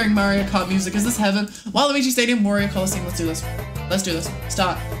 I'm hearing Mario Kart music. Is this heaven? Waluigi Stadium, Warrior Coliseum. Let's do this. Let's do this.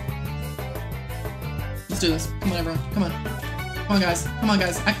 Start. Let's do this. Come on, everyone. Come on. Come on, guys. Come on,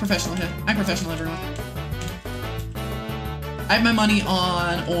 guys. Act professional here. Act professional, everyone. I have my money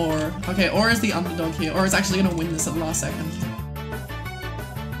on Or. Okay, Or is the underdog here. Or is actually gonna win this at the last second.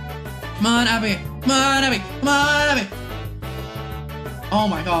 Come on, Abby. Come on, Abby. Come on, Abby. Oh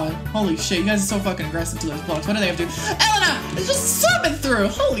my god. Holy shit, you guys are so fucking aggressive to those blocks. What do they have to do? Elena is just zooming through.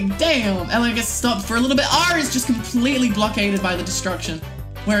 Holy damn. Elena gets stopped for a little bit. R is just completely blockaded by the destruction.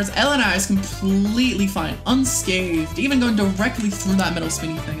 Whereas Elena is completely fine, unscathed, even going directly through that middle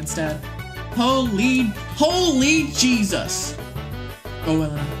spinny thing instead. Holy Jesus. Go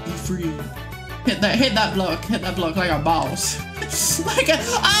Elena, be free. Hit that block like a boss. Like a,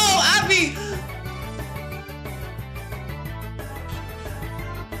 oh, Abby!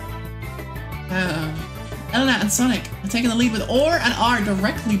 Elena and Sonic are taking the lead with Or and R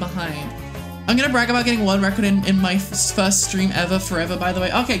directly behind. I'm gonna brag about getting 1 record in my first stream ever, forever, by the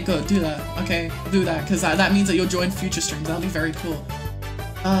way. Okay, good, do that. Okay, do that, because that means that you'll join future streams. That'll be very cool.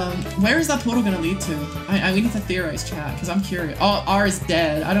 Where is that portal gonna lead to? We need to theorize, chat, because I'm curious. Oh, R is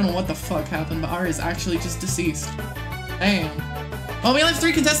dead. I don't know what the fuck happened, but R is actually just deceased. Damn. Well, we only have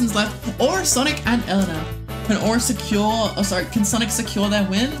 3 contestants left. Or Sonic and Elena. Can Or secure, oh sorry, can Sonic secure their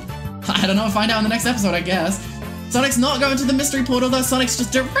win? I don't know, find out in the next episode, I guess. Sonic's not going to the mystery portal though, Sonic's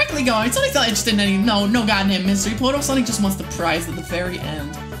just directly going. Sonic's not interested in any, no goddamn mystery portal. Sonic just wants the prize at the very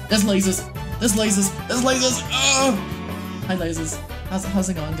end. There's lasers. There's lasers. There's lasers. Ugh. Hi lasers. How's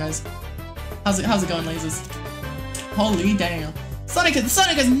it going, guys? How's it going, lasers? Holy damn. Sonic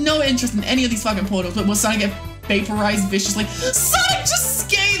has no interest in any of these fucking portals, but will Sonic get vaporized viciously? Sonic just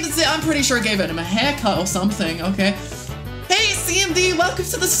gave it. I'm pretty sure it gave him a haircut or something, okay? Hey CMD, welcome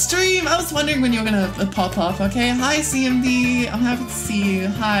to the stream! I was wondering when you were gonna pop up, okay? Hi CMD, I'm happy to see you.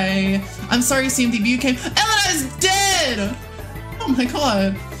 Hi. I'm sorry CMD, but you came. Elena is dead! Oh my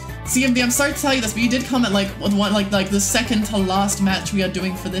god. CMD, I'm sorry to tell you this, but you did come at like the second to last match we are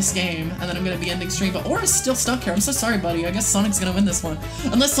doing for this game, and then I'm gonna be ending stream, but Aura's still stuck here. I'm so sorry, buddy. I guess Sonic's gonna win this one.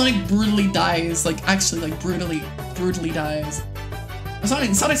 Unless Sonic brutally dies, like actually like brutally dies.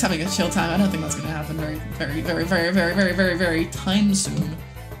 Sonic's having a chill time. I don't think that's gonna happen very time soon.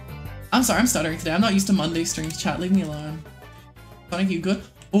 I'm sorry, I'm stuttering today. I'm not used to Monday streams, chat. Leave me alone. Sonic, you good?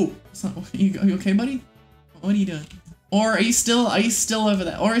 Oh, are you okay, buddy? What are you doing? Or are you still over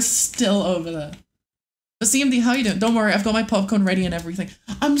there? Or is still over there? But CMD, how you doing? Don't worry, I've got my popcorn ready and everything.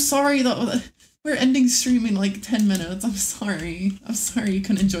 I'm sorry though. We're ending stream in like 10 minutes. I'm sorry. I'm sorry you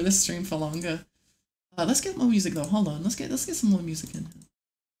couldn't enjoy this stream for longer. Let's get more music though. Hold on. Let's get some more music in.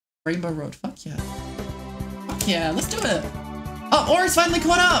 Rainbow Road. Fuck yeah. Fuck yeah. Let's do it. Oh, Or's finally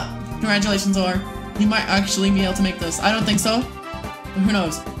caught up. Congratulations, Or. You might actually be able to make this. I don't think so. But who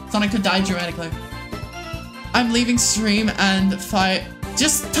knows? Sonic could die dramatically. I'm leaving stream and fight.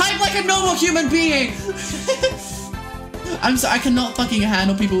 Just type like a normal human being. I'm sorry. I cannot fucking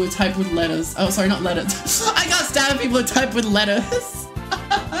handle people who type with letters. Oh, sorry, not letters. I can't stand people who type with letters.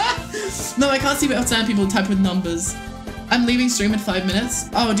 No, I can't stand people who type with numbers. I'm leaving stream in 5 minutes.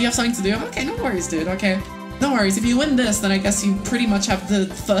 Oh, do you have something to do? Okay, no worries, dude. Okay. No worries. If you win this, then I guess you pretty much have the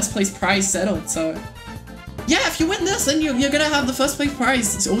first place prize settled, so. Yeah, if you win this, then you're gonna have the first place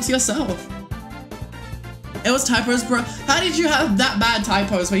prize all to yourself. It was typos, bro. How did you have that bad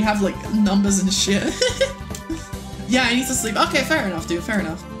typos where you have, like, numbers and shit? Yeah, I need to sleep. Okay, fair enough, dude. Fair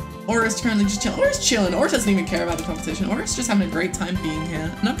enough. Or is currently just chilling. Or is chilling. Or doesn't even care about the competition. Or is just having a great time being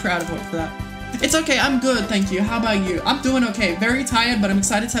here. And I'm proud of her for that. It's okay. I'm good. Thank you. How about you? I'm doing okay. Very tired, but I'm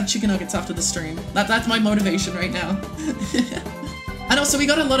excited to have chicken nuggets after the stream. That's my motivation right now. And also, we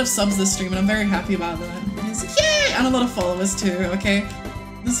got a lot of subs this stream, and I'm very happy about that. Yay! And a lot of followers too, okay?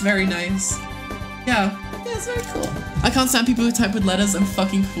 This is very nice. Yeah. Yeah, That's very cool. I can't stand people who type with letters. I'm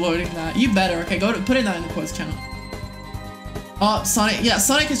fucking quoting that. You better. Okay, go to put it that in the quotes channel. Oh, Sonic. Yeah,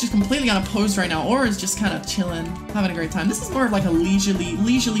 Sonic is just completely unopposed right now. Or is just kind of chilling, having a great time. This is more of like a leisurely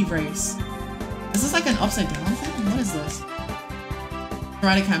race. Is this like an upside down thing? What is this?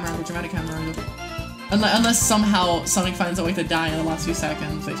 Dramatic camera angle, dramatic camera angle. Unless somehow Sonic finds a way to die in the last few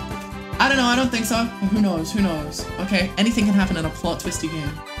seconds. I don't know, I don't think so. Who knows, who knows? Okay, anything can happen in a plot twisty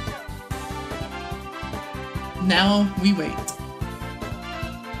game. Now we wait.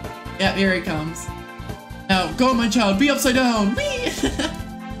 Yep, here he comes. Now, go my child, be upside down! Whee!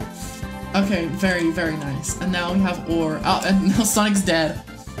 Okay, very, very nice. And now we have Or. Oh, and now Sonic's dead.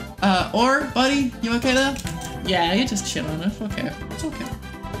 Or, buddy, you okay there? Yeah, you're just chilling. It's okay. It's okay.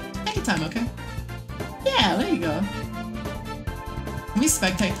 Take your time, okay? Yeah, there you go. Can we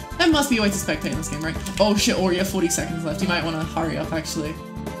spectate? There must be a way to spectate in this game, right? Oh shit, Or, you have 40 seconds left. You might want to hurry up, actually.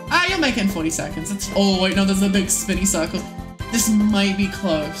 Ah, you'll make it in 40 seconds. It's— oh wait, no, there's a big spinny circle. This might be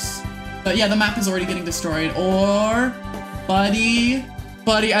close. But yeah, the map is already getting destroyed. Or, buddy,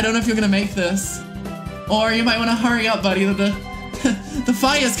 I don't know if you're gonna make this. Or you might want to hurry up, buddy. The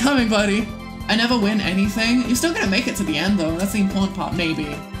fire's coming, buddy. I never win anything. You're still gonna make it to the end, though. That's the important part.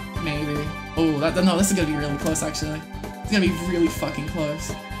 Maybe. Oh, no, this is gonna be really close, actually. It's gonna be really fucking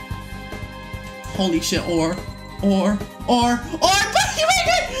close. Holy shit, Or, buddy, you make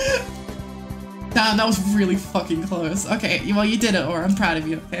it! Damn, that was really fucking close. Okay, well, you did it, Or. I'm proud of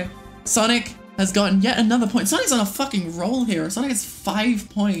you, okay? Sonic has gotten yet another point. Sonic's on a fucking roll here. Sonic has 5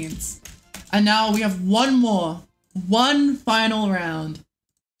 points. And now we have one final round.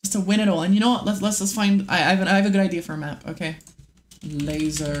 Just to win it all. And you know what? Let's find— I have a good idea for a map, okay?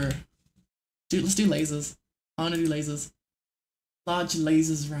 Laser. Dude, let's do lasers. I wanna do lasers. Large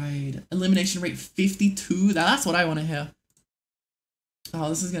lasers ride. Elimination rate 52. That's what I wanna hear. Oh,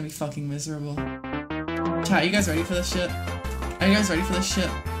 this is gonna be fucking miserable. Chat, you guys ready for this shit? Are you guys ready for this shit?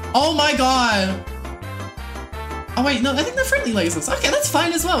 Oh my god! Oh wait, no, I think they're friendly lasers. Okay, that's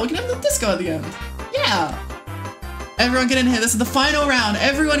fine as well. We can have the disco at the end. Yeah! Everyone get in here. This is the final round.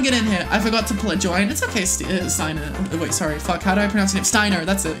 Everyone get in here. I forgot to join. It's okay, Steiner. Wait, sorry. Fuck, how do I pronounce your name? Steiner,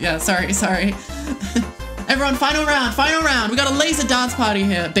 that's it. Yeah, sorry. Everyone, final round. We got a laser dance party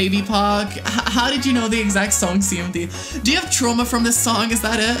here. Baby Park. How did you know the exact song, CMD? Do you have trauma from this song? Is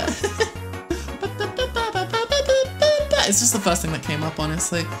that it? It's just the first thing that came up,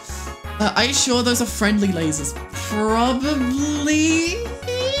 honestly. Are you sure those are friendly lasers? Probably.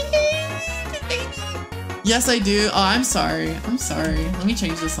 Yes, I do. Oh, I'm sorry. Let me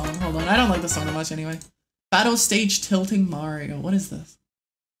change the song. Hold on. I don't like the song that much anyway. Battle stage tilting Mario. What is this?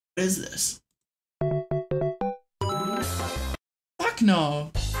 What is this? Fuck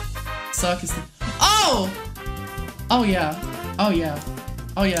no. Circus thing. Oh! Oh yeah.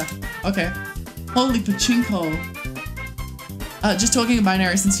 Okay. Holy pachinko. Just talking in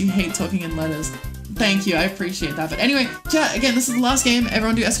binary since you hate talking in letters. Thank you. I appreciate that. But anyway, chat, again, this is the last game.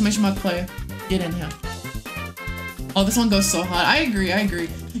 Everyone do exclamation mark play. Get in here. Oh, this one goes so hot. I agree.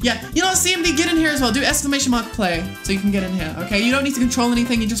 Yeah, you know what, CMD, get in here as well. Do exclamation mark play so you can get in here, okay? You don't need to control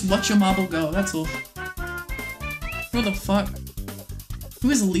anything. You just watch your marble go. That's all. What the fuck? Who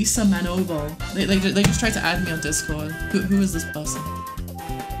is Lisa Manobo? They just tried to add me on Discord. Who is this person?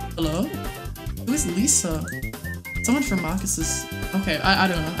 Hello? Who is Lisa? Someone from Marcus's. Okay, I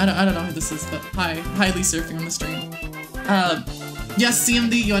don't know. I don't know who this is, but hi Lisa if you're on the stream. Yes,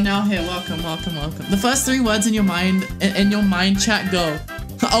 CMD, you are now here. Welcome. The first 3 words in your mind, chat, go.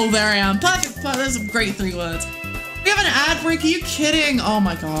 Oh, there I am. Perfect. Those are great 3 words. We have an ad break. Are you kidding? Oh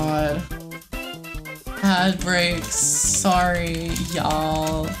my god. Ad break. Sorry,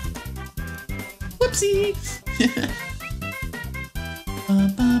 y'all. Whoopsie.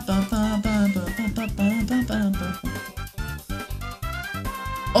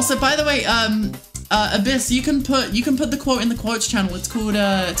 Also, by the way, Abyss, you can put the quote in the quotes channel. It's called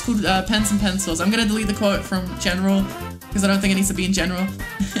Pens and Pencils. I'm gonna delete the quote from general because I don't think it needs to be in general.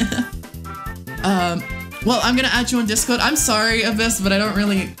 Well, I'm gonna add you on Discord. I'm sorry, Abyss, but I don't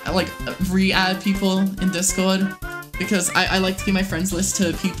really like re-add people in Discord because I like to keep my friends list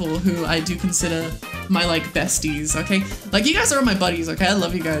to people who I do consider my like besties. Okay, like you guys are my buddies. Okay, I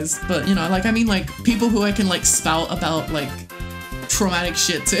love you guys, but you know, like I mean like people who I can like spout about like traumatic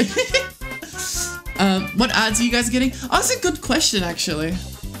shit to. What ads are you guys getting? Oh, that's a good question, actually.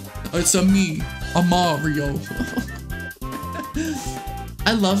 It's a Mario.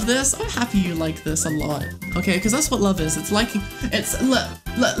 I love this. I'm happy you like this a lot. Okay, because that's what love is. It's liking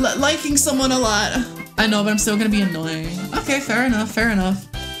someone a lot. I know, but I'm still gonna be annoying. Okay, fair enough.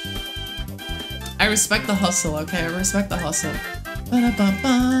 I respect the hustle, okay? I respect the hustle.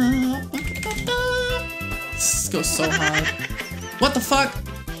 This goes so hard. What the fuck?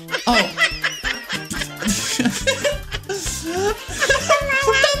 Oh.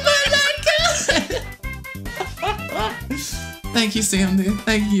 Thank you, CMD.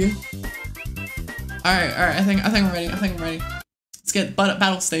 Thank you. Alright, I think we're ready. Let's get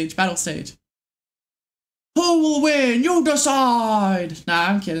battle stage. Who will win? You decide! Nah,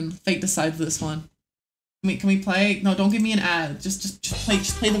 I'm kidding. Fate decides this one. Can we play? No, don't give me an ad. Just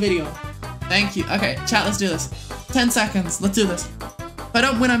play the video. Thank you. Okay, chat, let's do this. 10 seconds. Let's do this. If I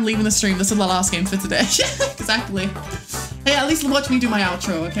don't win, I'm leaving the stream. This is the last game for today. Exactly. Hey, at least watch me do my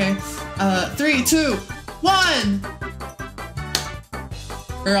outro, okay? 3, 2, 1!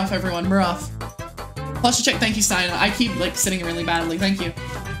 We're off, everyone. We're off. Plus check. Thank you, Steiner. I keep, like, sitting really badly. Thank you.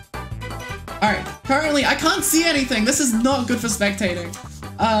 Alright. Currently, I can't see anything. This is not good for spectating.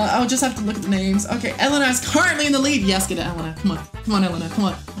 I'll just have to look at the names. Okay, Elena is currently in the lead. Yes, get it, Elena. Come on, Elena. Come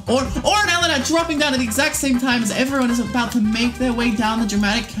on. Or an Elena dropping down at the exact same time as everyone is about to make their way down the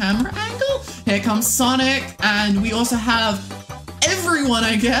dramatic camera angle. Here comes Sonic, and we also have everyone,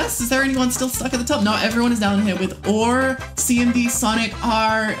 I guess. Is there anyone still stuck at the top? No, everyone is down here with Or, CMD, Sonic,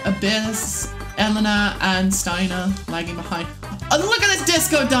 R, Abyss, Elena, and Steiner lagging behind. Oh, look at this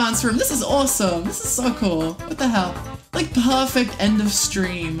disco dance room. This is awesome. This is so cool. What the hell? Like perfect end of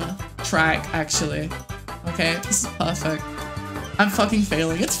stream track, actually. Okay, this is perfect. I'm fucking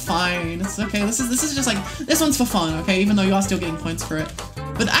failing. It's fine. It's okay. This is just like, this one's for fun, okay? Even though you are still getting points for it.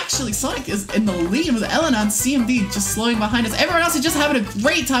 But actually, Sonic is in the lead with Elena and CMD just slowing behind us. Everyone else is just having a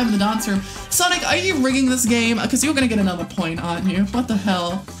great time in the dance room. Sonic, are you rigging this game? Because you're gonna get another point, aren't you? What the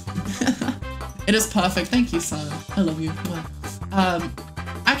hell? It is perfect. Thank you, son. I love you.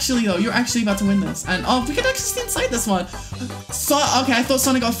 Actually though, you're actually about to win this. And oh, we can actually see inside this one. So, okay, I thought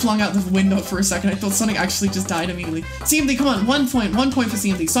Sonic got flung out the window for a second. I thought Sonic actually just died immediately. CMD, come on, 1 point for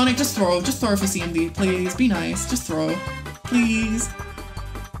CMD. Sonic, just throw for CMD, please. Be nice, just throw, please.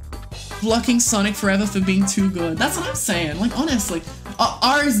 Blocking Sonic forever for being too good. That's what I'm saying, like honestly.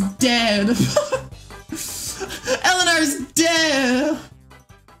 R's dead. Eleanor's dead.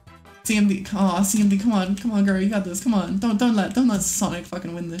 CMD, oh, CMD, come on, girl, you got this. Come on, don't let Sonic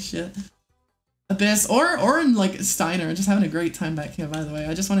fucking win this shit. Abyss or like Steiner, just having a great time back here. By the way,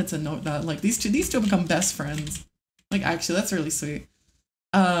 I just wanted to note that like these two have become best friends. Like actually, that's really sweet.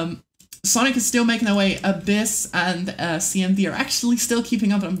 Sonic is still making their way. Abyss and CMD are actually still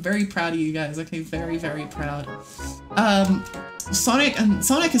keeping up. And I'm very proud of you guys. Okay, very proud.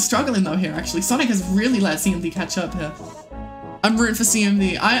 Sonic is struggling though here. Actually, Sonic has really let CMD catch up here. I'm rooting for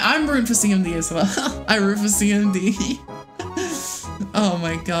CMD. I'm rooting for CMD as well. I root for CMD. Oh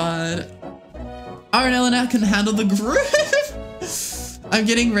my god. Aaron Elena can handle the group. I'm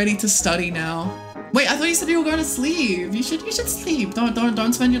getting ready to study now. Wait, I thought you said you were going to sleep. You should sleep.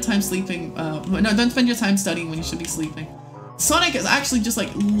 Don't spend your time sleeping. No, don't spend your time studying when you should be sleeping. Sonic is actually just like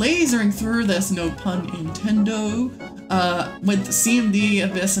lasering through this, no pun Nintendo. With CMD,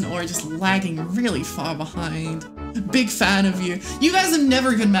 Abyss, and Or just lagging really far behind. Big fan of you. You guys have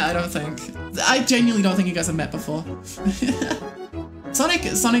never been met, I don't think. I genuinely don't think you guys have met before. Sonic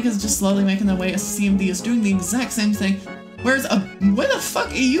is just slowly making their way as CMD is doing the exact same thing. Whereas, where the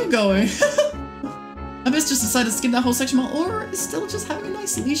fuck are you going? Abyss just decided to skip that whole section while Or is still just having a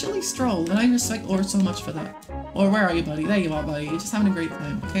nice leisurely stroll, and I respect Or so much for that. Or where are you, buddy? There you are, buddy. You're just having a great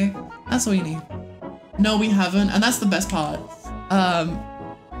time, okay? That's all you need. No, we haven't, and that's the best part.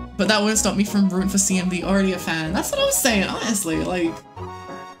 But that wouldn't stop me from rooting for CMD, already a fan. That's what I was saying, honestly, like...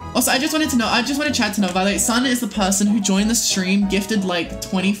 Also, I just wanted chat to know, by the way, Sun is the person who joined the stream, gifted like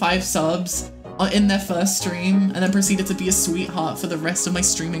 25 subs in their first stream, and then proceeded to be a sweetheart for the rest of my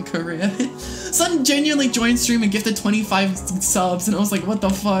streaming career. Sun genuinely joined stream and gifted 25 subs, and I was like, what the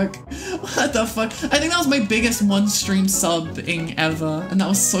fuck? What the fuck? I think that was my biggest one stream subbing ever, and that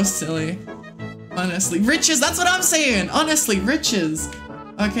was so silly. Honestly. Riches, that's what I'm saying! Honestly, riches.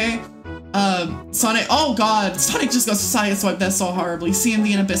 Okay? Sonic, oh god, Sonic just got sideswiped there so horribly.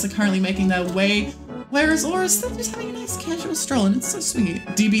 CMD and Abyss are currently making their way, whereas Aura is still just having a nice casual stroll, and it's so sweet.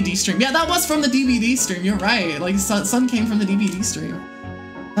 DVD stream. Yeah, that was from the DVD stream, you're right. Like, Sun came from the DVD stream.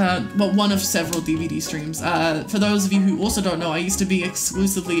 Well, one of several DVD streams. For those of you who also don't know, I used to be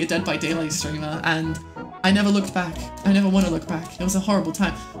exclusively a Dead by Daylight streamer, and I never looked back. I never want to look back. It was a horrible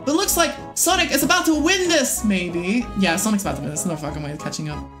time. But it looks like Sonic is about to win this, maybe. Yeah, Sonic's about to win this. No fucking way of catching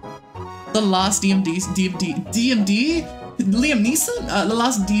up. The last DMD? Liam Neeson? The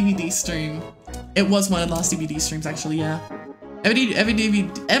last DVD stream. It was one of the last DVD streams, actually, yeah.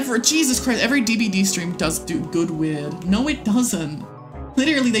 Jesus Christ, every DVD stream does do good weird. No, it doesn't.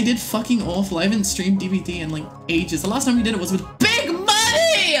 Literally, they did fucking awful. I haven't streamed DVD in, like, ages. The last time we did it was with Big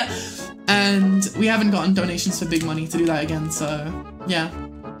Money! And we haven't gotten donations for big money to do that again, so yeah.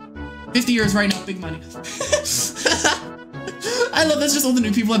 50 euros right now, big money. I love that's just all the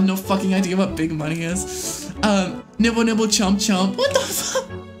new people have no fucking idea what big money is. Nibble nibble chomp chomp. What the fuck?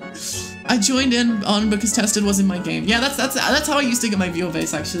 I joined in on because Tested was in my game. Yeah, that's how I used to get my viewer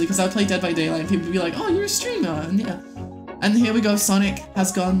base actually, because I would play Dead by Daylight and people would be like, oh, you're a streamer, and yeah. And here we go, Sonic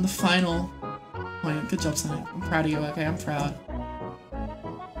has gone the final point. Good job, Sonic. I'm proud of you, okay? I'm proud.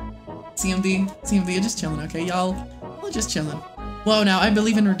 CMD, you're just chilling, okay? Y'all just chilling. Whoa, now I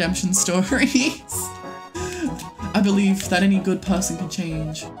believe in redemption stories. I believe that any good person can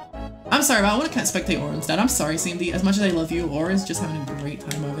change. I'm sorry, but I want to spectate Aura instead. I'm sorry, CMD. As much as I love you, Aura is just having a great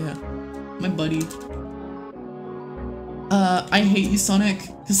time over here. My buddy. I hate you, Sonic,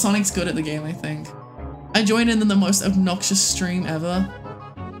 because Sonic's good at the game, I think. I joined in the most obnoxious stream ever.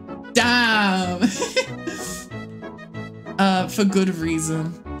 Damn! For good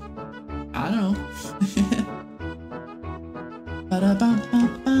reason. I don't know.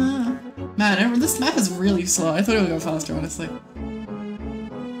 Man, this map is really slow. I thought it would go faster, honestly.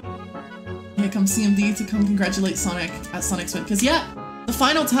 Here comes CMD to come congratulate Sonic at Sonic's win. Because, yeah, the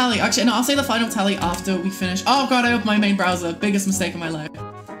final tally. Actually, no, I'll say the final tally after we finish. Oh, God, I opened my main browser. Biggest mistake of my life.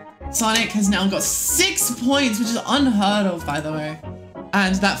 Sonic has now got 6 points, which is unheard of, by the way.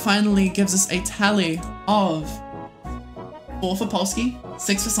 And that finally gives us a tally of 4 for Polsky,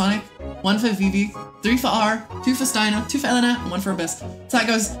 6 for Sonic, 1 for Vivi, 3 for R, 2 for Steiner, 2 for Elena, and 1 for Abyss. So that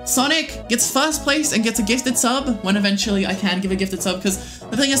goes, Sonic gets first place and gets a gifted sub, when eventually I can give a gifted sub, because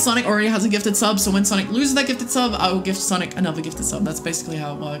the thing is Sonic already has a gifted sub, so when Sonic loses that gifted sub, I will gift Sonic another gifted sub. That's basically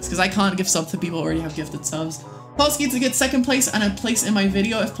how it works, because I can't give sub to people who already have gifted subs. Polsky to get 2nd place and a place in my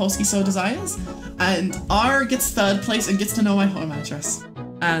video if Polsky so desires, and R gets 3rd place and gets to know my home address.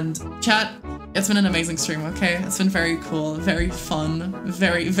 And chat, it's been an amazing stream, okay? It's been very cool, very fun,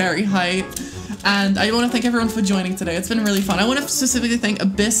 very, very hype. And I want to thank everyone for joining today. It's been really fun. I want to specifically thank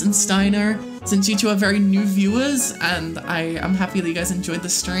Abyss and Steiner, since you two are very new viewers, and I'm happy that you guys enjoyed the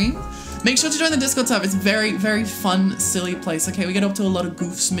stream. Make sure to join the Discord server. It's very, very fun, silly place, okay? We get up to a lot of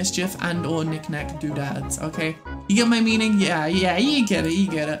goofs, mischief, and or knick-knack doodads, okay? You get my meaning? Yeah, you get it, you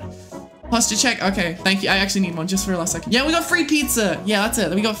get it. Posture check, okay, thank you. I actually need one just for a last second. Yeah, we got free pizza. Yeah, that's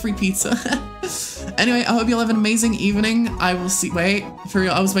it, we got free pizza. Anyway, I hope you'll have an amazing evening. I will see, wait, for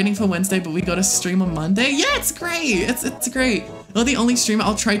real, I was waiting for Wednesday, but we got a stream on Monday. Yeah, it's great, it's great. You're the only streamer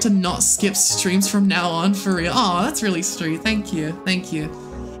I'll try to not skip streams from now on, for real. Oh, that's really sweet, thank you, thank you.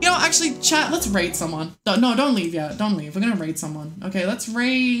 You know, actually, chat, let's raid someone. No, don't leave yet, don't leave. We're gonna raid someone. Okay, let's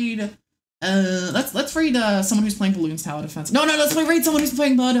raid, let's raid someone who's playing Balloons Tower Defense. No, let's raid someone who's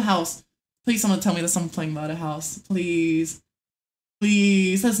playing Murder House. Please someone tell me there's someone playing Murder House. Please.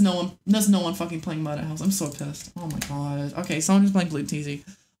 Please. There's no one fucking playing Murder House. I'm so pissed. Oh my god. Okay, someone who's playing Blue TZ.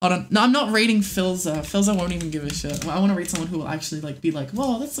 Hold on. No, I'm not raiding Fllor. Fllor won't even give a shit. I want to raid someone who will actually like be like,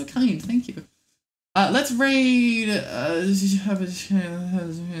 whoa, that's so kind. Thank you. Let's raid this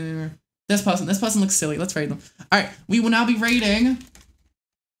person. This person looks silly. Let's raid them. Alright, we will now be raiding.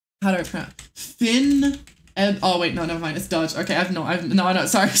 How do I pronounce Finn? Oh wait, no, never mind. It's Dodge. Okay, I know.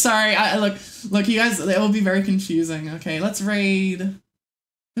 Sorry. Look, you guys. It will be very confusing. Okay, let's raid. Who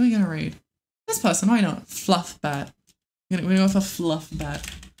are we gonna raid? This person. Why not? Fluff Bat. We're gonna go for Fluff Bat.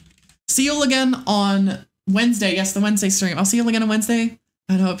 See you all again on Wednesday. Yes, the Wednesday stream. I'll see you all again on Wednesday,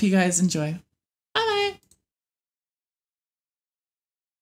 and I hope you guys enjoy.